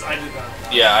mouth? Because I did that.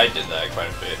 Yeah, I did that quite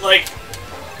a bit. Like,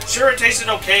 sure, it tasted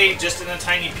okay just in a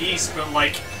tiny piece, but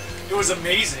like, it was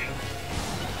amazing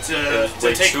to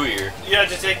way take. chewier. Yeah,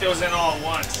 to take those in all at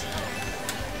once.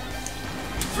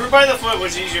 Fruit by the foot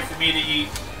was easier for me to eat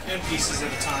in pieces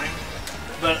at a time,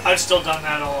 but I've still done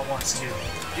that all at once too.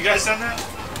 You guys done that?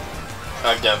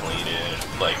 I've definitely did it,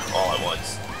 like, all at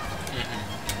once.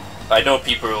 I know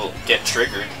people get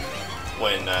triggered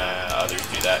when others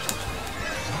do that.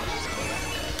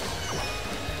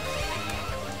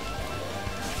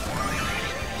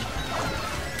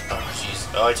 Oh, jeez.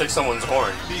 Oh, I took someone's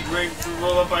horn. Be great fruit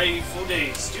roll up I eat full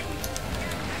days. Stupid.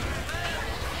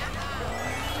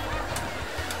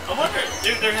 I wonder,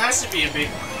 dude, there has to be a big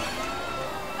one.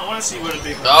 I want to see what a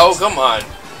big one Oh, is. come on.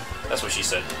 That's what she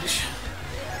said.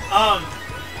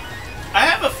 I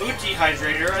have a food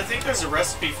dehydrator. I think there's a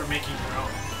recipe for making your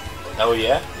own. Oh,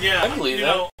 yeah? Yeah, I believe you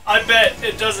that. know, I bet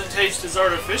it doesn't taste as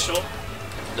artificial.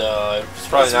 No, it's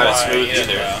probably not as smooth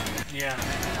either. Yeah.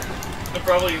 It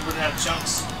probably would have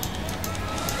chunks.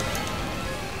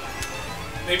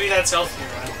 Maybe that's healthier,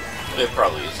 I don't know. It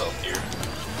probably is healthier.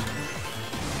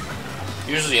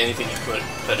 Usually anything you put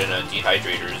in a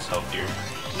dehydrator is healthier.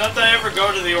 Not that I ever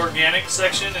go to the organic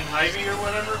section in Hy-Vee or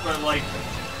whatever, but like,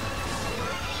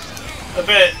 I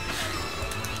bet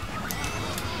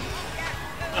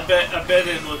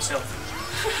it looks healthy.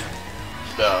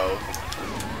 No.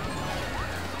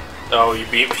 Oh, you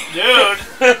beat me. Dude,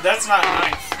 that's not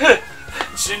nice.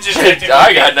 Shinja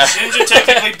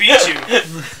technically beat you.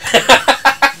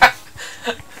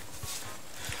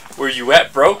 Where you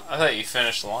at, bro? I thought you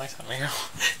finished a long time ago.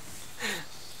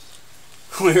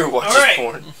 We were watching Alright.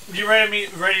 porn. You ready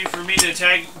for me to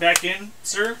tag back in,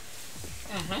 sir?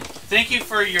 Mm-hmm. Thank you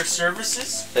for your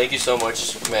services. Thank you so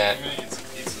much, Matt. I'm gonna eat some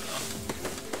pizza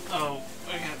though. Oh,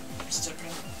 I got stuck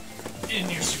in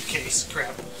your suitcase.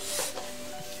 Crap.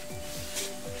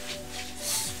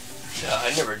 Yeah,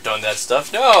 I never done that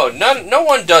stuff. No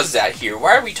one does that here.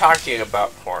 Why are we talking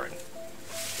about porn?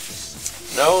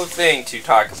 No thing to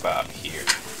talk about here.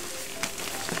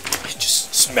 I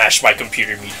just smashed my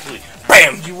computer immediately.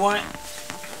 BAM! You want,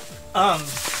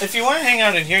 if you want to hang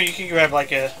out in here, you can grab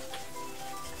like a,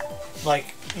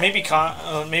 maybe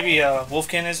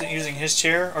Wolfkin isn't using his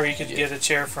chair, or you could get a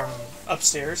chair from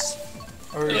upstairs,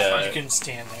 or you can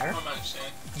stand there. I'm not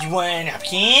saying. You want a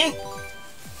napkin?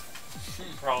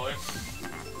 Probably.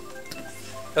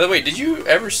 By the way, did you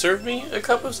ever serve me a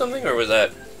cup of something, or was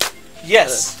that...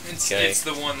 Yes. It's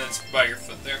the one that's by your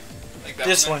foot there. Like that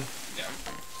This one. one. Yeah.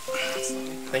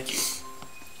 Thank you.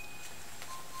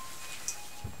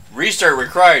 Restart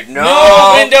required. No!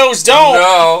 No, Windows don't!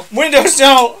 No! Windows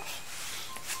don't!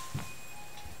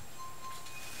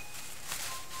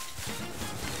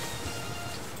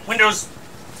 Windows.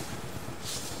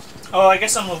 Oh, I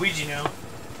guess I'm Luigi now.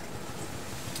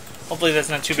 Hopefully that's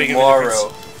not too big of a difference.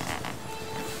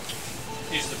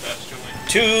 He's the best to win.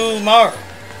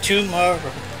 Tomorrow.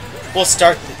 We'll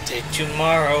start the day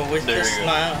tomorrow with There a you go.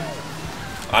 smile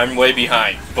I'm way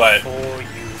behind, but for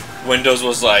you. Windows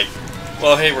was like,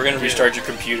 well, hey, we're gonna restart your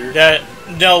computer.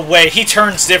 No way. He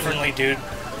turns differently, dude.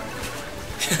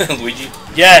 Luigi?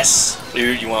 Yes.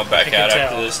 Dude, you want to back I can out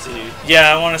after tell. this, dude?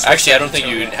 Yeah, I want to. Actually, I don't think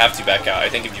you have to back out. I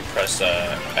think if you press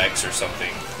X or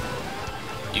something,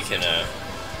 you can,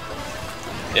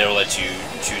 it'll let you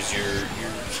choose your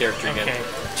character again. Okay.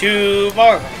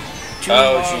 Tomorrow.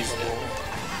 Oh, jeez.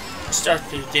 Start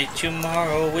the day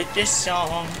tomorrow with this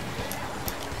song.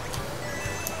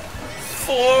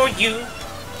 For you.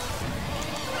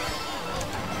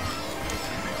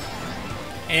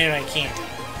 And my candy.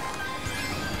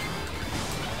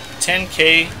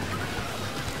 10K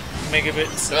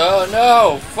megabits. Oh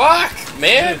no! Fuck,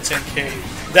 man!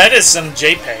 10K. That is some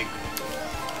JPEG.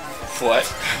 What?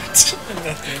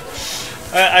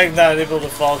 I'm not able to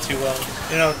follow too well.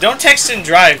 You know, don't text and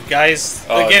drive, guys.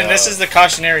 Oh, Again, no. this is the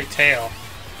cautionary tale.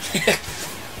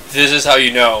 This is how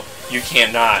you know you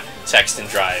cannot text and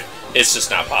drive. It's just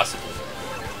not possible.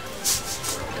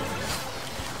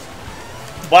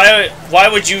 Why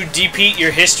would you depeat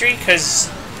your history?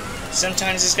 Because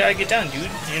sometimes it's gotta get done, dude.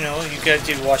 You know, you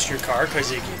gotta wash your car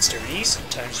because it gets dirty.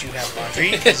 Sometimes you have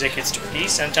laundry because it gets dirty.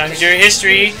 Sometimes your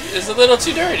history It's a little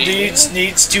too dirty.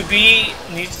 needs to be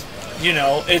you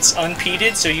know, it's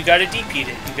unpeated, so you gotta depeat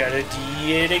it. You gotta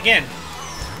it again.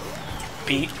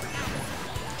 Beat.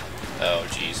 Oh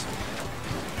jeez.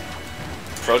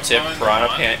 Pro tip: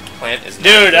 piranha plant is not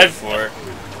Dude, good for.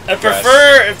 I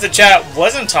prefer if the chat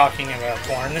wasn't talking about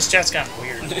porn. This chat's gotten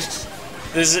weird. This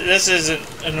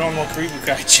isn't a normal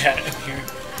Karibukai chat here.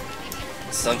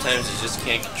 Sometimes you just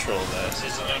can't control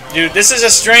that. Dude, this is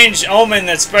a strange omen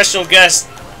that special guest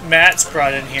Matt's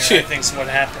brought in here, I think's what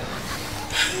happened.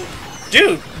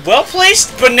 Dude,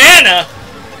 well-placed banana!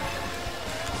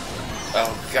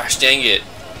 Oh gosh dang it.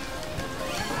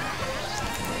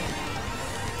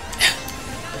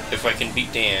 If I can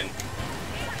beat Dan,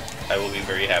 I will be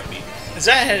very happy. Is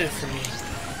that headed for me?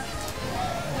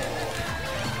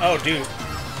 Oh, dude.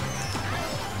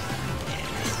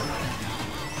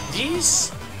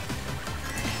 These...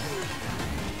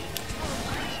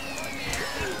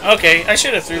 Okay, I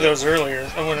should have threw those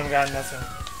earlier. I wouldn't have gotten nothing.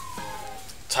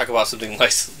 Talk about something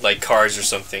like cars or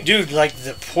something. Dude, like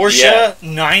the Porsche Yeah.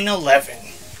 911.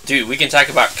 Dude, we can talk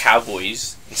about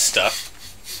cowboys and stuff.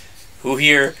 Who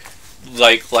here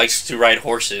likes to ride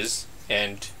horses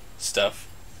and stuff?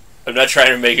 I'm not trying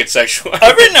to make it sexual.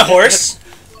 I've ridden a horse.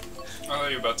 I thought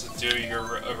you were about to do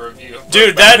a review of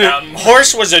Dude, Brokeback that Mountain.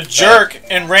 horse was a jerk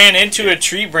and ran into a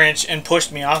tree branch and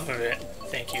pushed me off of it.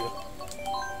 Thank you.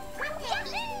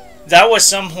 That was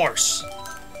some horse.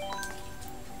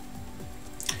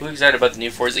 Who's excited about the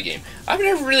new Forza game? I've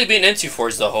never really been into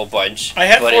Forza a whole bunch. I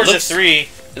had but Forza it looks, 3,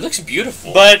 It looks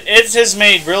beautiful. but it has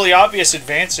made really obvious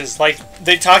advances. Like,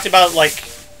 they talked about, like,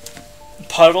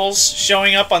 puddles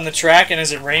showing up on the track, and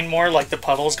as it rained more, like, the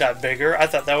puddles got bigger. I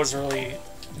thought that was really...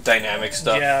 Dynamic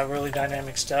stuff. Yeah, really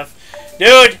dynamic stuff.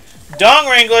 Dude, Dong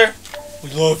Wrangler,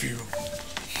 we love you.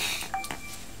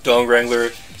 Dong Wrangler,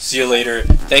 see you later.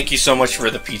 Thank you so much for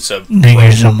the pizza. Thank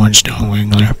you so much, Dong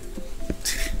Wrangler.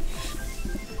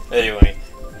 Anyway,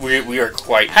 we are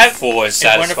quite full and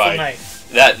A wonderful satisfied. night.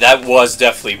 That was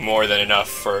definitely more than enough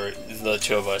for the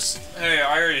two of us. Hey,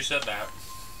 I already said that.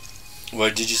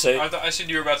 What did you say? I said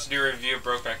you were about to do a review of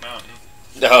Brokeback Mountain.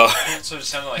 No. So it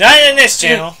sounded like... Not in this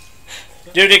channel.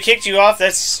 Dude, it kicked you off.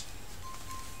 That's...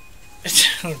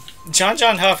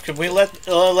 John Huff, could we let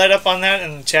up on that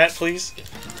in the chat, please?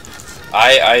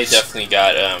 I definitely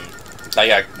got I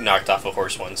got knocked off a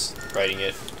horse once riding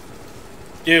it.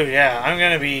 Dude, yeah, I'm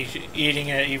gonna be eating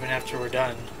it even after we're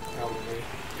done, probably.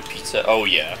 The pizza. Oh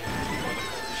yeah.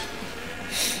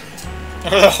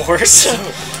 Or the horse?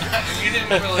 You didn't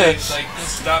really, like,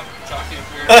 stop talking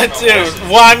weird about Dude, horses.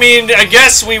 well, I mean, I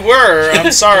guess we were.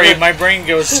 I'm sorry, my brain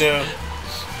goes to...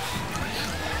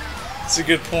 It's a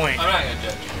good point. I'm not gonna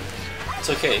judge you. It's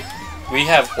okay. We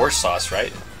have horse sauce,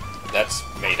 right? That's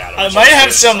made out of. I might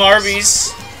have some sauce. Arby's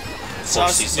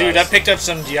sauce. sauce. Dude, I picked up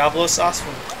some Diablo sauce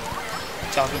from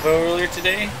Taco Bell earlier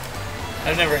today.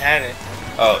 I've never had it.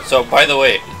 Oh, so by the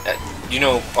way, you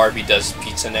know Arby does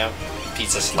pizza now.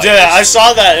 Pizza slices. Yeah, I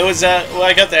saw that. It was well,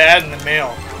 I got the ad in the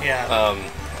mail. Yeah.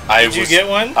 Did you get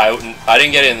one? I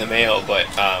didn't get it in the mail, but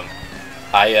well,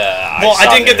 I I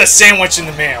didn't get the sandwich in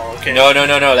the mail. Okay. No,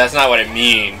 that's not what I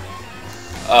mean.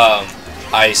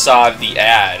 I saw the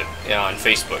ad on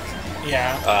Facebook.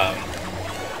 Yeah.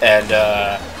 And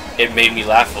it made me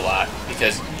laugh a lot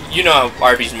because you know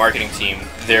Arby's marketing team,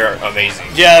 they're amazing.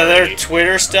 Yeah, their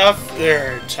Twitter stuff,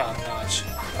 they're top notch.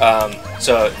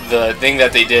 So the thing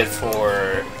that they did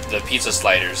for the pizza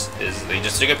sliders is they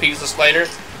just took a pizza slider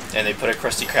and they put a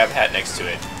Krusty Krab hat next to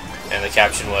it, and the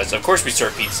caption was, "Of course we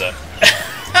serve pizza."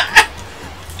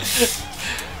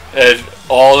 And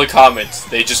all the comments,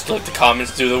 they just let the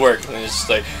comments do the work, and it's just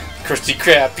like, Krusty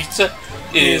Krab pizza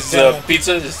is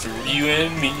pizza just for you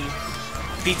and me.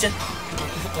 Pizza,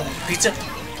 pizza,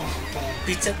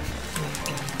 pizza,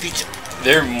 pizza.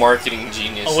 They're marketing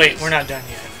geniuses. Oh wait, we're not done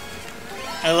yet.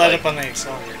 I let up on the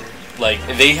accelerator. Like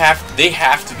they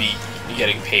have to be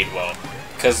getting paid well,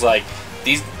 because like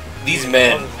these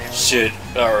men should,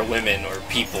 or women or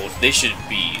people, they should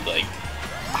be like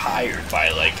hired by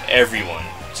like everyone.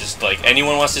 Just like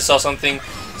anyone wants to sell something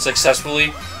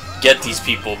successfully, get these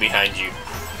people behind you.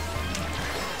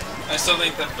 I still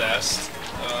think the best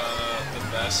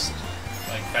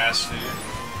like fast food.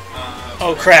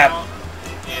 Oh crap! now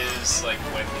is like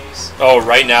Wendy's. Oh,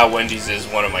 right now Wendy's is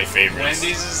one of my favorites.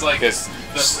 Wendy's is like the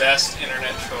Because best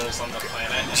internet trolls on the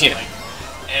planet. And, Yeah.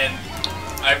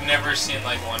 and I've never seen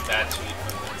like one bad tweet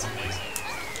from them. It's amazing.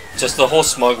 just the whole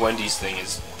smug Wendy's thing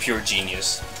is pure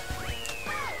genius.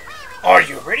 Are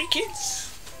you ready, kids?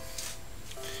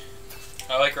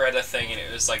 I like read a thing and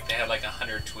it was like they had like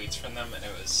 100 tweets from them and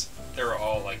they were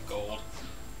all like gold.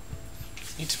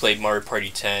 Need to play Mario Party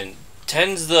 10.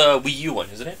 10's the Wii U one,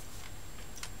 isn't it?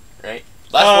 Right?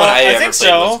 Last one I ever think played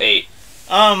so. was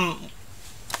 8.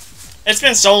 It's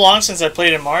been so long since I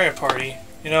played in Mario Party.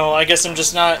 You know, I guess I'm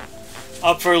just not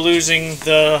up for losing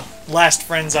the last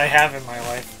friends I have in my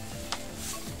life.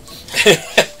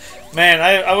 Man,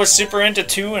 I was super into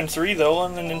 2 and 3 though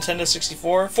on the Nintendo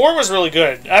 64. 4 was really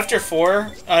good. After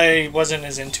 4, I wasn't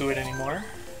as into it anymore.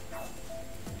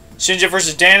 Shinja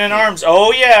versus Dan in Arms.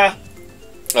 Oh yeah.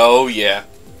 Oh yeah.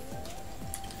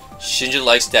 Shinja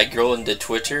likes that girl in the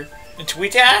Twitter. In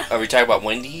Twitter? Are we talking about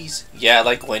Wendy's? Yeah, I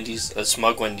like Wendy's.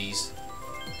 Smug Wendy's.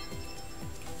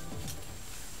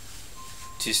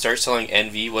 To start selling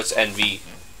NV? What's NV?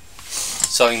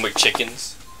 Selling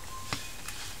McChickens?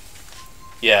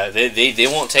 Yeah, they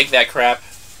won't take that crap.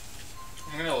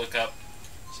 I'm gonna look up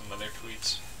some other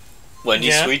tweets. Wendy's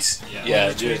Yeah. sweets? Yeah. Yeah,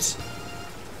 Wendy's dude. tweets.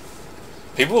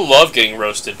 People love getting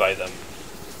roasted by them.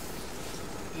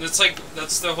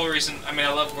 That's the whole reason. I mean, I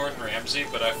love Gordon Ramsay,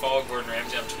 but I follow Gordon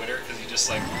Ramsay on Twitter because he just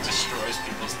like destroys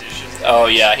people's dishes. Oh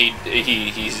yeah,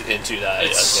 he's into that.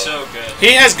 It's as well. so good.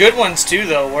 He has good ones too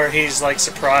though, where he's like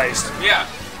surprised. Yeah.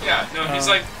 No, he's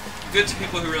like good to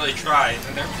people who really try,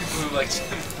 and there are people who like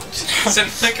send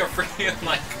like a freaking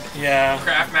like Yeah.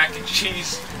 Kraft mac and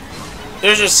cheese.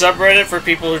 There's a subreddit for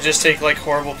people who just take like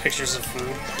horrible pictures of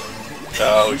food.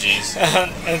 Oh jeez.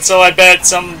 And so I bet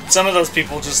some of those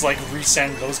people just like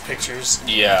resend those pictures.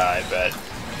 Yeah, I bet.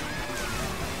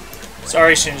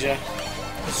 Sorry, Shinja.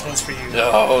 This one's for you.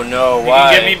 Oh no, You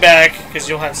why? can get me back because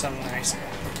you'll have something nice.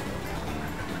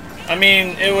 I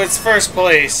mean, it was first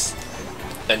place.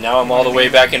 And now I'm all the way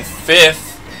back in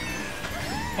 5th.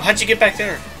 Well, how'd you get back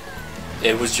there?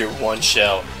 It was your one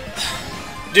shell.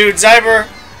 Dude, Zyber,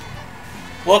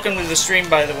 welcome to the stream,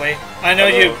 by the way. I know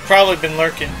Hello. you've probably been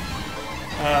lurking.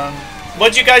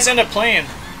 What'd you guys end up playing?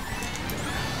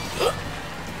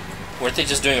 Weren't they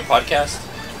just doing a podcast?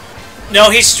 No,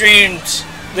 he streamed.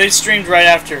 They streamed right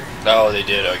after. Oh, they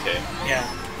did. Okay. Yeah.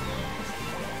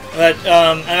 But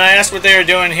and I asked what they were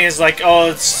doing. He's like,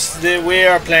 "Oh, we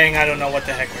are playing. I don't know what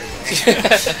the heck we're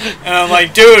doing." And I'm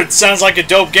like, "Dude, sounds like a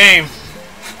dope game."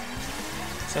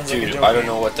 Sounds like a Dude, dope I don't game.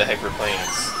 know what the heck we're playing.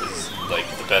 It's like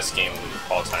the best game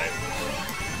of all time.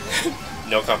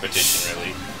 No competition,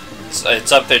 really.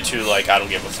 It's up there too. Like I don't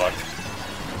give a fuck.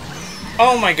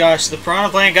 Oh my gosh, the Piranha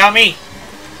Plant got me.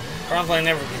 Piranha Plant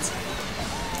never gets me.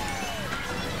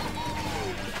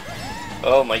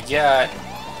 Oh my god.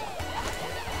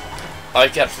 I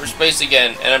got first place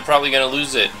again, and I'm probably gonna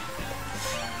lose it.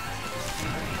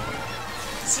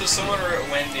 So someone wrote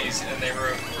Wendy's and they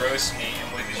wrote roast me,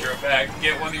 and Wendy's wrote back,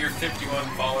 get one of your 51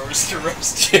 followers to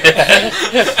roast you.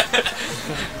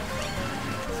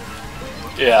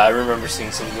 Yeah, I remember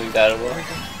seeing something like that a while ago.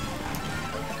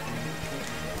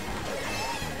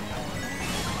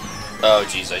 Oh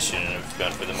jeez, I shouldn't have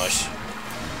gone for the mush.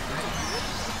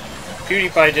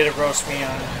 PewDiePie did a roast me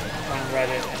on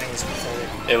Reddit, and it was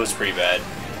pathetic. It was pretty bad.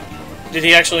 Did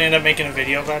he actually end up making a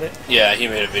video about it? Yeah, he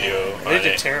made a video on They did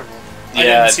it. terrible. I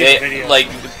Yeah, didn't see the video. like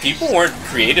people weren't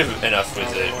creative enough with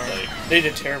No, it. they weren't. Like, They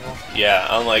did terrible. yeah,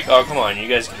 I'm like, oh come on, you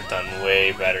guys could have done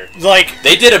way better. Like,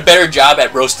 They did a better job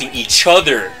at roasting each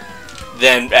other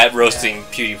than at roasting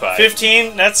PewDiePie.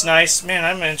 15, that's nice. Man,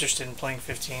 I'm interested in playing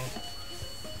 15.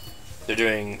 They're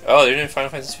doing Final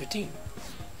Fantasy 15.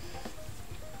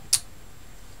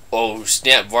 Oh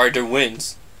snap! Varder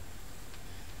wins.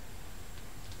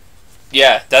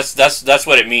 Yeah, that's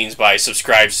what it means by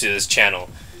subscribes to this channel.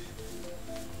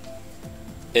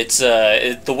 It's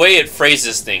the way it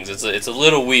phrases things. It's a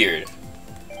little weird.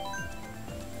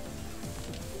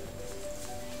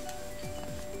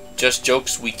 Just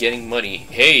jokes, we getting money.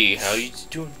 Hey, how you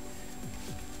doing?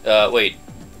 Wait,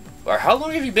 or how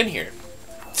long have you been here?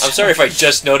 I'm sorry if I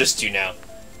just noticed you now.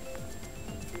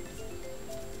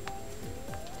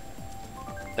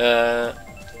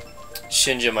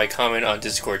 Shinja, my comment on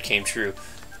Discord came true.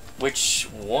 Which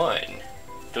one?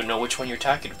 Don't know which one you're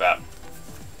talking about.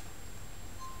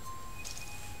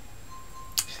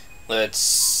 Let's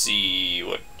see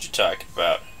what you're talking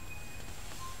about.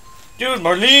 Dude,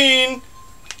 Marlene!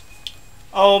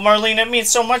 Oh, Marlene, it means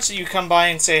so much that you come by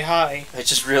and say hi. I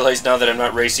just realized now that I'm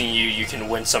not racing you, you can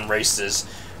win some races.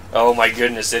 Oh my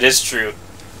goodness, it is true.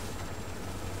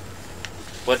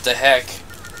 What the heck?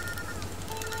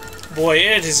 Boy,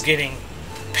 it is getting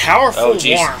powerful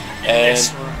warm in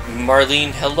this room.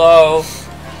 Marlene, hello.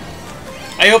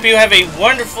 I hope you have a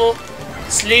wonderful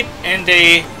sleep and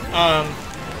a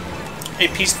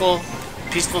peaceful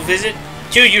visit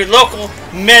to your local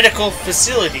medical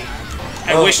facility.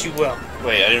 I wish you well.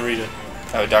 Wait, I didn't read it.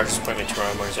 Oh, doctor's appointment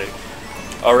tomorrow morning. Sorry.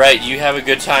 Alright, you have a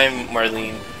good time,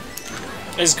 Marlene.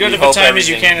 As good of a time as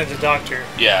you can at the doctor.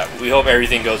 Yeah, we hope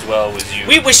everything goes well with you.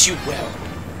 We wish you well.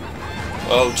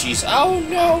 Oh, jeez. Oh,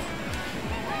 no.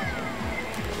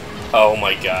 Oh,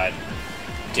 my God.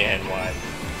 Dan, why?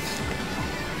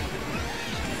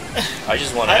 I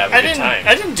just want to have a good time.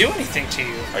 I didn't do anything to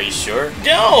you. Are you sure?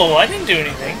 No, I didn't do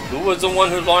anything. Who was the one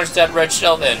who launched that red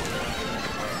shell then?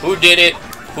 Who did it?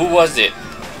 Who was it?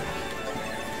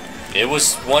 It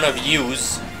was one of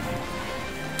yous.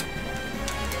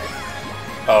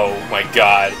 Oh my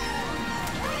God.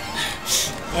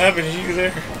 What happened to you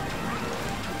there?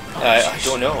 I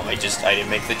don't know. I didn't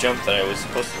make the jump that I was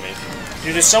supposed to make.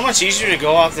 Dude, it's so much easier to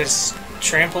go off this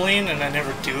trampoline, and I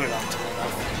never do it until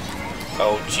enough.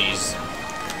 Oh jeez.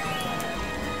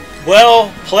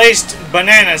 Well placed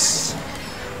bananas.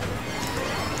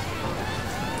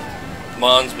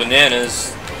 Mom's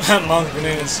bananas. Mom's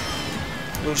bananas.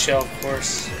 Blue shell, of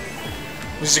course.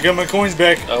 At least I got my coins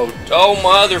back. Oh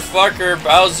motherfucker,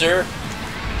 Bowser.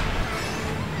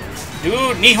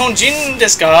 Dude, Nihonjin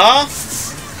desu ka?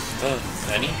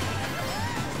 Nani?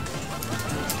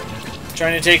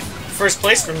 Trying to take first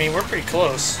place from me. We're pretty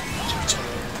close.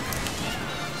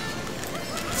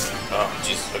 Oh,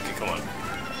 jeez. Okay, come on.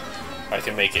 I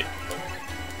can make it.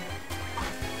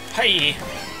 Hi.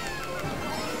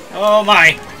 Oh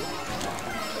my.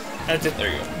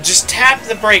 There you go. Just tap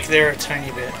the brake there a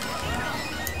tiny bit.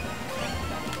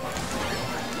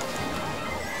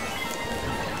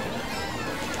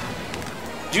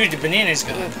 Dude, the banana's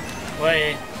good.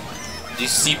 Why?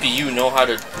 These CPU know how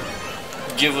to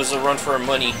give us a run for our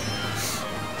money.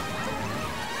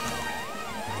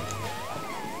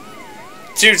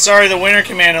 Dude, sorry, the winner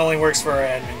command only works for our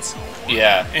admins.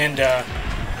 Yeah. And,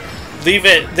 leave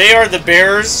it. They are the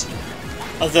bearers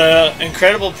of the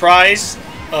incredible prize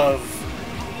of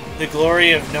the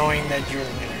glory of knowing that you're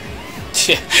the winner.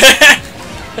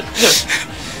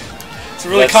 It's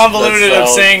really convoluted of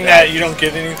saying that you don't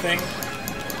get anything.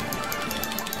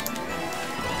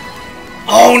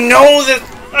 Oh no! That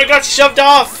I got shoved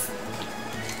off!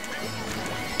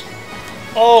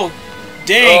 Oh,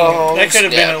 dang. Oh, that could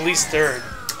have been at least third.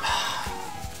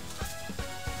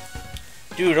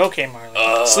 Dude, okay,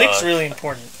 Marlon. Sleep's really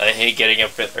important. I hate getting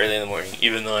up early in the morning,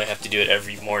 even though I have to do it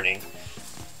every morning.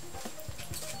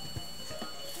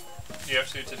 Do you have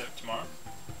to do it tomorrow?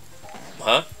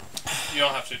 Huh? You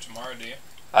don't have to tomorrow, do you?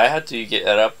 I had to get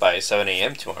up by 7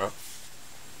 a.m. tomorrow.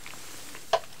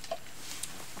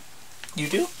 You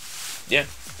do? Yeah.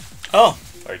 Oh.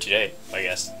 Or today, I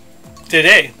guess.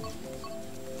 Today.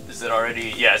 Is it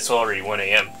already? Yeah, it's already 1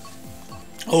 a.m.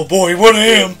 Oh boy, 1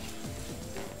 a.m.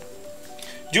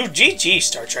 Dude, GG,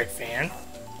 Star Trek fan.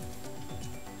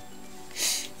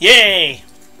 Yay!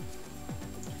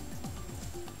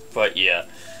 But yeah.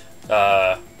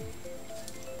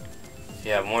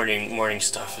 Yeah, morning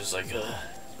stuff is like,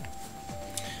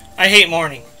 I hate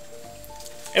morning.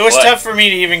 It was tough for me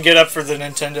to even get up for the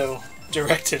Nintendo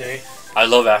Direct today. I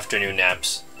love afternoon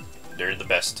naps. They're the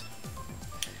best.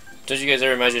 Don't you guys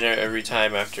ever imagine every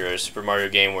time after a Super Mario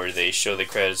game where they show the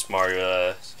credits,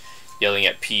 Mario yelling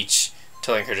at Peach,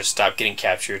 telling her to stop getting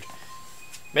captured?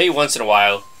 Maybe once in a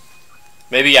while.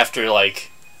 Maybe after,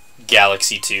 like,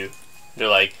 Galaxy 2. They're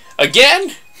like,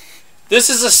 again? This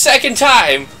is the second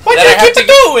time Why do you keep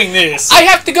doing this? I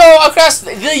have to go across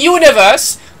the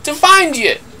universe to find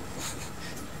you.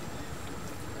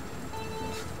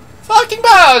 Fucking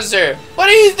Bowser! What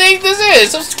do you think this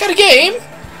is? Some kind of game?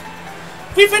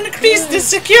 We've increased the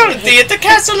security at the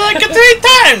castle like 3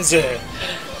 times.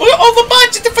 We're over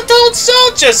budgeted for told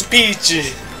soldiers,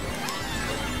 Peach.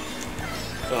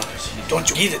 Oh, don't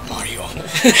you get it, Mario?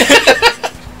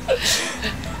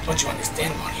 Don't you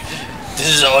understand, Mario? This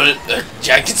is all a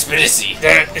giant conspiracy.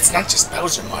 It's not just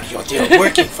Bowser, Mario. They're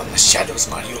working from the shadows,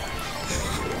 Mario.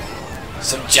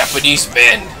 Some Japanese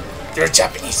men. They're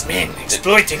Japanese men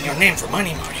exploiting your name for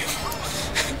money, Mario.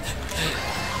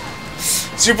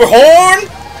 Super horn!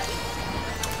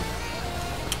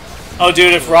 Oh,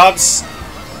 dude, if Rob's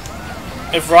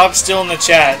still in the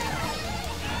chat,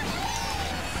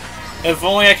 if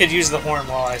only I could use the horn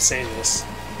while I say this.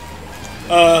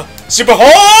 Super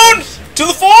horn to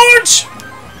the forge!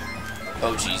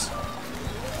 Oh, jeez.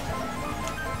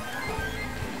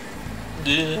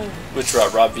 Which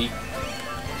Rob? Rob V?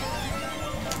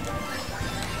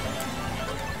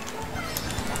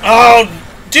 Oh,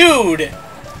 dude!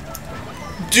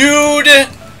 Dude!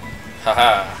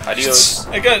 Haha, adios.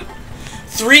 I got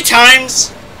 3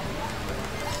 times.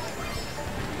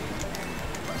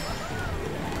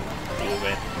 Oh,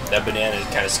 man. That banana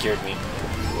kind of scared me.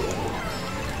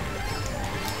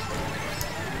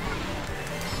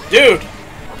 Dude!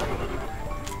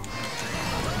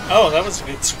 Oh, that was a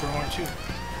good super horn too.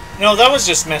 No, that was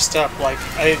just messed up. Like,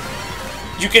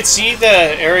 you could see the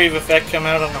area of effect come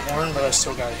out on the horn, but I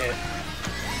still got hit.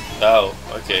 Oh,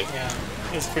 okay. Yeah,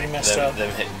 it was pretty messed up.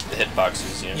 Them hit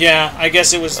boxes, yeah. Yeah, I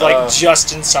guess it was like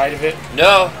just inside of it.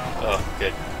 No! Oh,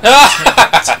 good.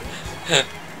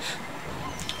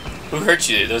 Who hurt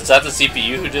you? Was that the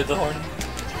CPU who did the horn?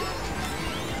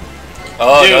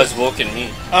 Oh, Dude. that was Woken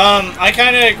me. I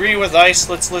kind of agree with Ice.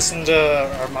 Let's listen to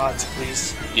our mods,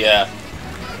 please. Yeah.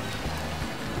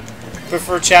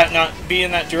 Prefer chat not be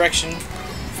in that direction,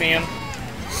 fam.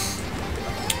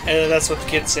 That's what the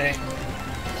kids say.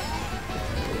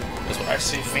 That's what I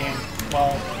see. Say fam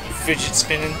while fidget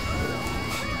spinning.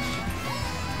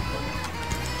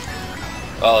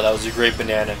 Oh, that was a great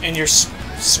banana. And your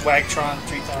Swagtron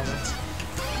 3000s.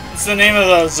 It's the name of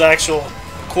those actual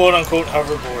quote-unquote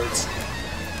hoverboards.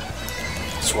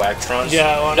 Swagtrons?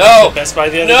 Yeah, I no! the Best Buy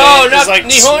the other day. No, It was not like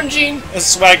Nihonjin! a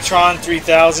Swagtron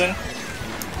 3000.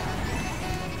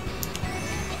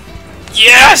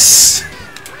 Yes!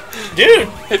 Dude,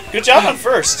 good job on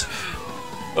first.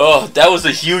 Oh, that was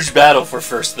a huge battle for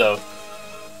first, though.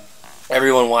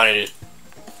 Everyone wanted it.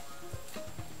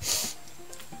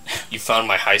 You found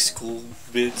my high school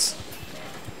vids?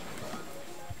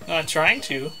 Not trying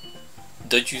to.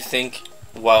 Don't you think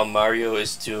while Mario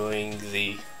is doing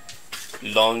the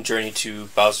long journey to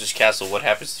Bowser's Castle, what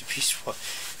happens to Peach?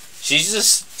 She's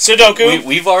just Sudoku.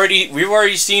 We've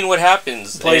already seen what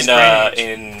happens Plays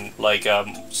in like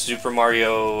Super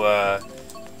Mario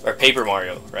or Paper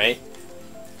Mario, right?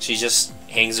 She just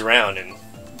hangs around and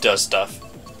does stuff.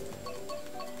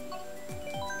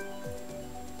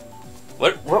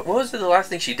 What was the last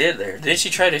thing she did there? Didn't she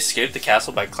try to escape the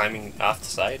castle by climbing off the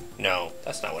side? No,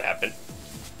 that's not what happened.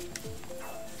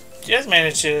 She has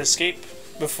managed to escape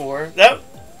before. That.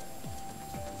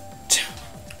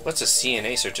 What's a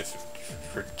CNA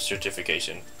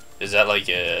certification? Is that like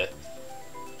a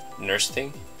nurse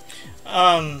thing?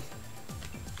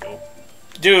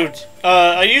 Dude,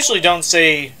 I usually don't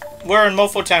say we're in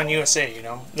Mofo Town, USA. You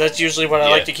know, that's usually what I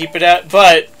like to keep it at.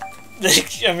 But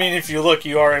I mean, if you look,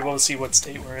 you are able to see what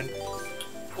state we're in.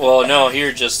 Well, no, here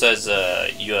it just says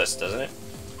US, doesn't it?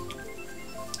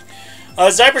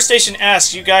 Zyber Station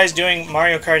asks, you guys doing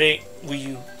Mario Kart 8 Wii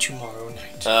U tomorrow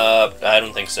night? I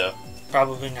don't think so.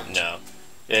 Probably not. No.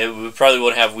 We probably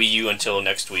won't have Wii U until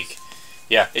next week.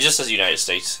 Yeah, it just says United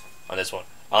States on this one.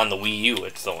 On the Wii U,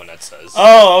 it's the one that says.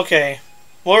 Oh, okay.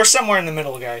 Well, we're somewhere in the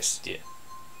middle, guys. Yeah.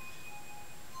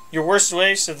 Your worst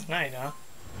waste of the night, huh?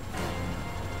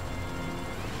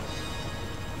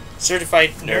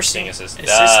 Certified nursing assistant.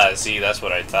 Ah, see, that's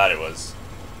what I thought it was.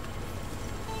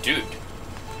 Dude.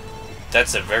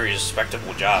 That's a very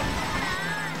respectable job.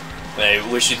 I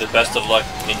wish you the best of luck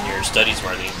in your studies,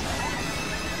 Marlene.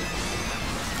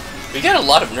 We got a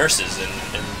lot of nurses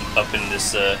up in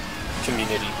this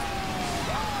community.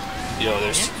 You know,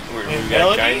 there's we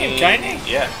got gynae.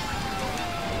 Yeah.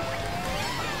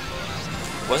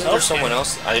 Wasn't there someone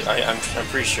else? I'm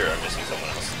pretty sure I'm missing someone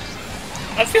else.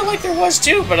 I feel like there was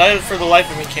too, but I, for the life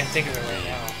of me, can't think of it right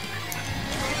now.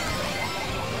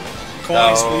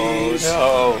 Coins, please.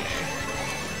 No.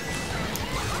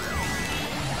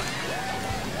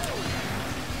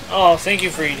 Oh, thank you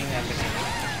for eating that banana.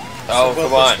 Oh,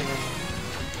 come on.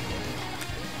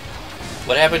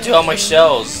 What happened to all my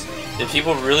shells? Did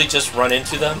people really just run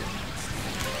into them?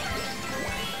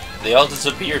 They all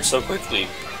disappeared so quickly.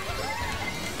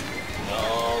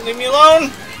 No, leave me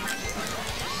alone!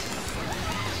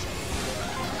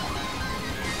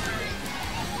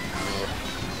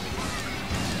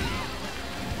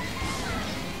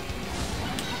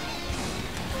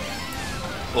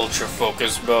 Ultra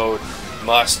focus mode.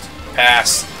 Must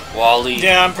pass. Wally.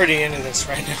 Yeah, I'm pretty into this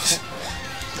right now.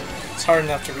 It's hard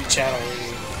enough to reach out already.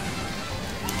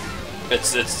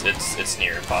 It's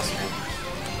near impossible.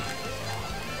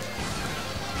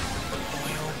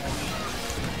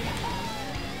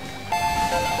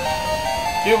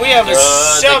 Dude, we have a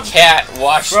sub the cat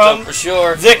washed from up for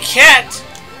sure. the cat.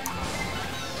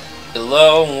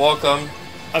 Hello and welcome.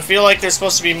 I feel like there's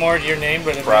supposed to be more to your name,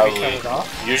 but it Probably. maybe cut it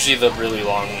off. Usually the really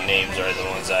long names are the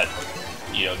ones that,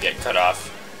 you know, get cut off.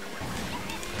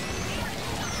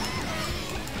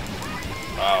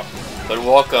 Wow. But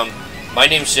welcome. My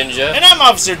name's Shinja. And I'm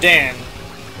Officer Dan.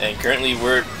 And currently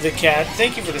we're... The cat.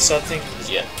 Thank you for the sub. Thank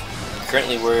you. Yeah.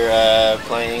 Currently we're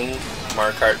playing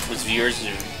Mario Kart with viewers,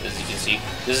 as you can see.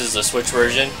 This is the Switch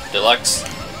version, Deluxe.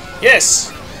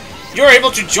 Yes. You're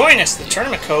able to join us. The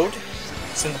tournament code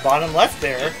is in the bottom left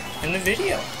there in the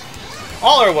video.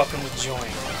 All are welcome to join.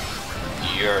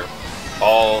 You're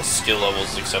all skill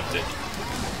levels accepted.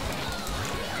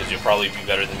 Because you'll probably be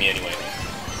better than me anyway.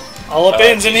 All up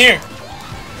ends in here.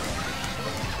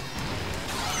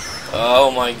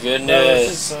 Oh my That was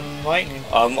goodness. some lightning.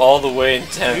 I'm all the way in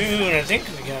 10th. Dude, I think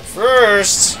we got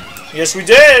first. Yes, we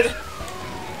did.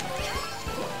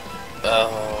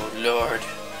 Oh, Lord.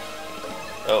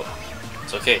 Oh,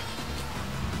 it's okay.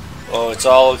 Oh, it's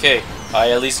all okay.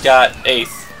 I at least got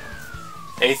 8th.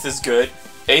 8th is good.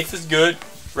 8th is good,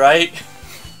 right?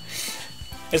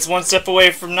 It's one step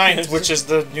away from 9th, which is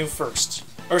the new first.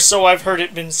 Or so I've heard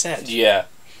it been said. Yeah.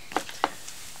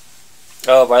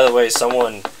 Oh, by the way,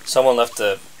 someone left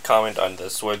a comment on the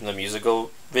Sword in the Musical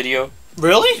video.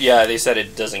 Really? Yeah, they said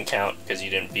it doesn't count because you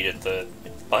didn't beat it the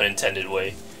unintended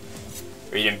way.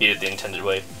 Or you didn't beat it the intended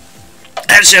way.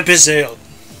 That ship has sailed.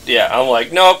 Yeah, I'm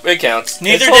like, nope, it counts.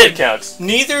 Neither it totally did. counts.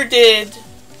 Neither did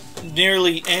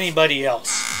nearly anybody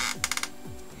else.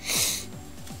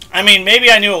 I mean,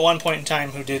 maybe I knew at one point in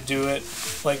time who did do it,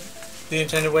 like the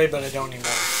intended way, but I don't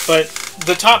anymore. But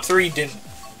the top 3 didn't.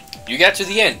 You got to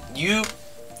the end. You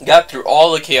got through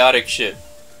all the chaotic shit.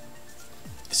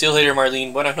 See you later,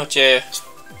 Marlene. Buenas noches.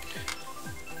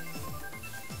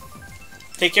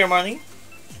 Take care, Marlene.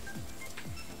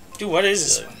 Dude, what is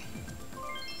this one?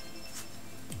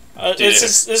 This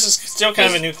is still kind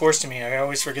of a new course to me. I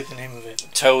always forget the name of it.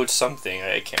 Toad something.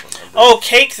 I can't remember. Oh,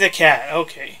 Cake the Cat.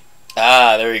 Okay.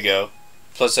 Ah, there we go.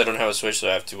 Plus, I don't have a Switch, so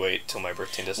I have to wait till my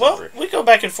birthday in December. Well, we go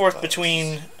back and forth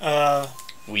between Wii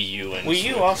U and Wii U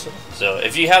Switch. also. So,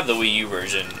 if you have the Wii U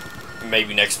version,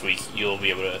 maybe next week you'll be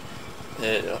able to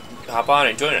hop on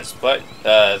and join us. But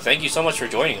thank you so much for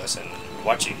joining us and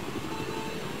watching.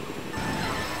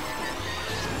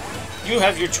 You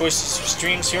have your choices of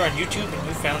streams here on YouTube, and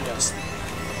you found us.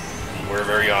 We're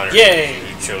very honored Yay! that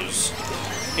you chose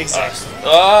Exactly. us.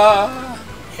 Ah!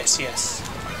 Yes, yes.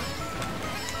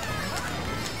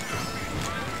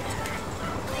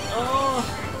 Oh,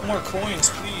 more coins,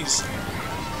 please.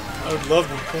 I would love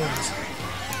more coins.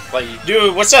 Bye.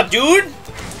 Dude, what's up, dude?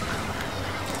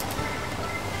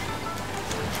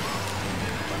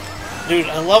 Dude,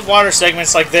 I love water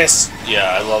segments like this. Yeah,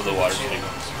 I love the water segments.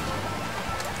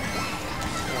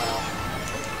 Wow.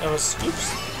 That was...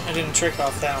 Oops. I didn't trick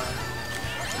off that one.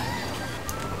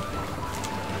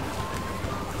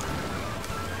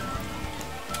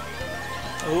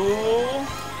 Ooh.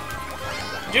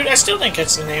 Dude, I still didn't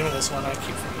catch the name of this one. I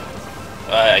keep forgetting.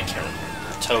 I can't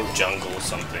remember. Toad Jungle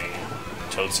something.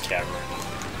 Toad's Cavern.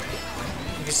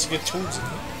 I guess you get toads in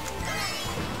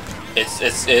it.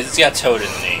 It's got Toad in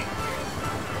the name.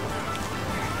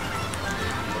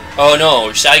 Oh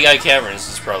no, Shy Guy Caverns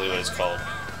is probably what it's called.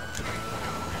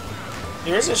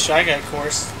 There is a Shy Guy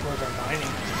course where they're mining.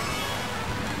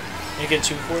 You get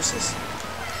 2 courses?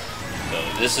 So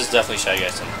this is definitely Shy Guy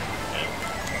something. Yeah.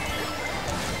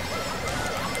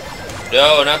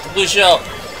 No, not the blue shell!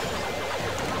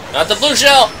 Not the blue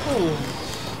shell! Ooh.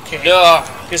 Okay. No!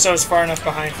 Guess I was far enough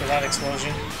behind for that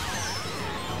explosion.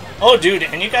 Oh, dude,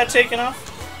 and you got taken off?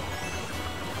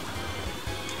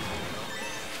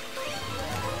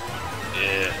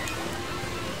 Yeah.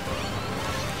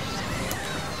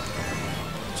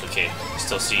 It's okay. I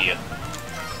still see you.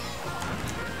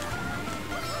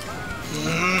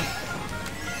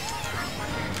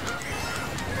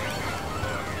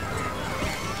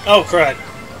 Oh, crud.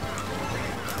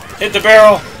 Hit the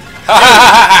barrel.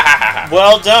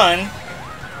 Well done.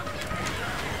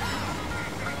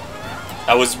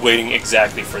 I was waiting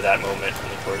exactly for that moment in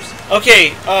the course.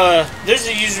 Okay, there's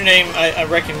a username I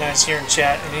recognize here in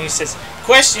chat, and he says,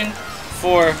 question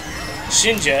for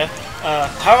Shinja,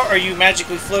 how are you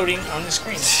magically floating on the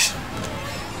screen?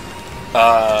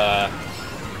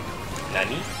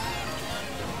 Nani?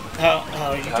 How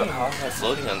are you doing? How am I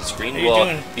floating on the screen? How you Well,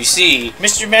 doing? you see,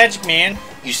 Mr. Magic Man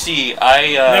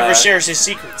I never shares his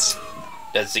secrets.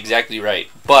 That's exactly right.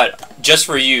 But just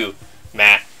for you,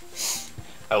 Matt,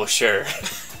 I will share.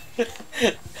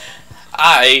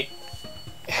 I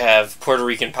have Puerto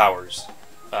Rican powers.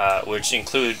 which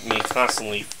include me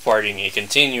constantly farting a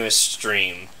continuous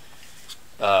stream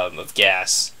of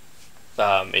gas.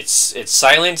 It's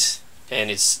silent and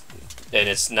it's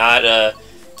not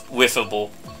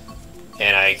whiffable,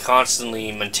 and I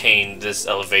constantly maintain this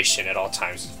elevation at all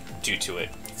times due to it.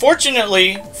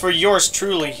 Fortunately for yours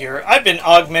truly here, I've been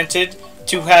augmented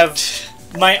to have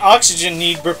my oxygen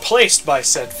need replaced by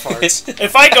said farts.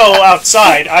 If I go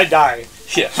outside, I die.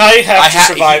 Yeah. I have to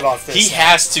survive off this. He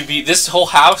has to be. This whole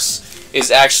house is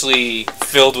actually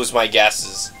filled with my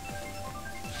gases.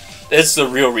 That's the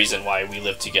real reason why we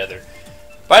live together.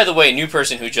 By the way, new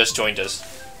person who just joined us,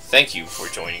 thank you for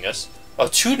joining us. Oh,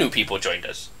 2 new people joined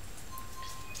us.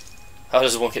 How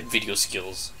does one get video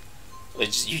skills?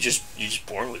 You just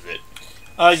born with it.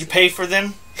 You pay for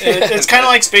them. It's kind of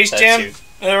like Space Jam.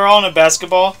 They're all in a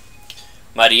basketball.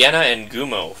 Mariana and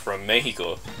Gumo from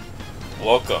Mexico.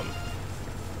 Welcome.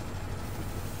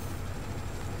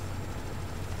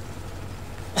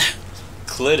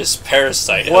 Clitus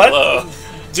Parasite. What? Hello.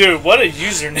 Dude, what a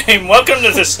username. Welcome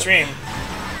to the stream.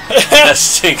 That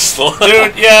stinks, Lord.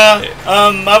 Dude, yeah.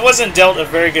 I wasn't dealt a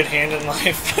very good hand in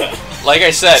life. Like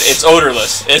I said, it's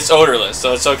odorless. It's odorless,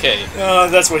 so it's okay.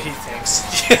 That's what he thinks.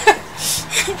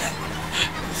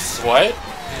 What?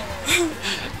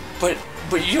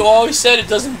 But you always said it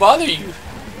doesn't bother you.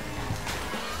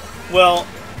 Well,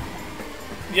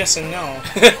 yes and no.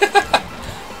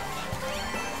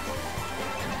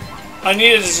 I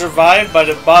needed to survive, but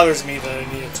it bothers me that I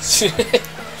needed to.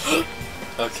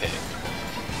 Okay.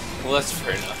 Well, that's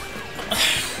fair enough.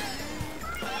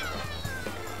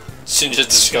 Shinja's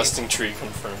disgusting tree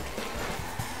confirmed.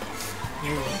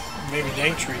 You maybe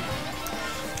dang tree.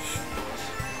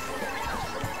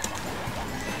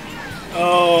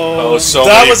 Oh, so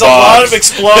that many was bombs. a lot of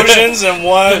explosions in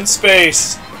one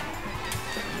space.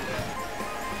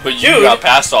 But you got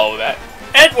past all of that.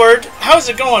 Edward, how's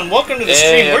it going? Welcome to the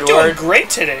stream. Hey, We're doing Edward. great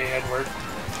today, Edward.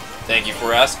 Thank you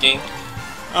for asking.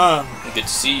 Good to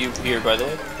see you here, by the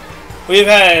way. We've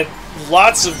had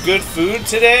lots of good food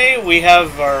today. We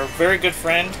have our very good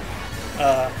friend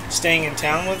staying in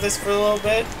town with us for a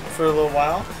little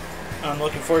while. I'm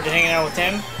looking forward to hanging out with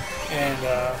him, and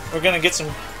we're gonna get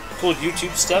some cool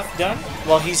YouTube stuff done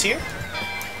while he's here,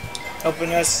 helping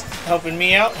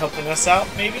me out, helping us out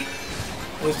maybe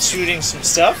with shooting some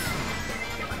stuff.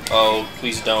 Oh,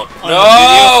 please don't. On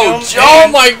No! the video film. Oh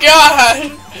my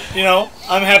god! You know,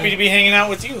 I'm happy to be hanging out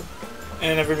with you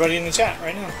and everybody in the chat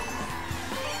right now.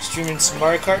 Streaming some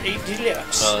Mario Kart 8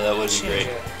 Deluxe. Oh, that would be great.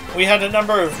 We had a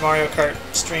number of Mario Kart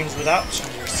streams without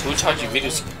Shinja. Who taught you video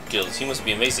skills? He must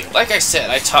be amazing. Like I said,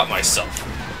 I taught myself.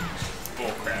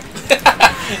 Bullcrap.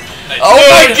 Oh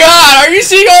my god! Are you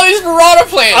seeing all these Marauder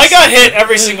plants? I got hit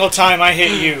every single time I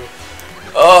hit you.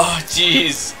 Oh,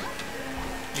 jeez.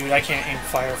 Dude, I can't aim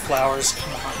fire flowers.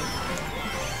 Come on.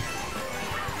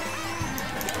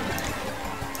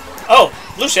 Oh,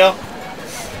 blue shell.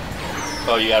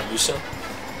 Oh, you got a blue shell?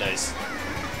 Nice.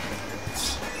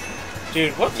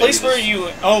 Dude, what place were you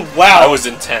in? Oh, wow. I was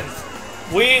in 10th.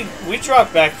 We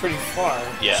dropped back pretty far.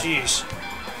 Yeah. Jeez.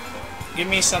 Give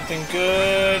me something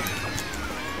good.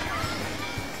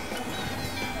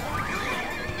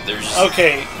 There's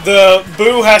Okay, the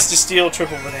Boo has to steal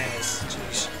triple bananas.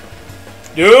 Jeez.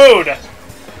 Dude!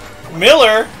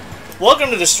 Miller! Welcome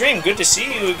to the stream. Good to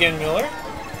see you again, Miller.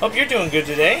 Hope you're doing good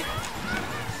today.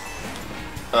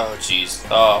 Oh, jeez.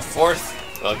 Oh, 4th?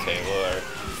 Okay, well,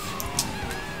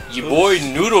 you boy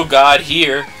Noodle God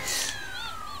here.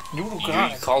 Noodle You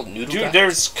God. called Noodle Dude, God?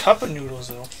 there's cup of noodles,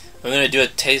 though. I'm gonna do a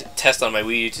test on my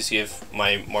Wii U to see if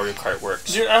my Mario Kart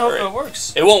works. Dude, I hope Alright. it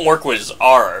works. It won't work with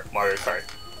our Mario Kart.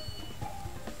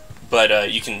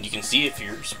 But you can see if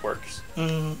yours works.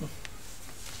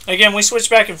 Again, we switch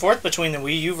back and forth between the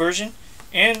Wii U version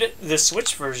and the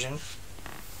Switch version.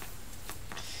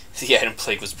 The item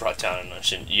plague was brought down a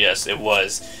notch. Yes, it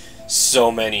was.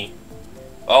 So many.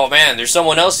 Oh man, there's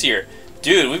someone else here.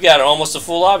 Dude, we've got almost a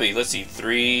full lobby. Let's see.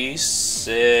 3,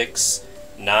 6,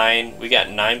 9. We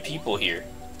got 9 people here.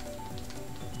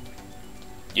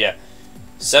 Yeah.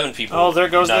 7 people. Oh, there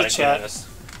goes not the chat. including us.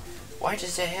 Why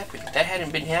does that happen? That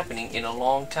hadn't been happening in a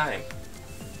long time.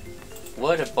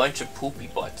 What a bunch of poopy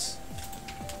butts.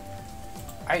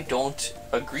 I don't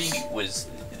agree with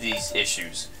these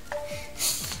issues.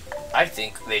 I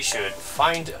think they should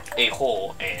find a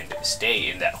hole and stay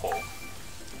in that hole.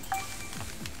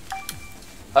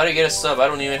 How to get a sub? I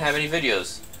don't even have any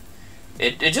videos.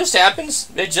 It just happens.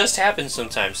 It just happens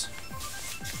sometimes.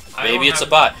 Maybe it's a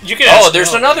bot. You can Oh, ask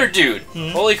there's Mel. another dude.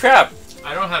 Holy crap.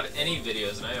 I don't have any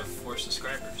videos, and I have 4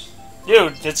 subscribers.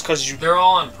 Dude, that's because you... They're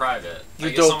all on private. You I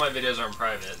guess don't- all my videos are on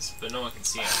privates, but no one can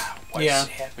see them. Why Yeah. does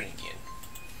it happen again?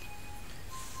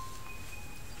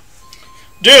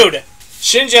 Dude,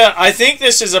 Shinja, I think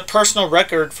this is a personal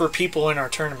record for people in our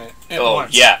tournament at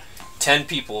once. Yeah. 10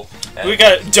 people. We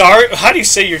got Darg. How do you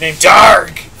say your name?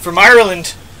 Darg! From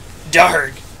Ireland.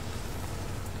 Darg.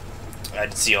 I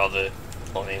didn't see all the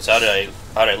full names. How did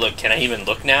I look? Can I even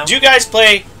look now? Do you guys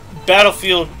play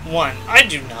Battlefield 1? I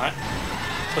do not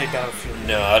play Battlefield.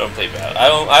 No, I don't play Battle.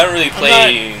 I don't really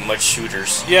play much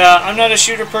shooters. Yeah, I'm not a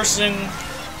shooter person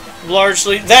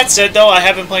largely. That said, though, I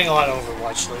have been playing a lot of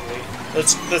Overwatch lately.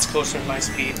 That's closer to my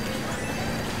speed.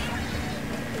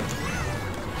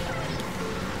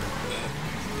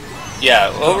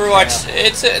 Yeah, Overwatch,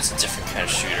 it's a different kind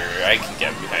of shooter. I can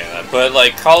get behind that. But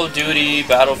like Call of Duty,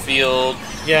 Battlefield,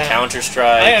 Yeah,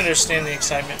 Counter-Strike. I understand the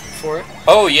excitement for it.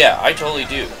 Oh yeah, I totally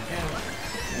do.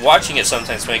 Yeah. Watching it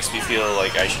sometimes makes me feel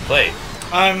like I should play.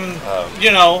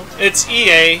 You know, it's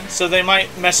EA, so they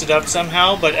might mess it up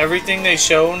somehow, but everything they've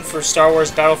shown for Star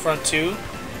Wars Battlefront 2,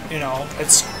 you know,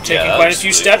 it's taking quite a few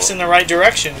really steps cool. in the right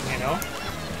direction, you know.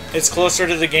 It's closer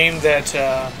to the game that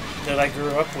I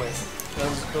grew up with.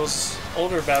 Those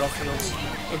older Battlefields,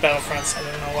 or Battlefronts, I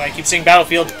don't know why I keep saying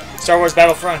Battlefield, Star Wars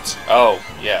Battlefront. Oh,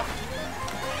 yeah.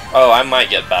 Oh, I might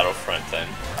get Battlefront then.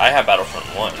 I have Battlefront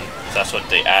 1, if that's what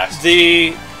they asked.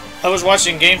 I was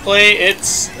watching gameplay.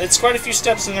 It's quite a few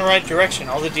steps in the right direction.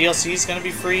 All the DLC is going to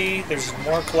be free. There's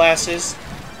more classes.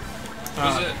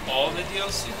 Was it all the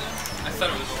DLC then? I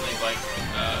thought it was only like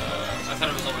I thought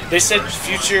it was only. They the said first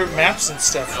future one. maps and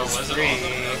stuff Oh, was was it free. all?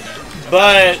 Okay.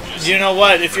 But you know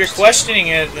what? If you're questioning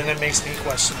it, then it makes me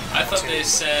question it. I thought too. they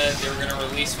said they were going to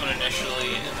release one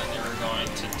initially, and then they were going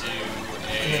to do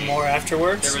And then more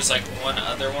afterwards. There was like one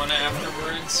other one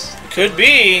afterwards. Could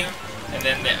be. And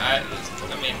then I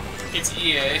mean, it's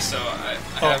EA, so I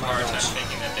have a hard time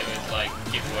thinking that they would like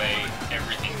give away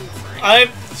everything for free. I'm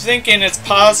thinking it's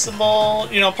possible.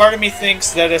 You know, part of me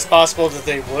thinks that it's possible that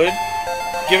they would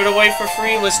give it away for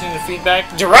free. Listening to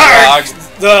feedback, Gerard,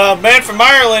 the man from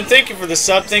Ireland. Thank you for the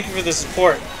sub. Thank you for the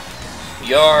support.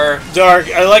 Yar. Dark.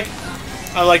 I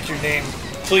like your name.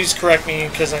 Please correct me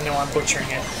because I know I'm butchering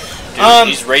it. Dude,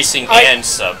 he's racing and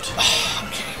subbed.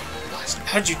 Okay.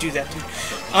 How'd you do that, dude?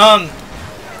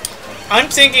 I'm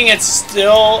thinking it's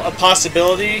still a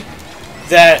possibility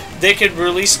that they could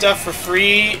release stuff for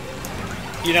free,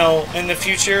 you know, in the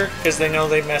future because they know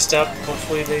they messed up.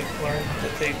 Hopefully they learn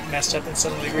that they messed up in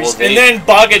some degrees. And then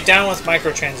bog it down with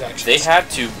microtransactions. They had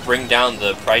to bring down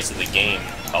the price of the game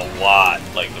a lot,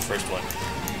 like the first one.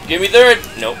 Give me third.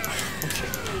 Nope.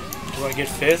 Do I get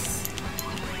fifth?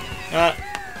 Not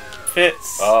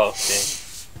fifth. Oh, okay.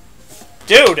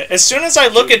 Dude, as soon as I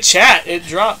look at chat, it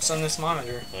drops on this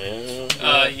monitor.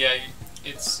 Yeah,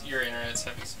 it's your internet's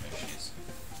having some issues.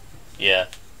 Yeah.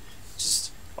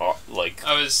 Just like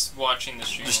I was watching the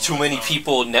stream. there's too many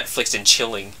people Netflix and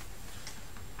chilling.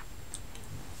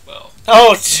 Well.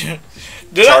 Oh, did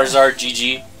Charizard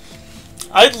GG.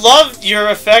 I loved your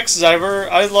effects, Zyber.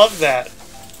 I love that.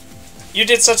 You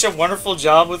did such a wonderful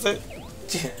job with it.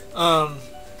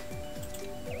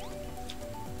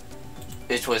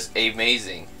 It was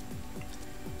amazing.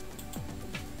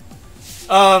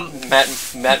 Matt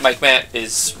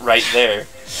is right there.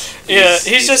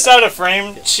 He's just out of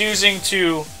frame, choosing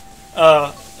to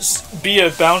be a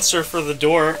bouncer for the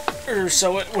door, or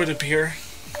so it would appear.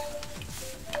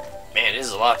 Man, this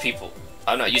is a lot of people.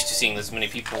 I'm not used to seeing this many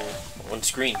people on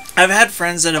screen. I've had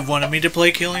friends that have wanted me to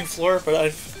play Killing Floor, but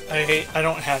I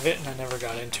don't have it, and I never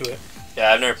got into it.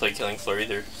 Yeah, I've never played Killing Floor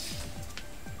either.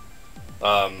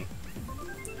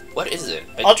 What is it?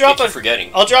 I keep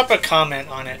forgetting. I'll drop a comment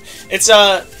on it. It's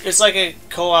like a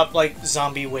co-op like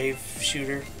zombie wave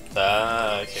shooter.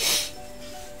 Ah, okay.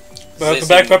 Welcome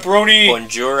back, pepperoni.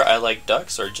 Bonjour, I like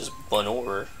ducks, or just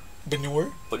bonjour.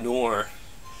 Bonjour. Bonjour.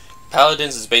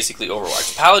 Paladins is basically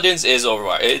Overwatch. Paladins is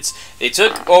Overwatch. They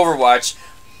took Overwatch,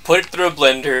 put it through a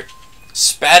blender,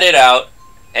 spat it out,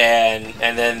 and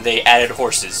then they added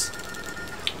horses.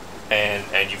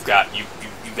 And you've got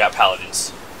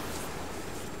Paladins.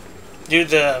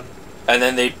 Dude, and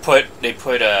then they put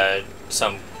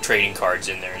some trading cards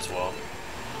in there as well.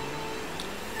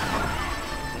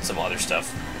 And some other stuff.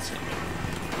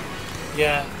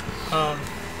 Yeah.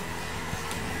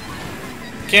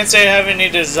 Can't say I have any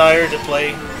desire to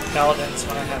play Paladins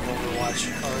when I have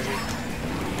Overwatch already.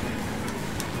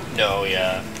 No,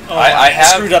 yeah. Oh, I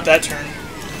have screwed up that turn.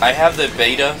 I have the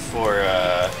beta for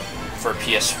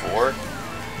PS4,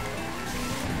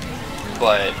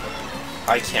 but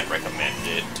I can't recommend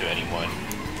it to anyone.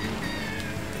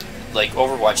 Like,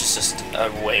 Overwatch is just a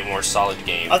way more solid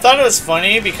game. I thought it was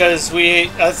funny because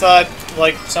I thought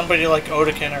like somebody like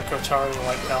Odakin or Kotar would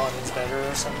like Paladins better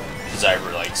or something.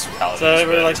 Zyber likes Paladins So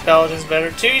everybody better. likes Paladins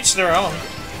better. To each their own,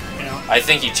 you know. I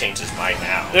think he changed his mind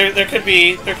now. There could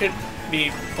be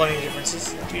plenty of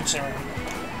differences. Each and every.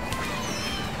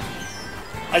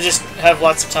 I just have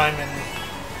lots of time in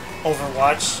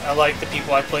Overwatch. I like the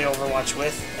people I play Overwatch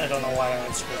with. I don't know why I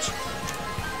would switch.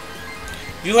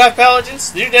 You have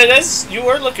Paladins? You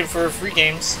were looking for free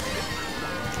games.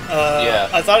 Yeah.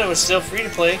 I thought it was still free to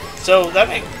play. So that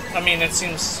it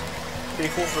seems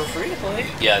pretty cool for free to play.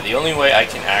 Yeah, the only way I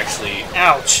can actually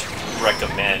Ouch.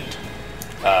 recommend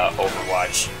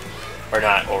Overwatch, or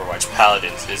not Overwatch,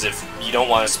 Paladins, is if you don't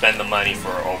want to spend the money for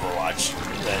Overwatch,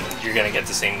 then you're gonna get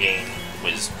the same game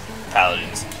with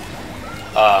Paladins.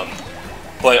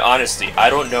 But honestly, I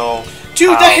don't know.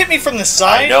 Dude, that hit me from the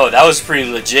side. I know, that was pretty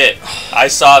legit. I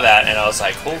saw that and I was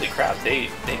like, holy crap, they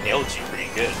nailed you pretty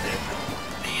good, man.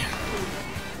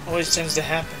 Always tends to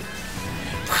happen.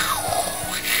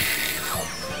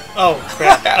 Oh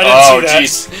crap! I didn't see that.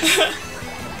 Jeez.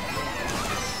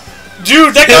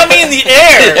 Dude, that got me in the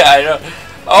air. Yeah, I know.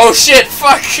 Oh shit!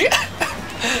 Fuck.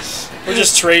 We're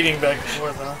just trading back and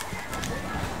forth, huh?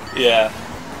 Yeah.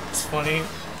 It's funny.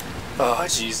 Oh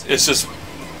jeez, it's just,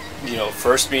 you know,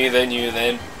 first me, then you,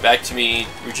 then back to me.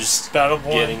 We're just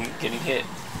Battleborn. getting hit.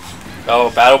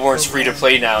 Oh, Battleborn's free to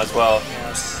play now as well.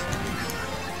 Yes.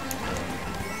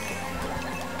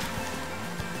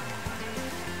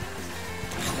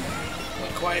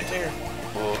 Quiet there.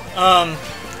 Cool.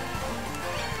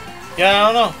 Yeah, I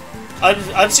don't know.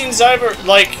 I've seen Zyber,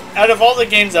 like, out of all the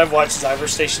games I've watched Zyber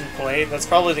Station play, that's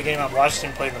probably the game I've watched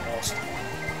him play the most.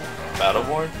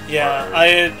 Battleborn? Yeah, Or...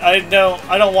 I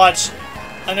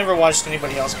never watched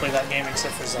anybody else play that game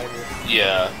except for Zyber.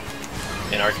 Yeah.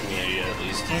 In our community, at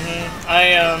least.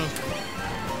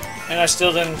 And I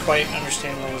still didn't quite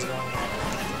understand what was going on.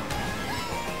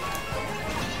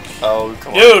 Oh,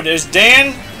 come on. Dude, is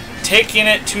Dan taking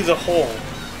it to the hole?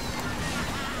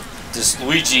 This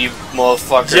Luigi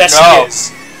motherfucker. Yes, no. he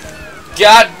is.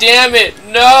 God damn it!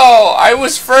 No! I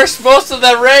was first most of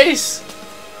that race!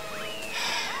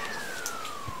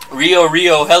 Rio,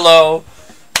 hello!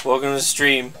 Welcome to the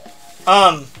stream.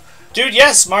 Dude,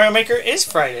 yes, Mario Maker is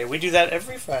Friday. We do that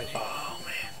every Friday. Oh,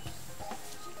 man.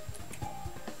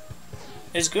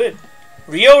 It's good.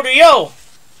 Rio!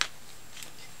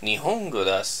 Nihongo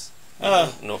das.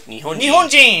 No, Nihonjin.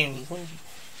 Nihonjin!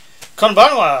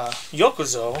 Konbanwa!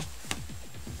 Yokozo.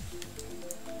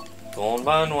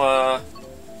 Konbanwa.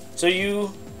 So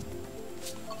you...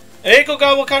 Eiko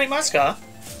ga wakarimasu ka?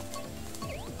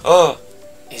 Oh,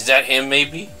 is that him,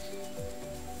 maybe?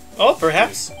 Oh,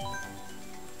 perhaps.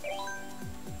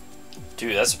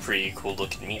 Dude, that's a pretty cool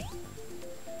looking meat.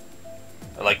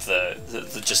 I like the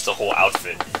just the whole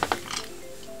outfit.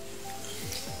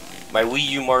 My Wii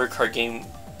U Mario Kart game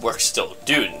works still.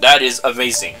 Dude, that is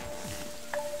amazing.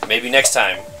 Maybe next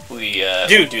time we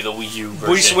do the Wii U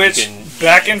version. We switch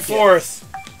back and forth.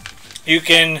 You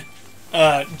can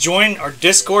join our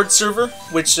Discord server,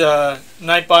 which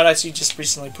Nightbot I see just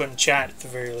recently put in chat at the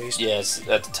very least. Yes,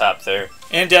 at the top there.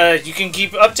 And you can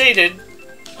keep updated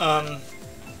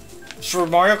for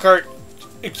Mario Kart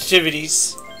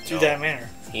activities through that manner.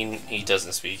 He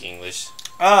doesn't speak English.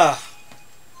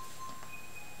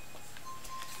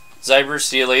 Zyber,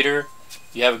 see you later.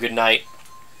 You have a good night.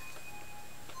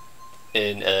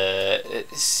 And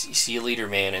see you later,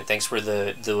 man. And thanks for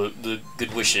the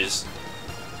good wishes.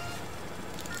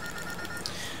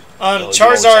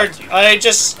 Charizard, I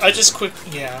just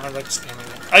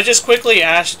quickly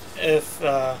asked if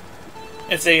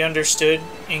they understood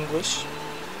English.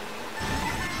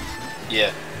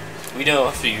 Yeah, we know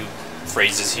a few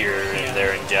phrases here and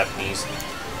there in Japanese.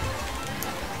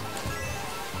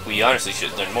 We honestly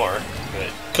should learn more, but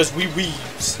because we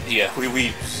weebs. Yeah, we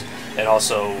weebs, and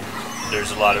also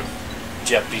there's a lot of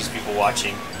Japanese people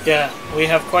watching. Yeah, we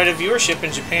have quite a viewership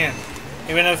in Japan,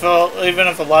 even if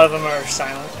a lot of them are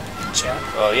silent in chat.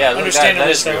 Oh yeah, that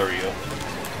is real.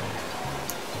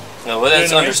 No, well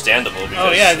that's understandable. Because,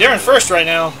 oh yeah, they're in first right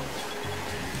now.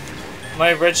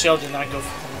 My red shell did not go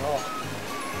for them at all.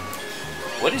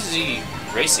 What is he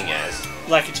racing as?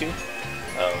 Lakitu.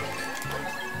 Oh.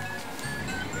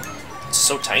 It's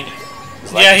so tiny.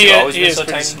 Yeah, he is so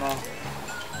pretty small.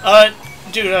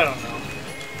 Dude, I don't know.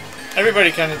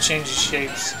 Everybody kind of changes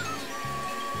shapes.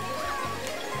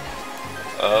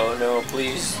 Oh no,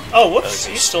 please. Oh, whoops!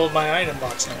 You stole my item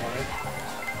box now, right?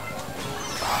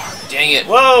 Oh, dang it!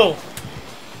 Whoa!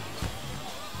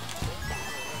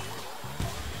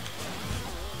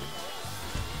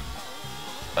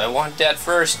 I want that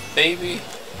first, baby.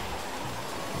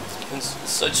 It's been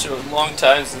such a long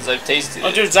time since I've tasted it.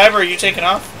 Oh, dude, Zyber, are you taking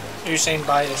off? Or are you saying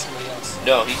bye to somebody else?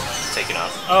 No, he's taking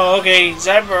off. Oh, okay,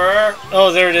 Zyber.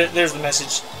 Oh, there's the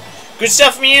message. Good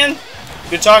stuff, man.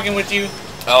 Good talking with you.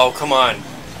 Oh, come on.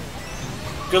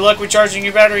 Good luck recharging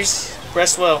your batteries.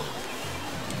 Rest well.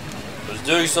 I was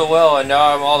doing so well, and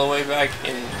now I'm all the way back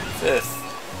in 5th.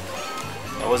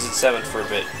 I was in 7th for a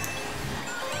bit.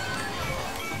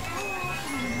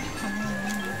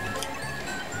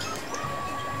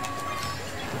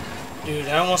 Dude,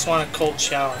 I almost want a cold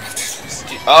shower after this.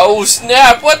 Oh,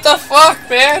 snap! What the fuck,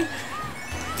 man?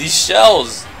 These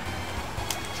shells.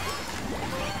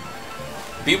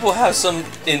 People have some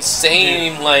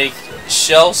insane, like,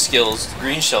 shell skills,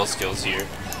 green shell skills here.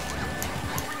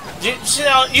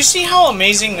 You see how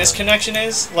amazing this connection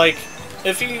is? Like,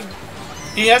 if he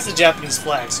has the Japanese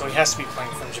flag, so he has to be playing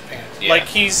from Japan. Yeah. Like,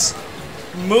 he's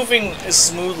moving as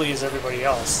smoothly as everybody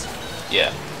else.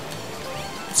 Yeah.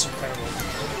 It's incredible.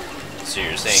 So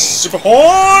you're saying Super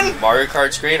Horn! Mario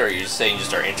Kart's great, or you're saying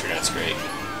just our internet's great?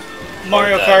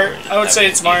 Mario Or that- Kart. or I would say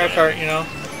that it's Mario internet. Kart, you know?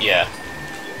 Yeah.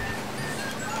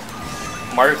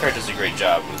 Mario Kart does a great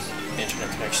job with internet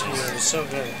connections. Yeah, it's so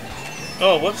good.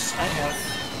 Oh, whoops. I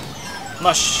have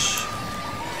mush.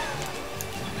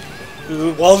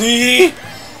 Ooh, Wally!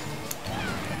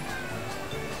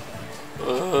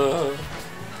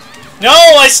 No,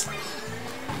 I scratched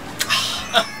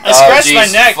my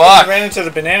jeez, neck fuck. and ran into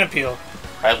the banana peel.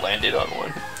 I landed on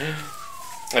one.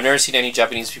 I've never seen any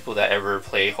Japanese people that ever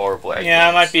play horrible at Yeah, it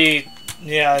games. might be.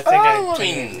 Yeah, I think Oh, I I tend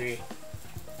mean- to agree.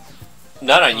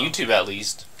 Not on YouTube, at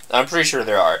least. I'm pretty sure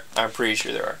there are. I'm pretty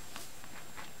sure there are.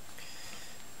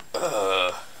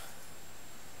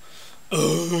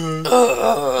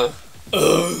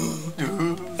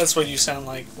 That's what you sound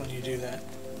like when you do that.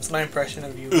 It's my impression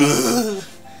of you.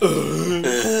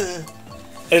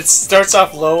 It starts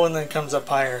off low and then comes up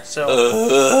higher. So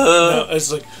no,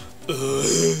 it's like.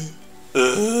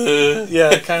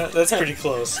 Yeah, kind of. That's pretty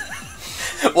close.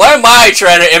 Why am I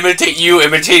trying to imitate you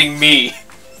imitating me?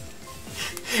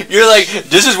 You're like,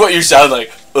 this is what you sound like.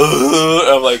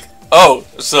 I'm like, oh,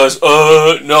 so it's,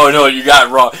 no, you got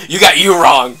it wrong. You got you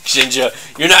wrong, Shinja.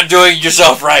 You're not doing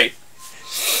yourself right.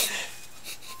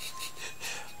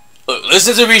 Look,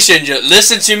 listen to me, Shinja.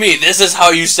 Listen to me. This is how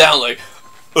you sound like.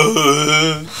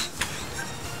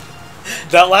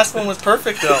 That last one was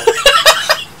perfect, though.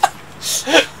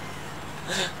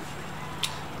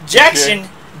 Jackson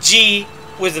G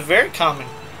with a very common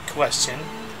question.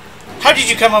 How did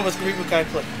you come up with Karibukai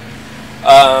Play?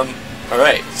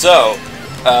 Alright, so,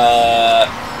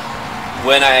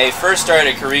 when I first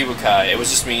started Karibukai, it was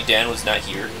just me, Dan was not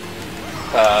here.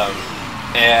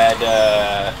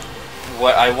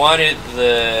 What I wanted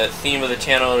the theme of the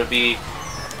channel to be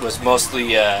was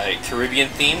mostly Caribbean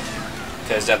themed,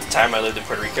 because at the time I lived in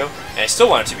Puerto Rico, and I still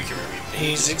want it to be Caribbean themed.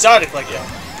 He's exotic like that.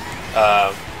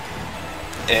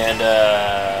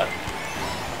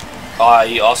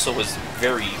 I also was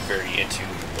very, very into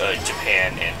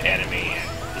Japan and anime and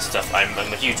this stuff. I'm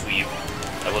a huge weeb.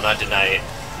 I will not deny it.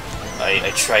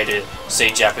 I try to say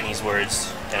Japanese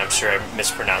words, and I'm sure I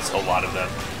mispronounce a lot of them.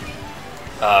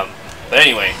 But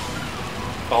anyway,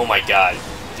 oh my god,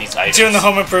 these items. Doing the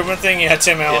home improvement thing, yeah,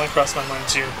 Tim Allen crossed my mind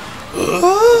too.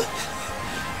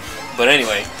 But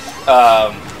anyway,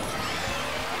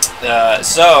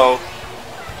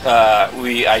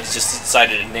 I just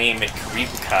decided to name it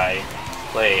Karibukai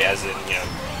Play, as in, you know,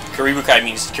 Karibukai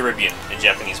means Caribbean in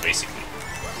Japanese, basically.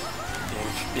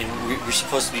 And we're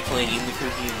supposed to be playing in the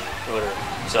Caribbean, or whatever.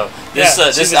 So this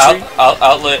this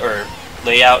outlet or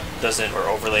layout doesn't, or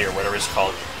overlay or whatever it's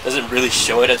called, doesn't really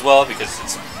show it as well because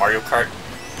it's Mario Kart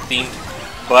themed.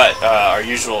 But our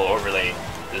usual overlay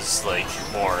is like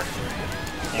more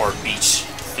beach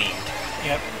themed.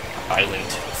 Yep.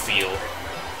 Island feel.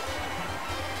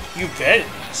 You bet it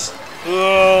is.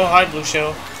 Oh, hi, Blue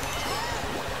Shell.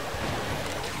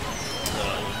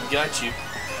 Got you.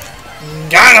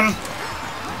 Got him!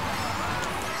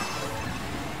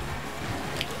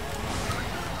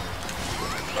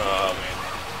 Oh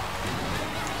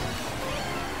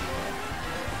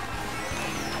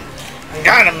man.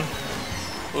 Got him!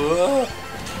 Whoa.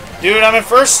 Dude, I'm in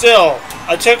first still.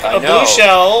 I took I a know. Blue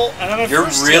Shell, and I'm in You're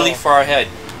first really still. far ahead.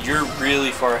 You're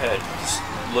really far ahead. Just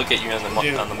look at you on the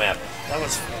Dude. on the map. That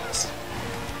was fast.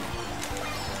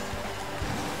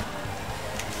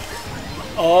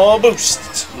 Oh,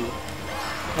 boost!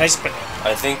 Nice banana.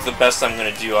 I think the best I'm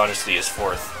gonna do, honestly, is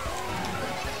 4th.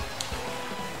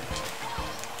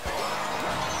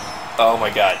 Oh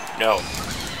my god, no.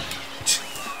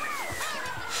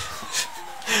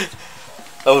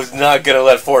 I was not gonna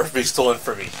let 4th be stolen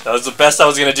from me. That was the best I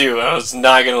was gonna do. I was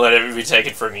not gonna let it be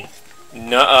taken from me.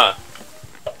 Nuh-uh.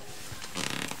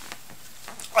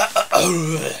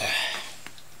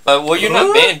 Well, you're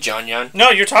not banned, John Yon. No,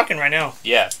 you're talking right now.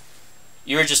 Yeah.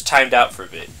 You were just timed out for a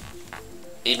bit.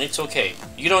 And it's okay.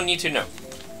 You don't need to know.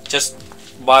 Just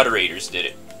moderators did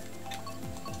it.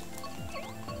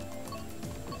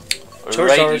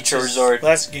 Alrighty, Charizard.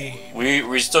 Let's go.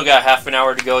 We still got half an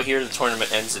hour to go here. The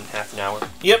tournament ends in half an hour.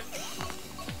 Yep.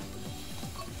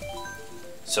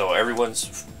 So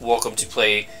everyone's welcome to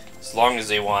play as long as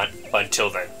they want until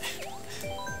then.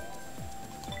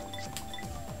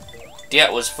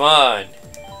 That was fun.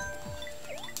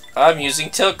 I'm using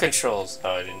tilt controls.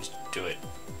 Oh, I didn't do it.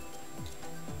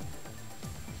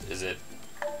 Is it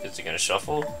gonna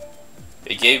shuffle?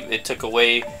 It took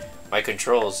away my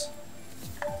controls.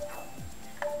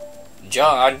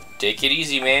 John, take it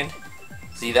easy, man.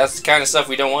 See, that's the kind of stuff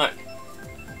we don't want.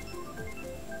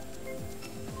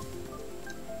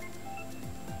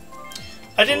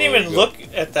 I didn't even look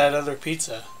at that other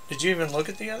pizza. Did you even look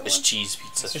at the other It's one? cheese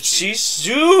pizza. It's cheese.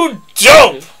 Dude,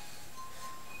 dope!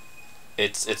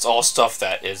 It's all stuff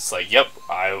that is like, yep,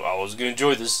 I was gonna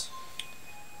enjoy this.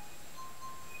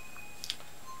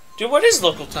 Dude, what is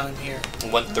local time here?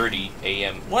 1:30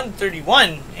 a.m.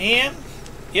 1:31 a.m.?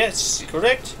 Yes,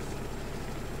 correct.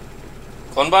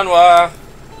 Konbanwa.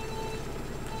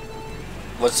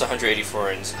 What's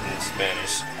 184 in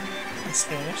Spanish? In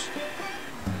Spanish?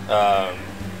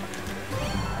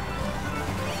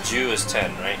 Jew is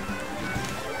 10, right?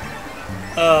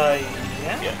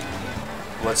 Yeah. Yeah.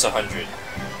 What's 100?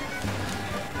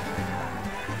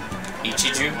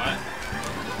 Ichiju?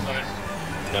 What?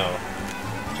 No.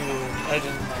 Dude, I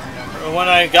didn't remember. When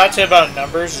I got to about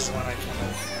numbers is when I kind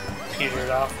of petered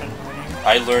off in learning.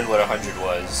 I learned what 100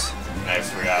 was, and I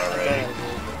forgot already.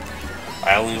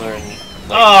 I only learned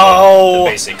like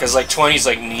the basic, because like 20 is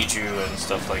like Niju and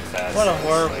stuff like that. What a so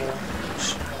horrible.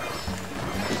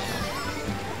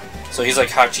 So he's like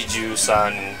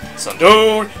Hachiju-san something.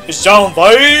 Dude, it's John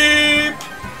Vibe!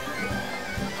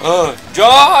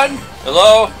 John!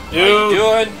 Hello? Dude. How you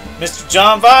doing? Mr.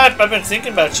 John Vibe, I've been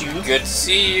thinking about you. Good to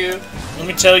see you. Let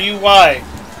me tell you why.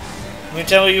 Let me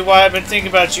tell you why I've been thinking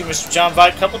about you, Mr. John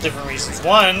Vibe. A couple different reasons.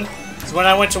 One is when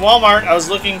I went to Walmart, I was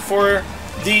looking for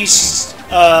these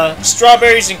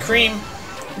strawberries and cream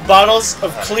bottles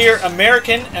of clear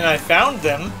American, and I found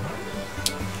them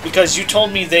because you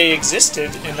told me they existed,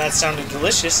 and that sounded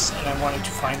delicious, and I wanted to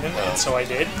find them, and so I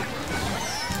did.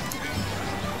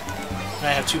 And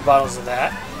I have 2 bottles of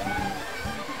that.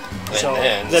 And So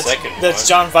then the that's, second that's one.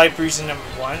 John Vibe reason number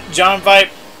 1. John Vibe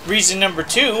reason number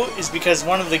 2 is because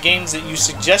one of the games that you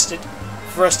suggested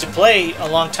for us to play a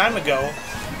long time ago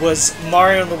was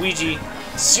Mario and Luigi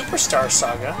Superstar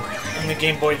Saga on the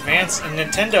Game Boy Advance, and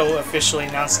Nintendo officially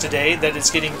announced today that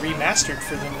it's getting remastered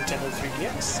for the Nintendo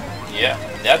 3DS. Yeah,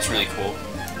 that's really cool.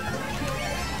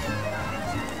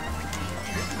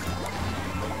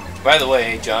 By the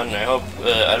way, John, I hope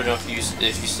I don't know if you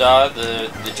saw the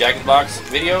Jack in the Box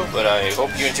video, but I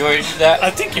hope you enjoyed that. I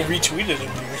think you retweeted it.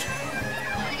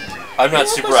 I'm not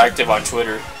super active on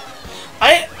Twitter.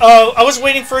 I was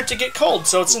waiting for it to get cold,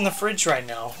 so it's in the fridge right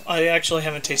now. I actually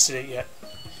haven't tasted it yet.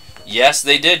 Yes,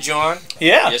 they did, John.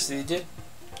 Yeah. Yes, they did.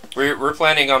 We're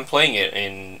planning on playing it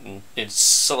in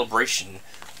celebration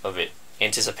of it,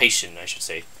 anticipation, I should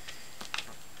say.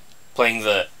 Playing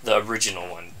the original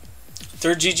one.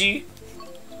 3rd GG.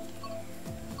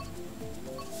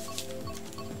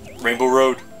 Rainbow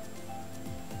Road.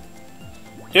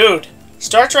 Dude,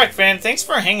 Star Trek fan, thanks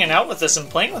for hanging out with us and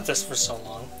playing with us for so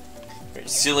long.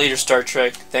 See you later, Star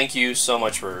Trek. Thank you so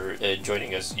much for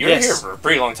joining us. You were Yes. here for a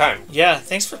pretty long time. Yeah,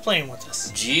 thanks for playing with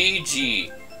us.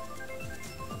 GG.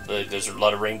 There's a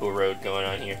lot of Rainbow Road going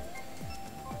on here.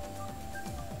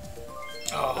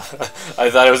 Oh, I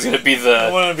thought it was going to be I the...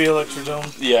 want to be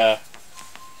Electrodome. Yeah.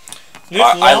 Nuke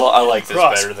I long like this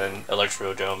cross. better than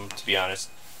Electrodome, to be honest.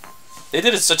 They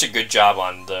did such a good job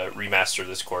on the remaster of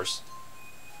this course.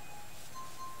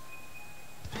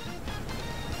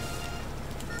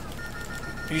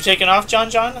 Are you taking off,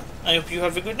 John? I hope you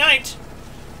have a good night.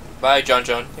 Bye, John.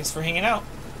 Thanks for hanging out.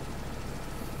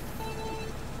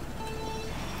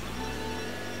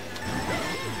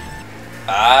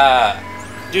 Ah.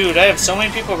 Dude, I have so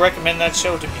many people recommend that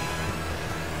show to me.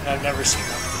 And I've never seen it.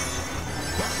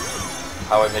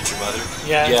 How I Met Your Mother?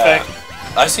 Yeah, in fact.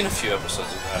 I've seen a few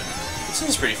episodes of that. It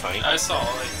seems pretty funny. I saw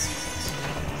all 8 seasons.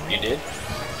 You did?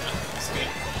 Yeah, it's good.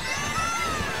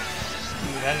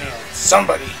 Dude, I nailed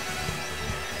somebody.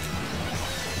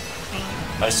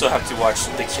 I still have to watch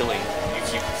The Killing. You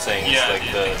keep saying it's like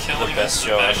dude, the best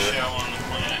show best ever. show on the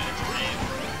planet ever made.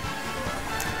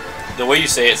 The way you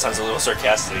say it sounds a little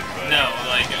sarcastic, but... No,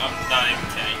 like, I'm not even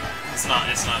kidding. It's not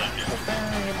a joke.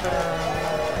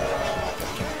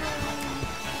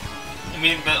 I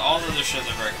mean, but all the other shows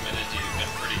I've recommended to you have been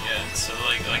pretty good. So,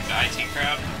 like like the IT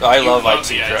crowd. I You love love IT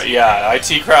the crowd. IT Yeah,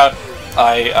 IT crowd.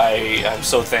 I'm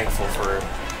so thankful for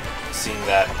seeing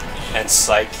that. And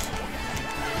Psych.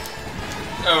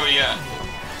 Oh yeah.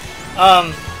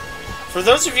 For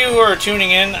those of you who are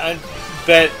tuning in, I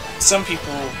bet some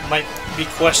people might be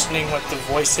questioning what the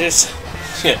voice is.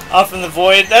 Yeah. Off in the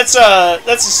void. That's a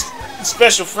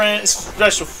special friend,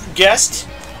 special guest,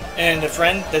 and a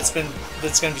friend that's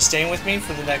gonna be staying with me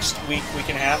for the next week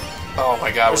and a half. Oh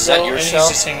my God, Or was so, that your and shell?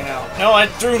 he's just hanging out. No, I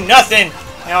threw nothing.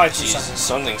 Now I threw Jesus,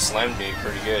 something. something slammed me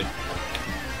pretty good.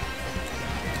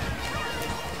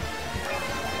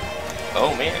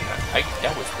 Oh man,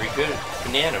 that was pretty good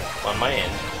banana on my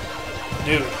end.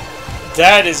 Dude,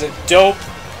 that is a dope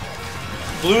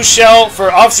blue shell for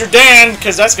Officer Dan,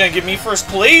 because that's gonna give me first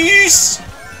place.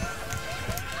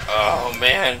 Oh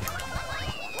man.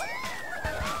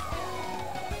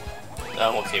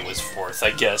 I'm okay with 4th,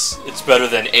 I guess. It's better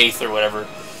than 8th or whatever.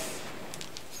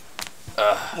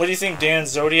 What do you think Dan's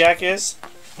zodiac is?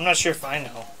 I'm not sure if I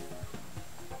know.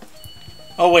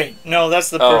 Oh wait, no, that's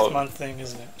the birth month thing,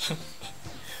 isn't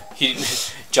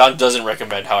it? John doesn't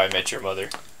recommend How I Met Your Mother.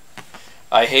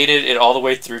 I hated it all the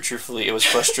way through. Truthfully, it was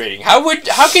frustrating. How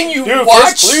can you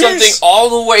watch something all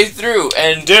the way through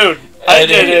and I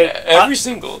did it every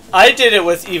single? I did it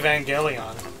with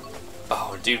Evangelion.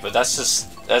 Oh, dude, but that's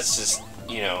just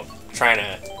you know, trying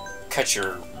to cut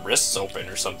your wrists open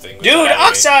or something. Dude,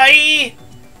 Oxai!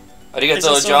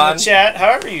 Arigato, John. In the chat,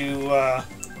 however you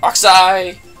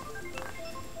Oxai.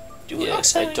 do it,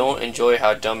 Yes, Oxai. I don't enjoy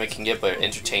how dumb it can get, but it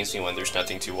entertains me when there's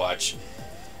nothing to watch.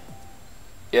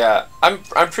 Yeah, I'm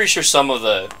pretty sure some of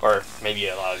the, or maybe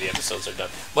a lot of the episodes are done.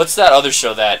 What's that other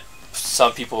show that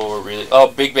some people were really? Oh,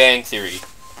 Big Bang Theory.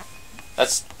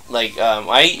 That's like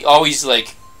I always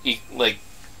like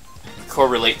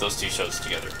correlate those two shows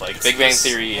together, like Big Bang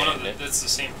Theory and. That's the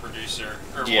same producer,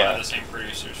 or Yeah. one of the same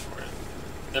producers for it.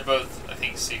 They're both, I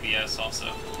think, CBS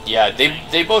also. Yeah,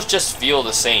 they both just feel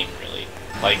the same, really.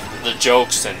 Like the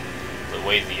jokes and the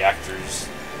way the actors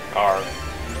are.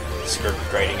 Script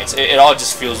writing, it all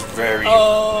just feels very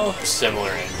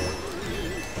similar. And,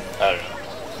 I don't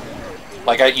know.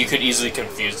 Like you could easily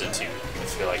confuse the two. I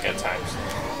feel like at times.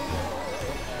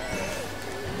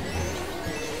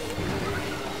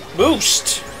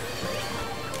 Boost.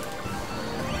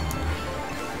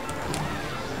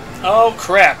 Oh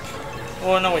crap!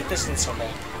 Oh no, wait, this isn't so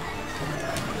bad.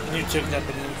 You took that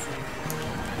banana from me.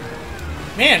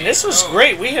 Man, this was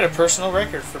great. We hit a personal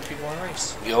record for people in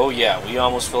race. Oh yeah, we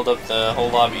almost filled up the whole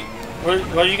lobby.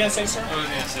 What are you gonna say, sir? I was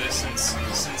gonna say,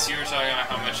 since you were talking about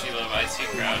how much you love IT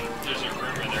Crowd, there's a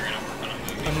rumor they're gonna work on a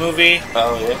movie. A movie?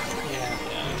 Oh yeah.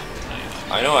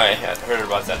 Yeah. I know I had heard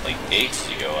about that like ages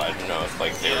ago. I don't know if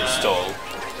like they were still.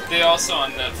 They also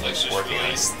on Netflix just Working on it.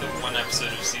 released the one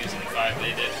episode of season 5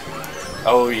 they did.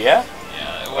 Oh yeah.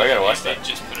 Yeah, I gotta watch they that.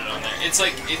 just put it on there. It's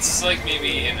like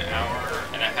maybe an hour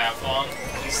and a half long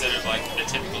instead of like the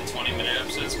typical 20-minute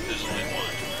episodes, but there's only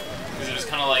one. Because it was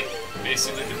kind of like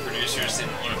basically the producers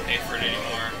didn't want to pay for it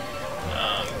anymore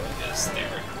because they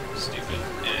were stupid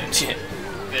and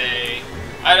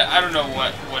I don't know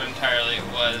what entirely it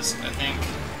was. I think.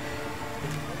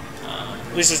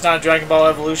 At least it's not Dragon Ball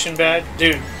Evolution bad,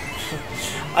 dude.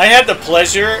 I had the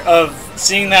pleasure of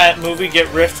seeing that movie get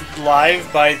riffed live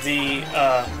by the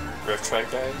Rift Track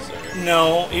guys. Or?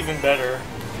 no, even better,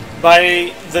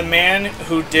 by the man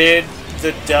who did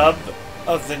the dub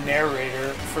of the narrator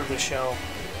for the show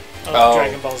of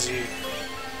Dragon Ball Z.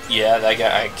 Yeah, that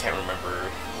guy. I can't remember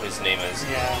what his name is.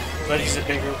 Yeah, but he's a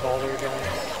bigger, balder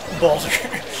guy. Balder?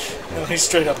 No, he's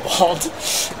straight up bald.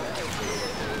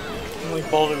 Only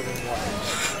balder than what?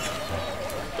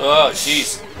 Oh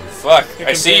jeez. Fuck.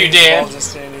 I see you, Dan.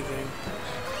 Baldness to anything.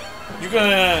 You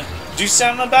gonna do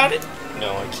something about it?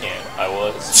 No, I can't. I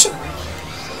was.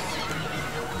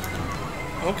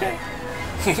 Okay.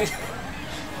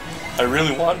 I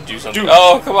really want to do something. Dude.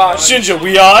 Oh, come on. Shinja,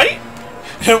 we aight?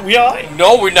 We aight?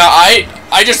 No, we're not.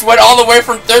 I just went all the way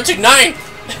from 3rd to 9th.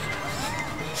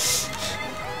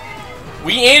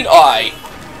 We ain't I.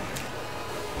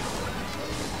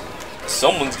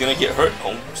 Someone's gonna get hurt,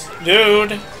 Holmes.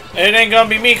 Dude, it ain't gonna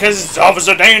be me because it's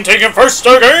Officer Dan taking first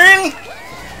again!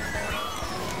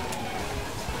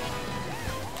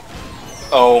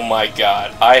 Oh my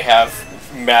god. I have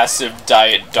massive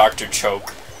diet Dr.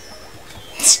 Choke.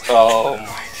 Oh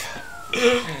my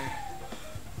god.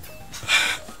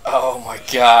 Oh my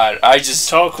god. I just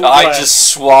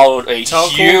swallowed a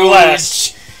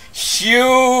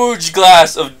huge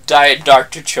glass of diet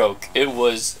Dr. Choke. It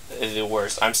was the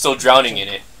worst. I'm still drowning in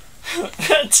it. Look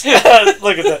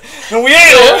at that. No, we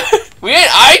ain't! We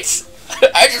ain't ites.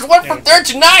 I just went from 3rd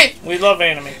to 9th. We love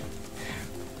anime.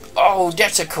 Oh,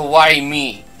 that's a kawaii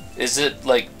me. Is it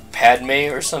like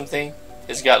Padme or something?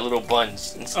 It's got little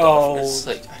buns and stuff. Oh, it's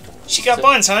like, I don't know. she got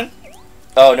buns, hun.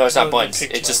 Oh no, it's not Oh, buns.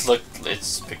 It pigtails. just looked.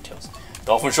 It's pigtails.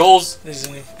 Dolphin Shoals.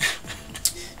 Isn't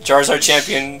Charizard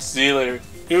champion. See you later.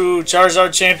 Ooh,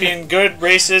 Charizard champion. Good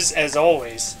races as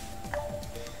always.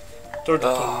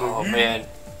 Oh man.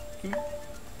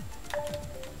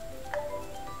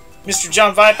 Mr.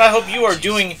 John Vipe, I hope you are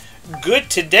doing good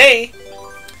today,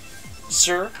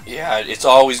 sir. Yeah, it's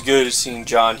always good seeing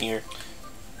John here.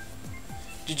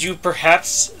 Did you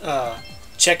perhaps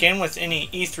check in with any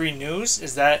E3 news?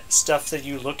 Is that stuff that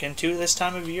you look into this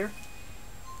time of year?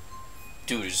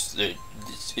 Dude,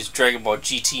 it's Dragon Ball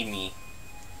GT me.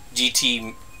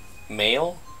 GT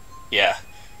Mail? Yeah.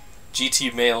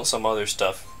 GT Mail, some other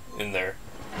stuff in there.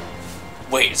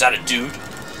 Wait, is that a dude?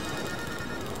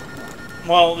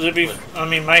 Well, to be, I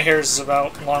mean, my hair is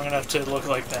about long enough to look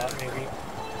like that, maybe.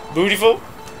 Beautiful.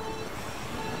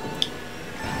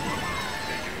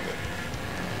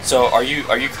 So, are you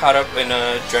caught up in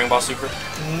Dragon Ball Super?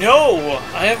 No,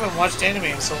 I haven't watched anime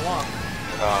in so long.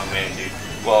 Oh man, dude.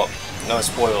 Well, I'm gonna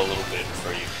spoil a little bit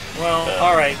for you. Well,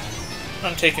 all right.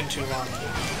 I'm taking too long.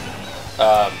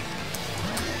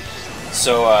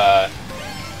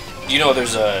 You know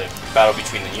there's a battle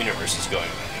between the universes going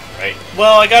on, right?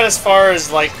 Well, I got as far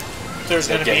as like there's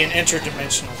going to be Okay. an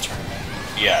interdimensional tournament.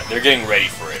 Yeah, they're getting ready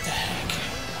for it.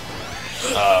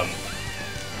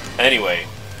 Anyway,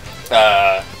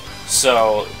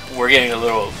 so we're getting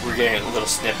little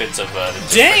snippets of the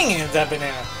Dang that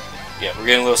banana! yeah, we're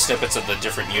getting little snippets of the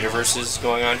different universes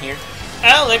going on here,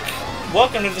 Alec,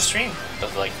 welcome to the stream.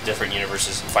 of like different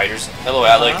universes and fighters. Hello,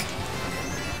 Alec.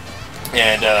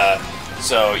 And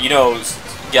so you know,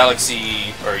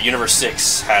 Galaxy or Universe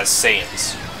 6 has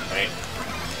Saiyans, right?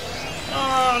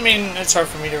 I mean, it's hard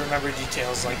for me to remember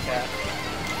details like that.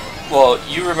 Well,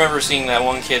 you remember seeing that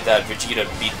one kid that Vegeta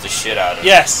beat the shit out of.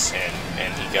 Yes.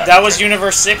 And he got. That was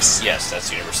Universe 6? Yes,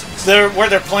 that's Universe 6. Where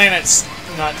their planet's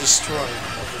not destroyed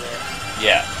over there.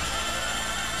 Yeah.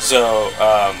 So,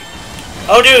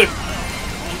 Oh, dude!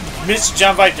 Mr.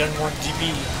 John Vipe done 1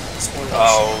 DB. Spoilers.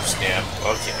 oh snap.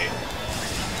 Okay.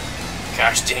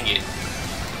 Gosh dang it.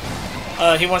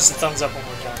 He wants the thumbs up when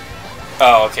we're done.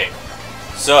 Oh, okay.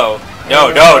 So,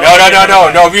 no,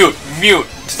 mute.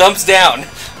 Thumbs down.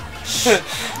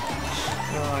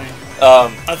 Alright.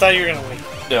 I thought you were gonna wait.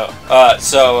 No.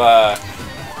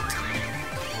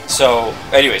 So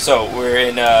anyway, so we're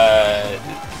in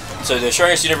so they're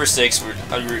showing us Universe 6.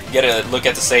 We're get a look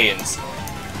at the Saiyans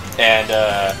and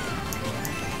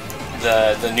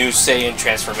the new Saiyan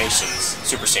transformations,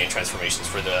 Super Saiyan transformations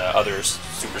for the other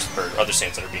other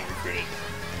Saiyans that are being recruited.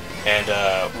 And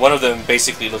one of them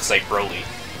basically looks like Broly.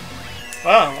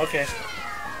 Oh, okay.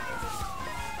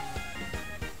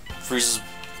 Frieza's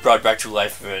brought back to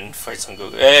life and fights Son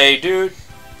Goku. Hey, dude!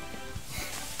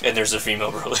 And there's a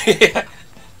female Broly.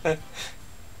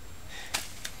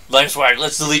 Limeswire,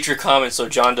 let's delete your comment so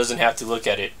John doesn't have to look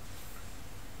at it.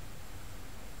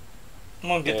 I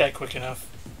won't get that quick enough.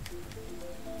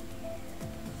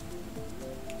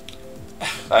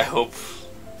 I hope.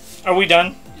 Are we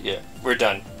done? Yeah, we're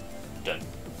done. Done.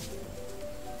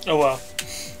 Oh well.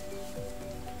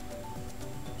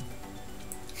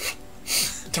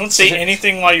 Don't say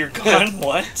anything while you're gone.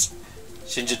 What?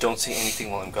 Shinja, don't say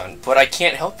anything while I'm gone. But I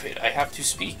can't help it. I have to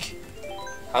speak.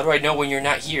 How do I know when you're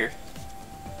not here?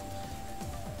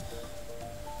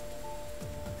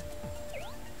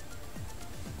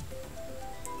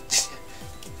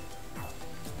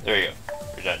 There you go.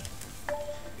 We're done.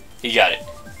 You got it.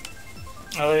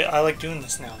 I like doing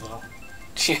this now, though.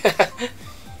 Yeah.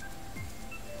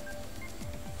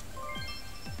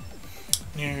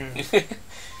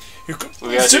 You can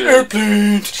We gotta it's an do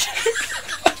airplane.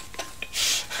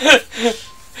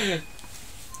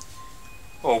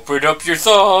 Open up your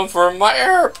thumb for my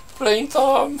airplane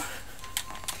thumb.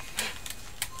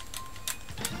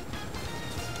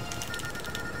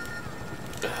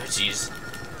 Oh, jeez.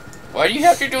 Why do you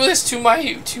have to do this to my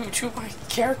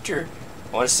character?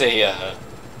 I want to say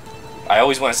I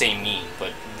always want to say me,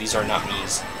 but these are not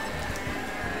me's.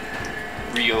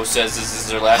 Rio says this is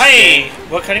their last Hey, game.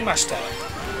 wakarimashita.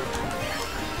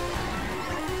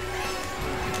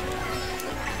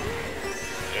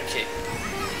 Okay.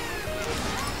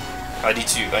 I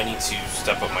need to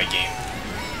step up my game.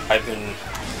 I've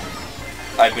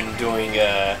been doing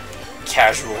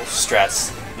casual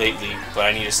strats lately, but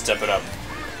I need to step it up.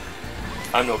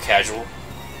 I'm no casual.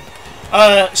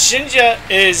 Shinja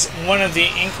is one of the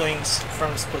Inklings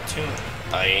from Splatoon.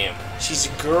 I am. She's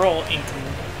a girl Inkling.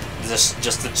 This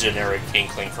just the generic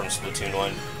Inkling from Splatoon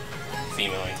 1.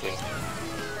 Female Inkling.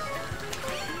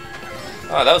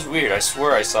 Oh, that was weird. I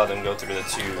swear I saw them go through the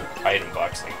 2 item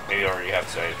box thing. Maybe I already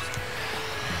have 2 items.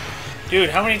 Dude,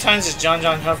 how many times is John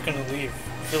Huff gonna leave?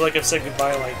 I feel like I've said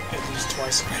goodbye like at least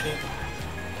twice already.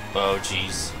 Oh,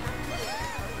 jeez.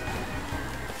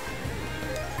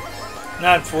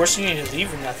 Not forcing you to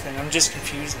leave or nothing. I'm just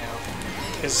confused now.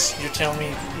 Because you're telling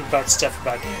me about stuff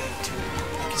about Daddy,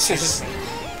 too. Seriously.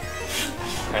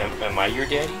 Am I your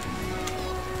daddy?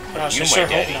 Gosh, You I my sure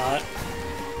daddy. hope not.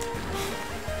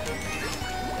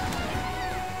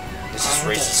 This just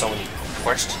raises so many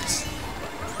questions.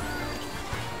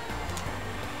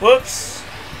 Whoops!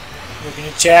 Looking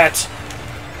at chat.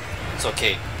 It's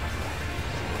okay. You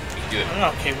can do it. I'm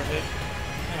not okay with it.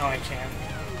 No, I can.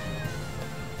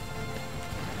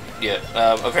 Yeah,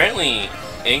 apparently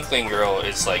Inkling Girl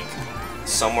is like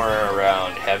somewhere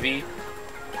around heavy.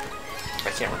 I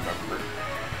can't remember.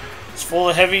 It's full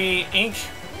of heavy ink.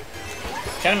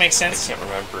 Kind of makes I sense. can't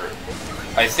remember.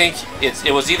 I think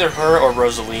it was either her or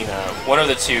Rosalina. One of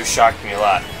the two shocked me a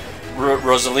lot.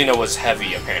 Rosalina was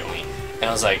heavy apparently, and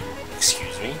I was like,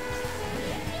 "Excuse me,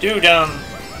 Dude, yeah.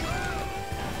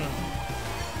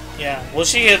 Well,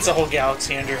 she hits a whole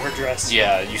galaxy under her dress.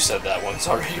 Yeah, you said that once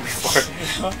already before."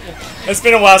 It's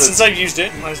been a while since I've used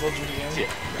it. Might as well do it again. Yeah.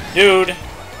 Dude,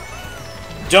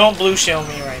 don't blue shell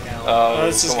me right now. Oh,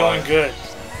 this is come going on. good.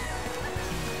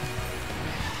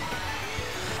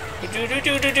 Do.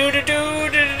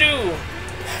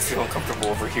 I feel uncomfortable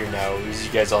over here now. You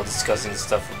guys all discussing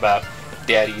stuff about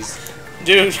daddies.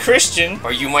 Dude, Christian,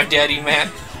 Are you my daddy,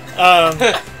 Matt?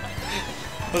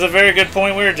 was a very good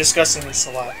point. We were discussing this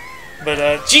a lot.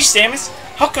 But, gee, Samus,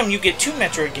 how come you get 2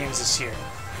 Metroid games this year?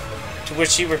 To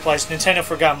which he replies, Nintendo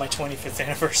forgot my 25th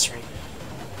anniversary.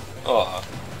 Oh,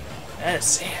 That is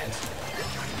sad.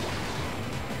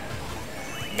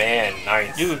 man,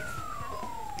 nice. Dude.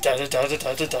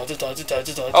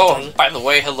 Oh, by the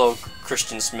way, hello,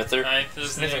 Christian Smither. I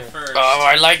this is me first. Oh,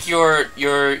 I like your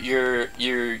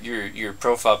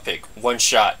profile pic. One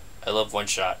shot. I love one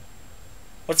shot.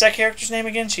 What's that character's name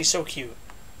again? She's so cute.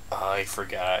 I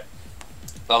forgot.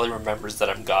 All he remembers that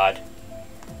I'm God.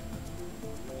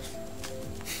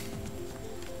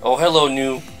 Oh, hello,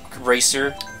 new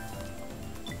racer.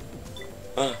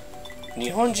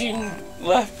 Nihonjin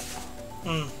left.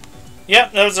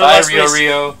 Yep, that was our Bye, last Rio race.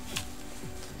 Rio.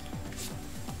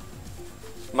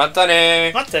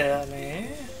 Matane. Matane.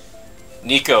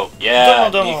 Nico. Yeah,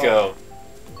 Domo. Nico.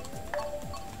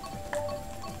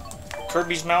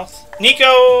 Kirby's mouth.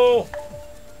 Nico!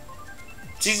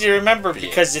 It's easy to remember Yeah.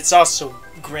 because it's also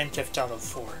Grand Theft Auto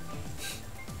 4.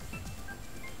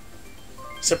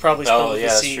 So probably spelled Oh, with yeah, a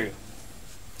that's C true.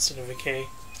 instead of a K.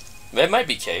 It might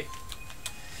be K.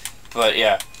 But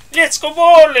yeah. Let's go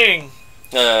bowling!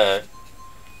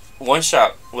 One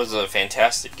Shot was a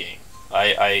fantastic game.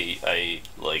 I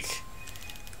like.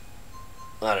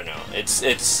 I don't know.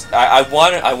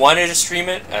 I wanted to stream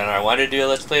it and I wanted to do a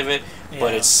let's play of it,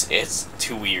 but Yeah. it's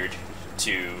too weird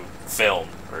to film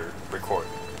or record.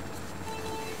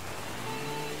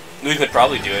 We could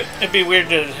probably do it. It'd be weird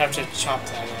to have to chop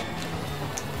that up.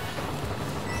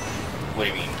 What do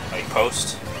you mean? Like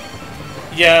post?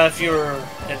 Yeah, if you were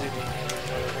editing it or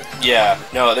whatever. Yeah.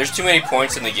 No, there's too many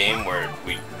points in the game where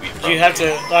we You have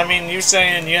to, I mean, you're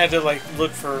saying you had to, like,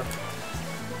 look for,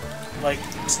 like,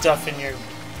 stuff in your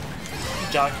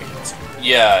documents.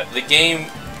 Yeah, the game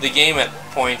at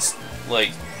points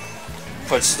like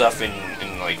puts stuff in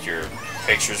like your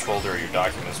pictures folder or your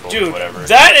documents folder, Dude, whatever.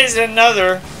 that is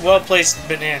another well-placed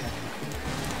banana.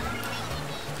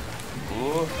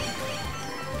 Ooh.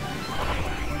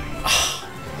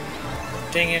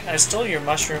 Dang it, I stole your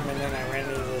mushroom and then I ran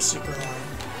into the super line.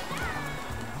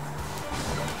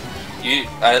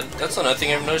 That's another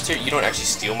thing I've noticed here. You don't actually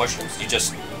steal mushrooms. You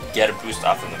just get a boost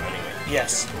off of them anyway.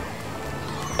 Yes.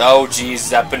 Oh, jeez,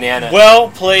 that banana.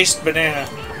 Well-placed banana.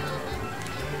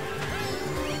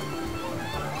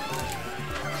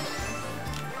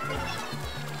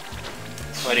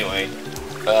 Anyway,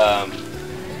 what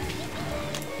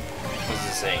was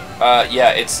I saying? Yeah,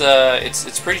 it's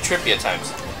pretty trippy at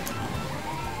times.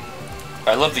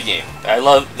 I love the game.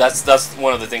 That's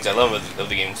one of the things I love of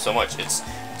the game so much. It's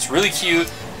really cute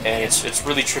and it's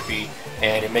really trippy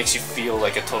and it makes you feel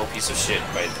like a total piece of shit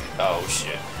by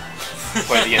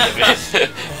the end of it.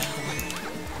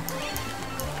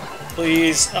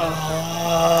 Please.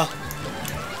 Oh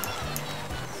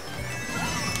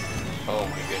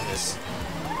my goodness.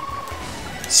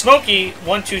 Smokey,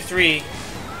 123.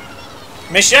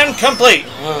 Mission complete.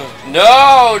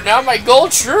 No, not my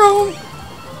gold shroom.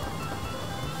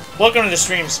 Welcome to the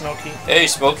stream, Smokey. Hey,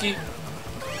 Smokey.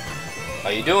 How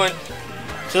you doing?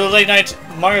 To the late night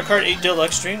Mario Kart 8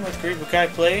 Deluxe stream with Karibukai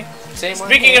play.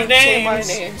 Speaking of names,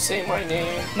 say my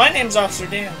name. my name's Officer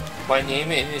Dan. My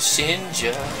name is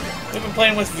Shinja. We've been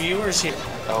playing with viewers here.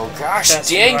 Oh gosh, That's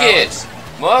dang it! hours.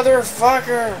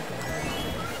 Motherfucker!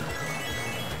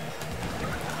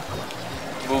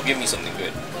 Boo, give me something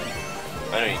good.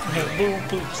 I don't need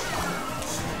Boo, boo.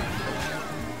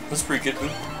 That's pretty good, Boo.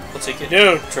 I'll take it.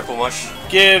 Dude, Triple mush.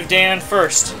 give Dan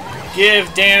first.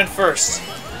 Give Dan first.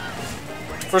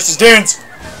 First is Dan's.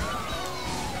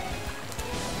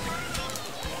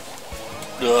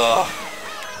 Ugh.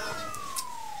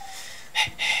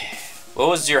 What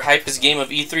was your hypest game of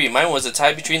E3? Mine was a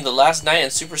tie between The Last Night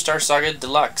and Superstar Saga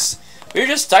Deluxe. We were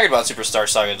just talking about Superstar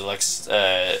Saga Deluxe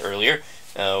earlier,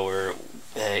 where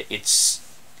it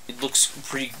looks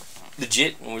pretty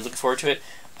legit, and we're looking forward to it.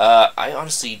 I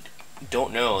honestly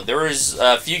don't know. There was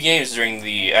a few games during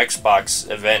the Xbox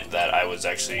event that I was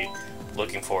actually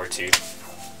looking forward to.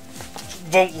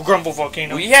 Grumble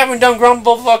Volcano. We haven't done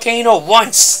Grumble Volcano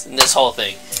once in this whole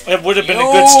thing. It would have been a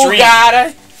good stream. You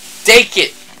gotta take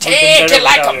it. Would've Take been it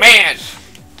like better a without man.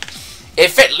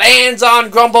 If it lands on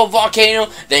Grumble Volcano,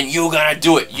 then you're gonna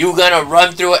do it. You're gonna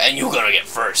run through it and you're gonna get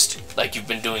first. Like you've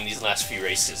been doing these last few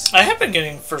races. I have been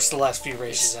getting first the last few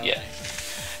races. Yeah.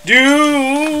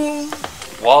 Dude.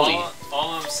 Wally.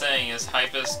 All I'm saying is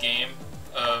hypest game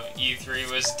of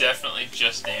E3 was definitely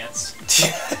Just Dance.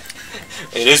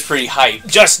 It is pretty hype.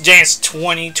 Just Dance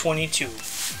 2022.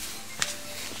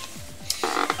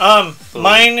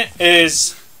 Mine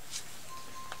is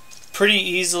pretty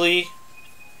easily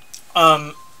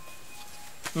Metroid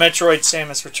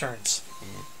Samus Returns.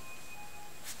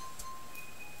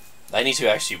 I need to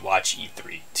actually watch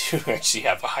E3 to actually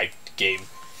have a hyped game.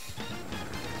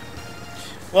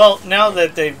 Well, now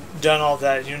that they've done all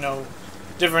that, you know,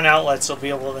 different outlets will be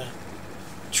able to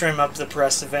trim up the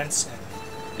press events. And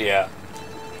Yeah.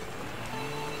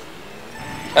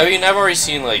 I mean, I've already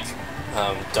seen, like,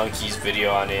 Donkey's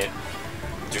video on it.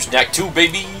 There's Knack 2,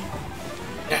 baby!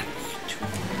 yeah.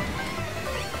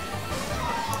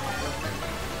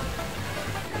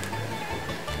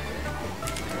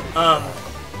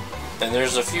 And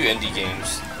there's a few indie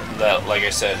games that, like I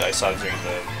said, I saw during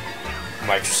the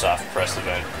Microsoft press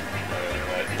event.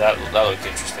 That looked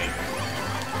interesting.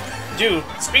 Dude,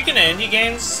 speaking of indie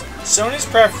games,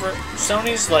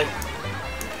 Sony's like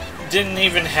didn't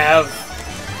even have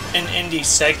an indie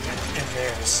segment in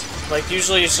theirs. Like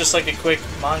usually it's just like a quick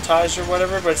montage or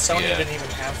whatever, but Sony Yeah. didn't even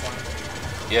have one.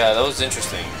 Yeah, that was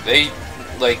interesting. They,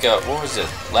 like, what was it?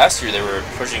 Last year they were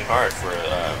pushing hard for,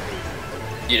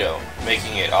 you know,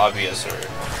 making it obvious or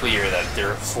clear that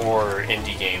there are 4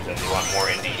 indie games and they want more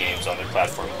indie games on their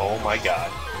platform. Oh my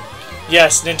god.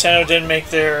 Yes, Nintendo did make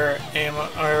their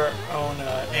own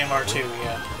AMR2,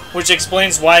 yeah. Which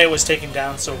explains why it was taken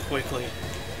down so quickly.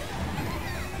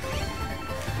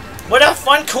 What a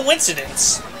fun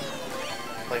coincidence!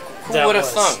 Like, who That would have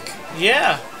was. thunk?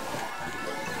 Yeah.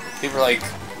 People are like,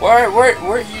 why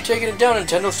are you taking it down?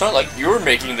 Nintendo's not like you're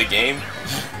making the game.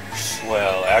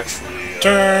 Well, actually...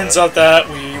 Turns out that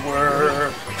we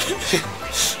were...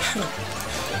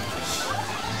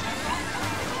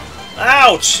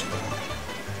 Ouch!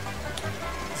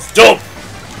 Dope!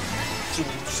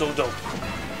 So dope.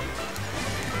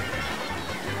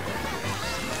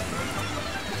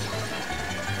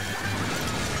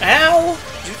 Ow!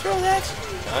 Did you throw that?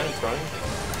 I didn't throw anything.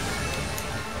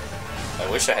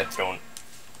 I wish I had thrown...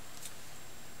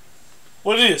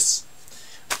 What is?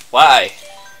 Why?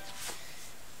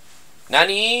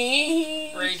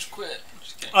 Nani? Rage quit.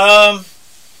 Just kidding.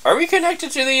 Are we connected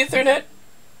to the Ethernet?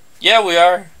 Yeah, we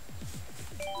are.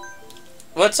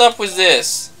 What's up with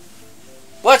this?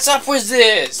 What's up with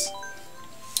this?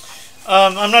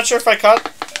 I'm not sure if I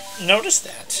noticed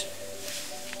that.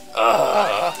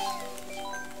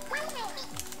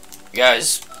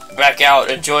 Guys, back out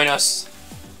and join us.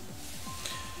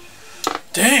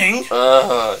 Dang!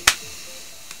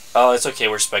 Oh, it's okay,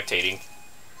 we're spectating.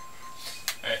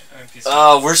 Alright,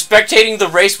 I'm We're spectating the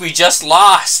race we just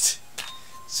lost.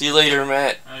 See you later,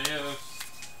 Matt. Adios.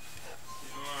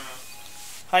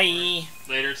 Hi.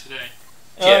 Later today.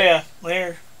 Oh yeah,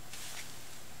 later.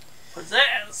 What's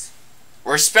that?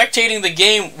 We're spectating the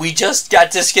game we just got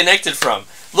disconnected from.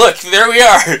 Look, there we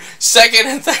are. Second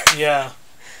and third. Yeah.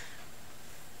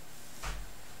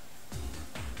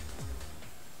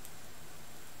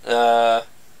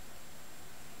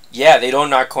 Yeah, they don't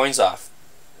knock coins off.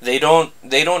 They don't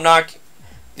knock...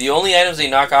 The only items they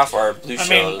knock off are blue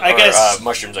shells, I guess,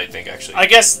 mushrooms, I think, actually. I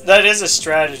guess that is a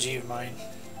strategy of mine.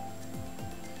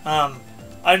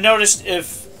 I've noticed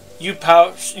if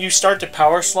you start to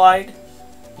power slide,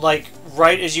 like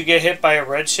right as you get hit by a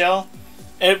red shell,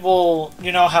 it will,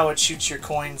 you know how it shoots your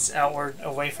coins outward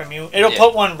away from you? It'll Yeah.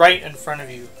 put one right in front of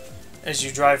you as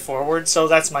you drive forward. So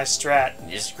that's my strat.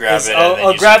 You just grab it.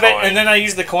 I'll grab it, coin. and then I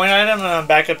use the coin item, and I'm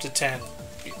back up to 10.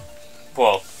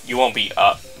 Well, you won't be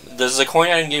up. Does the coin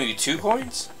item give you 2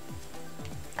 coins?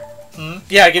 Hmm?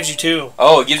 Yeah, it gives you 2.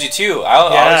 Oh, it gives you 2. I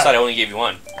always thought it only gave you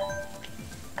 1.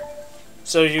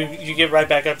 So you get right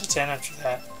back up to 10 after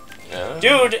that. Yeah.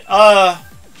 Dude, I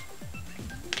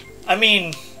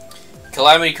mean...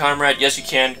 Calamity Comrade, yes you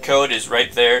can. Code is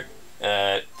right there.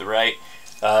 The right.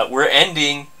 We're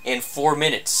ending in 4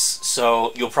 minutes,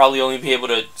 so you'll probably only be able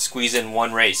to squeeze in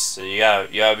 1 race. So you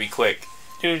gotta be quick.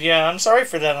 Dude, yeah, I'm sorry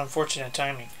for that unfortunate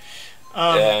timing.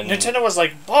 And- Nintendo was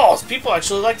like, balls, people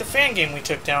actually like the fan game we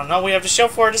took down. All we have to show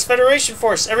for it is Federation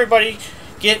Force. Everybody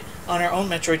get on our own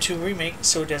Metroid 2 remake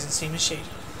so it doesn't seem as shady.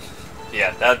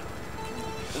 Yeah,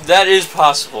 that is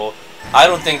possible. I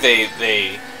don't think they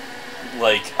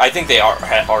I think they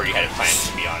already had it planned,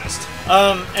 to be honest.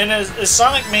 And is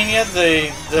Sonic Mania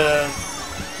the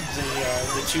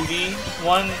 2D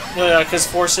one? Because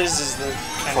Forces is the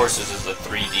Forces is the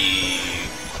 3D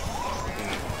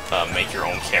make your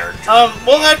own character.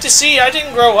 We'll have to see. I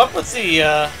didn't grow up with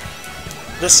the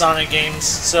Sonic games,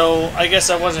 so I guess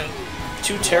I wasn't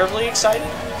too terribly excited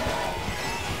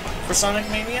for Sonic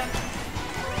Mania.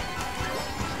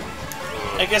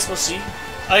 I guess we'll see.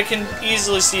 I can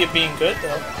easily see it being good,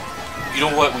 though. You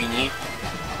know what we need?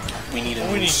 We need a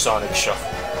new Sonic Shuffle.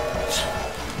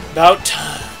 About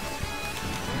time.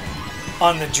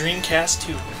 On the Dreamcast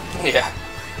 2. Yeah.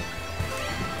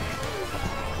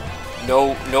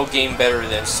 No game better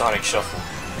than Sonic Shuffle.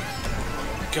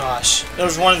 Gosh, that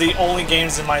was one of the only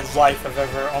games in my life I've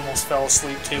ever almost fell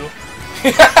asleep to.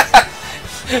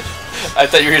 I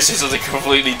thought you were gonna say something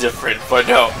completely different, but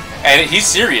no. And he's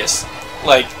serious.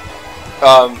 Like,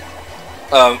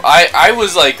 I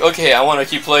was like, okay, I want to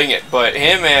keep playing it, but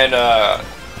him and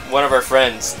one of our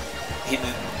friends,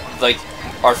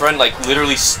 our friend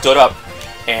literally stood up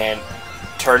and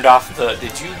turned off the.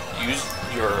 Did you use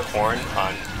your horn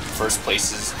on first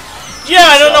places? Yeah,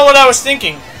 I don't know what I was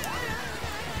thinking,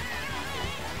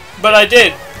 but I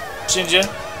did, Shinja.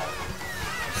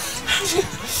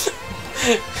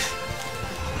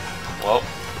 Well,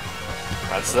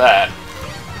 that's that.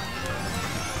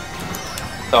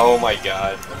 Oh my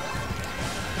god.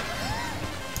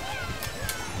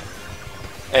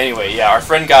 Anyway, yeah, our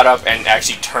friend got up and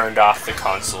actually turned off the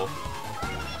console.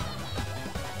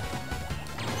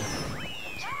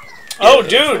 Oh, Yeah,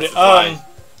 dude, fine.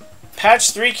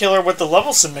 Patch 3 killer with the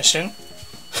level submission.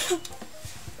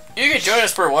 You can join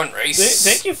us for one race.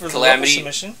 Thank you for Calamity. the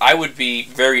level submission. I would be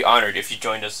very honored if you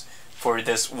joined us for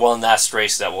this one last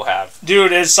race that we'll have.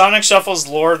 Dude, is Sonic Shuffle's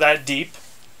lore that deep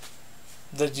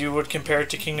that you would compare it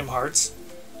to Kingdom Hearts?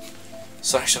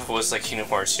 Sonic Shuffle was like Kingdom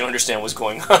Hearts. You don't understand what's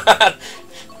going on.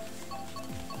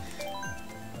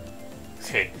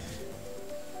 Okay.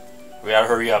 We gotta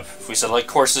hurry up. If we select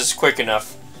courses quick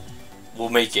enough, we'll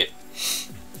make it.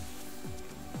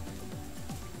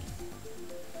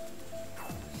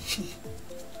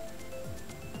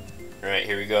 Alright,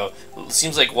 here we go.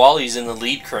 Seems like Wally's in the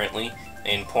lead currently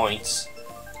in points.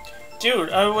 Dude,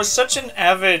 I was such an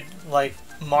avid,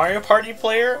 Mario Party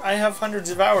player. I have hundreds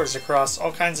of hours across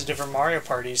all kinds of different Mario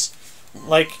parties.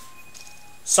 Like,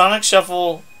 Sonic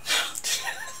Shuffle...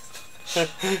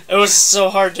 it was so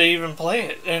hard to even play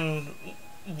it. And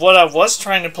what I was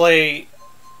trying to play,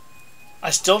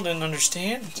 I still didn't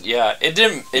understand. Yeah, it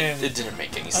didn't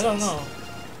make any sense. I don't know.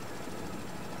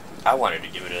 I wanted to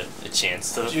give it a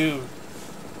chance to. Dude.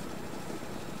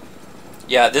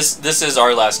 Yeah, this is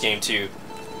our last game too.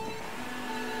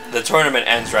 The tournament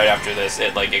ends right after this.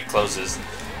 It closes,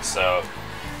 so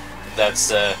that's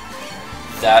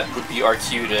that would be our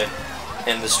cue to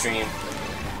end the stream.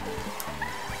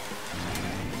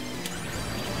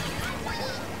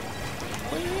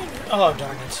 Oh,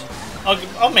 darn it.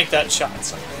 I'll make that shot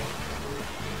someday.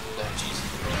 Oh,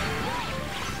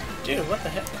 jeez. Dude, what the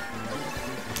heck?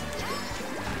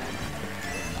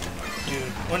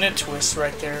 Dude, when it twists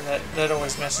right there, that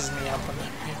always messes me up on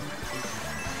that game.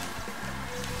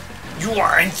 You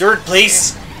are in third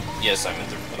place! Yes, I'm in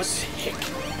third What place. the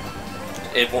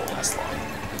heck? It won't last long.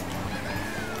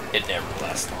 It never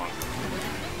lasts long.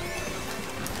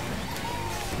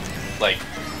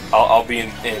 I'll be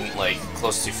in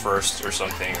close to first or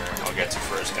something, or I'll get to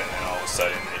first, and then all of a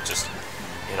sudden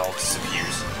it all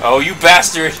disappears. Oh, you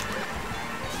bastard!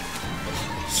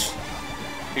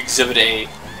 Exhibit A.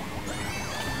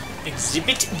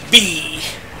 Exhibit B!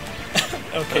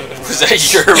 Okay. Was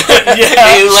that your...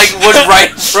 Yeah. It was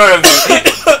right in front of me.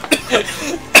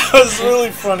 That was really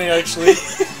funny, actually.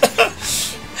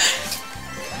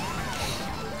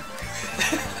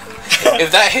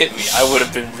 If that hit me, I would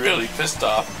have been really pissed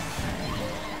off.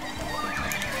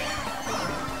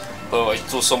 Oh, I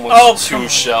stole someone's 2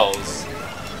 shells.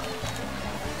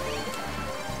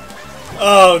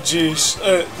 Oh, jeez.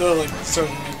 They're like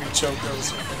starting to make me choke. That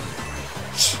was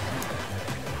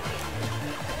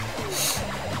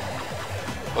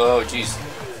Oh, jeez.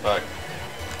 Fuck.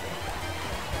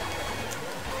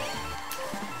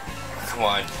 Come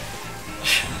on.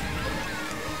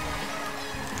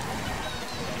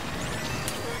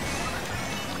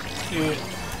 Dude.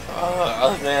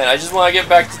 Oh, man, I just want to get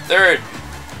back to 3rd.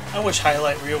 I wish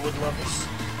Highlight Reel would love us.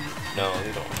 No,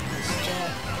 they don't.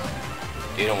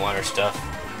 They don't want our stuff.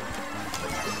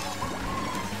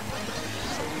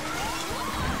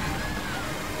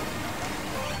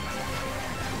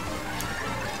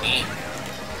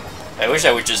 I wish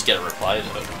I would just get a reply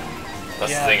though.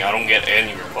 That's the thing, I don't get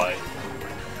any reply.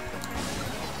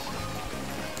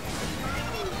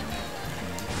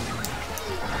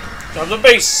 Got the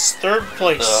base, 3rd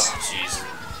place. Oh, jeez.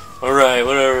 Alright,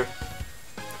 whatever.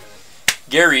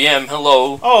 Gary M,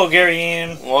 hello. Oh, Gary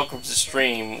M. Welcome to the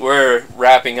stream. We're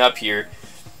wrapping up here.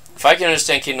 If I can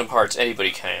understand Kingdom Hearts,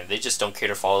 anybody can. They just don't care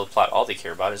to follow the plot. All they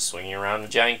care about is swinging around a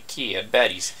giant key at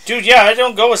baddies. Dude, yeah, I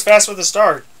don't go as fast with the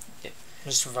star. Yeah.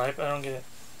 Mr. Vibe, I don't get it.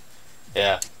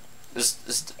 Yeah.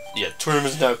 Yeah,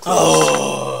 tournament's now closed.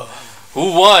 Oh.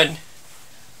 Who won?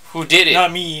 Who did it?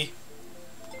 Not me.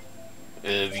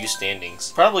 View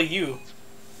standings. Probably you.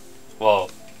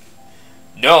 Well,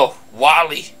 no,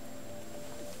 Wally.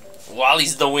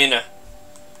 Wally's the winner.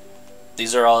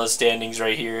 These are all the standings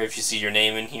right here. If you see your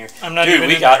name in here, I'm not dude, even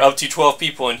we in got there. up to 12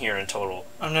 people in here in total.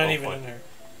 I'm not even in there.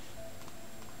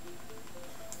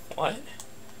 What?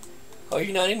 Oh,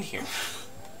 you're not in here.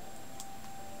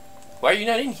 Why are you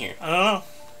not in here? I don't know.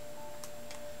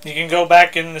 You can go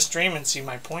back in the stream and see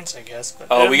my points, I guess. But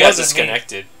Oh, it we got wasn't me.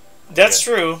 disconnected. That's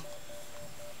true.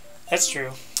 That's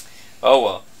true. Oh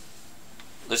well.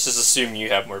 Let's just assume you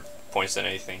have more points than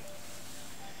anything.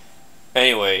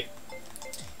 Anyway,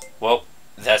 well,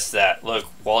 that's that. Look,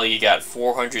 Wally got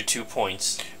 402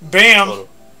 points. Bam! Total.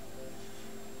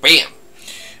 Bam!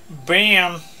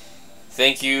 Bam!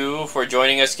 Thank you for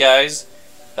joining us, guys.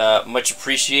 Much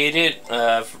appreciated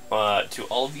to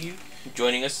all of you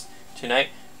joining us tonight.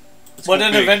 What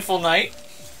an eventful night.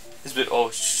 It's been, oh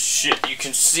shit, you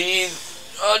can see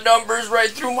numbers right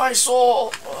through my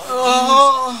soul.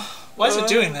 Why is it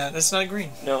doing that? That's not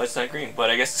green. No, it's not green, but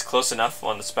I guess it's close enough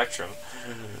on the spectrum.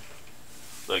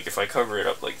 Like, if I cover it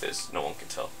up like this, no one can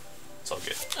tell. It's all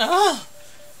good.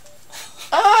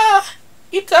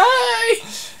 You die!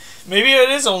 Maybe it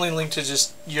is only linked to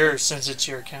just yours since it's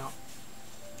your account.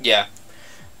 Yeah.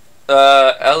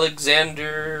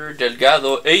 Alexander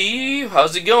Delgado. Hey,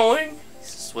 how's it going?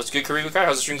 What's good, Karibukai?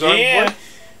 How's the stream going? Yeah.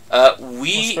 We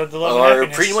We'll spread the love and are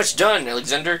happiness. pretty much done,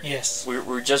 Alexander. Yes.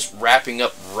 We're just wrapping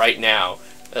up right now.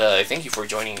 Thank you for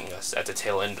joining us at the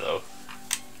tail end, though.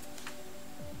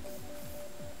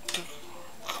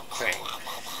 Okay.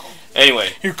 Anyway.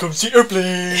 Here comes the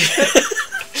airplane.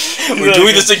 We're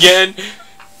doing this again.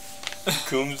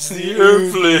 Comes the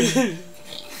airplane.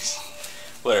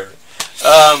 Whatever.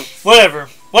 Whatever.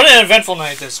 What an eventful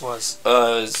night this was.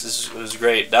 It was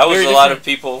great. That was Very a lot different. of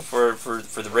people for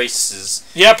the races.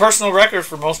 Yeah, personal record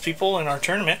for most people in our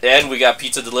tournament. And we got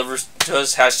pizza delivered to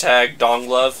us. Hashtag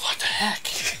donglove. What the heck?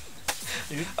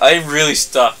 I'm really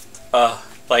stuffed.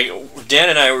 Like Dan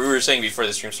and I, we were saying before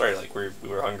the stream started, like we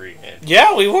were hungry, and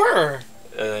Yeah, we were.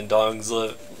 then Dong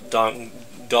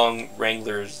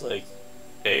Wrangler's like,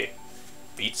 hey,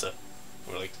 pizza.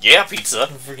 We're like, yeah, pizza.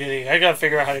 I'm forgetting. I gotta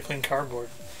figure out how to clean cardboard.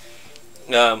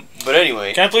 But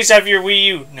anyway. Can I please have your Wii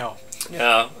U? No.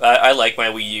 Yeah, I like my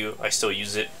Wii U. I still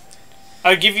use it.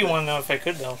 I'd give you one though if I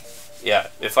could though. Yeah,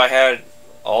 if I had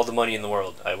all the money in the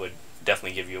world, I would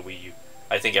definitely give you a Wii U.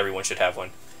 I think everyone should have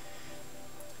one.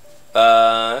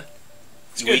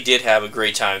 We did have a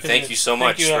great time. Thank you so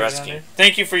much for asking.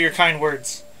 Thank you for your kind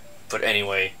words. But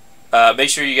anyway, make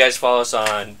sure you guys follow us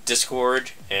on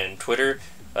Discord and Twitter.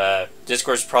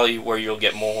 Discord is probably where you'll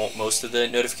get most of the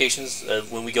notifications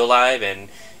when we go live, and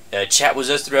chat with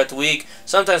us throughout the week.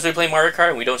 Sometimes we play Mario Kart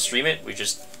and we don't stream it. We're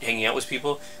just hanging out with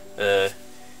people.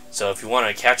 So if you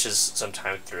want to catch us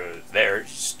sometime through there,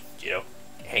 just,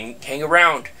 hang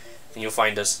around and you'll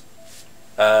find us.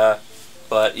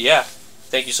 But yeah,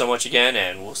 thank you so much again,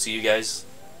 and we'll see you guys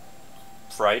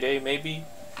Friday maybe.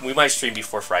 We might stream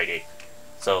before Friday.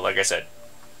 So like I said,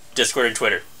 Discord and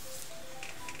Twitter.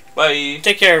 Bye.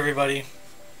 Take care, everybody.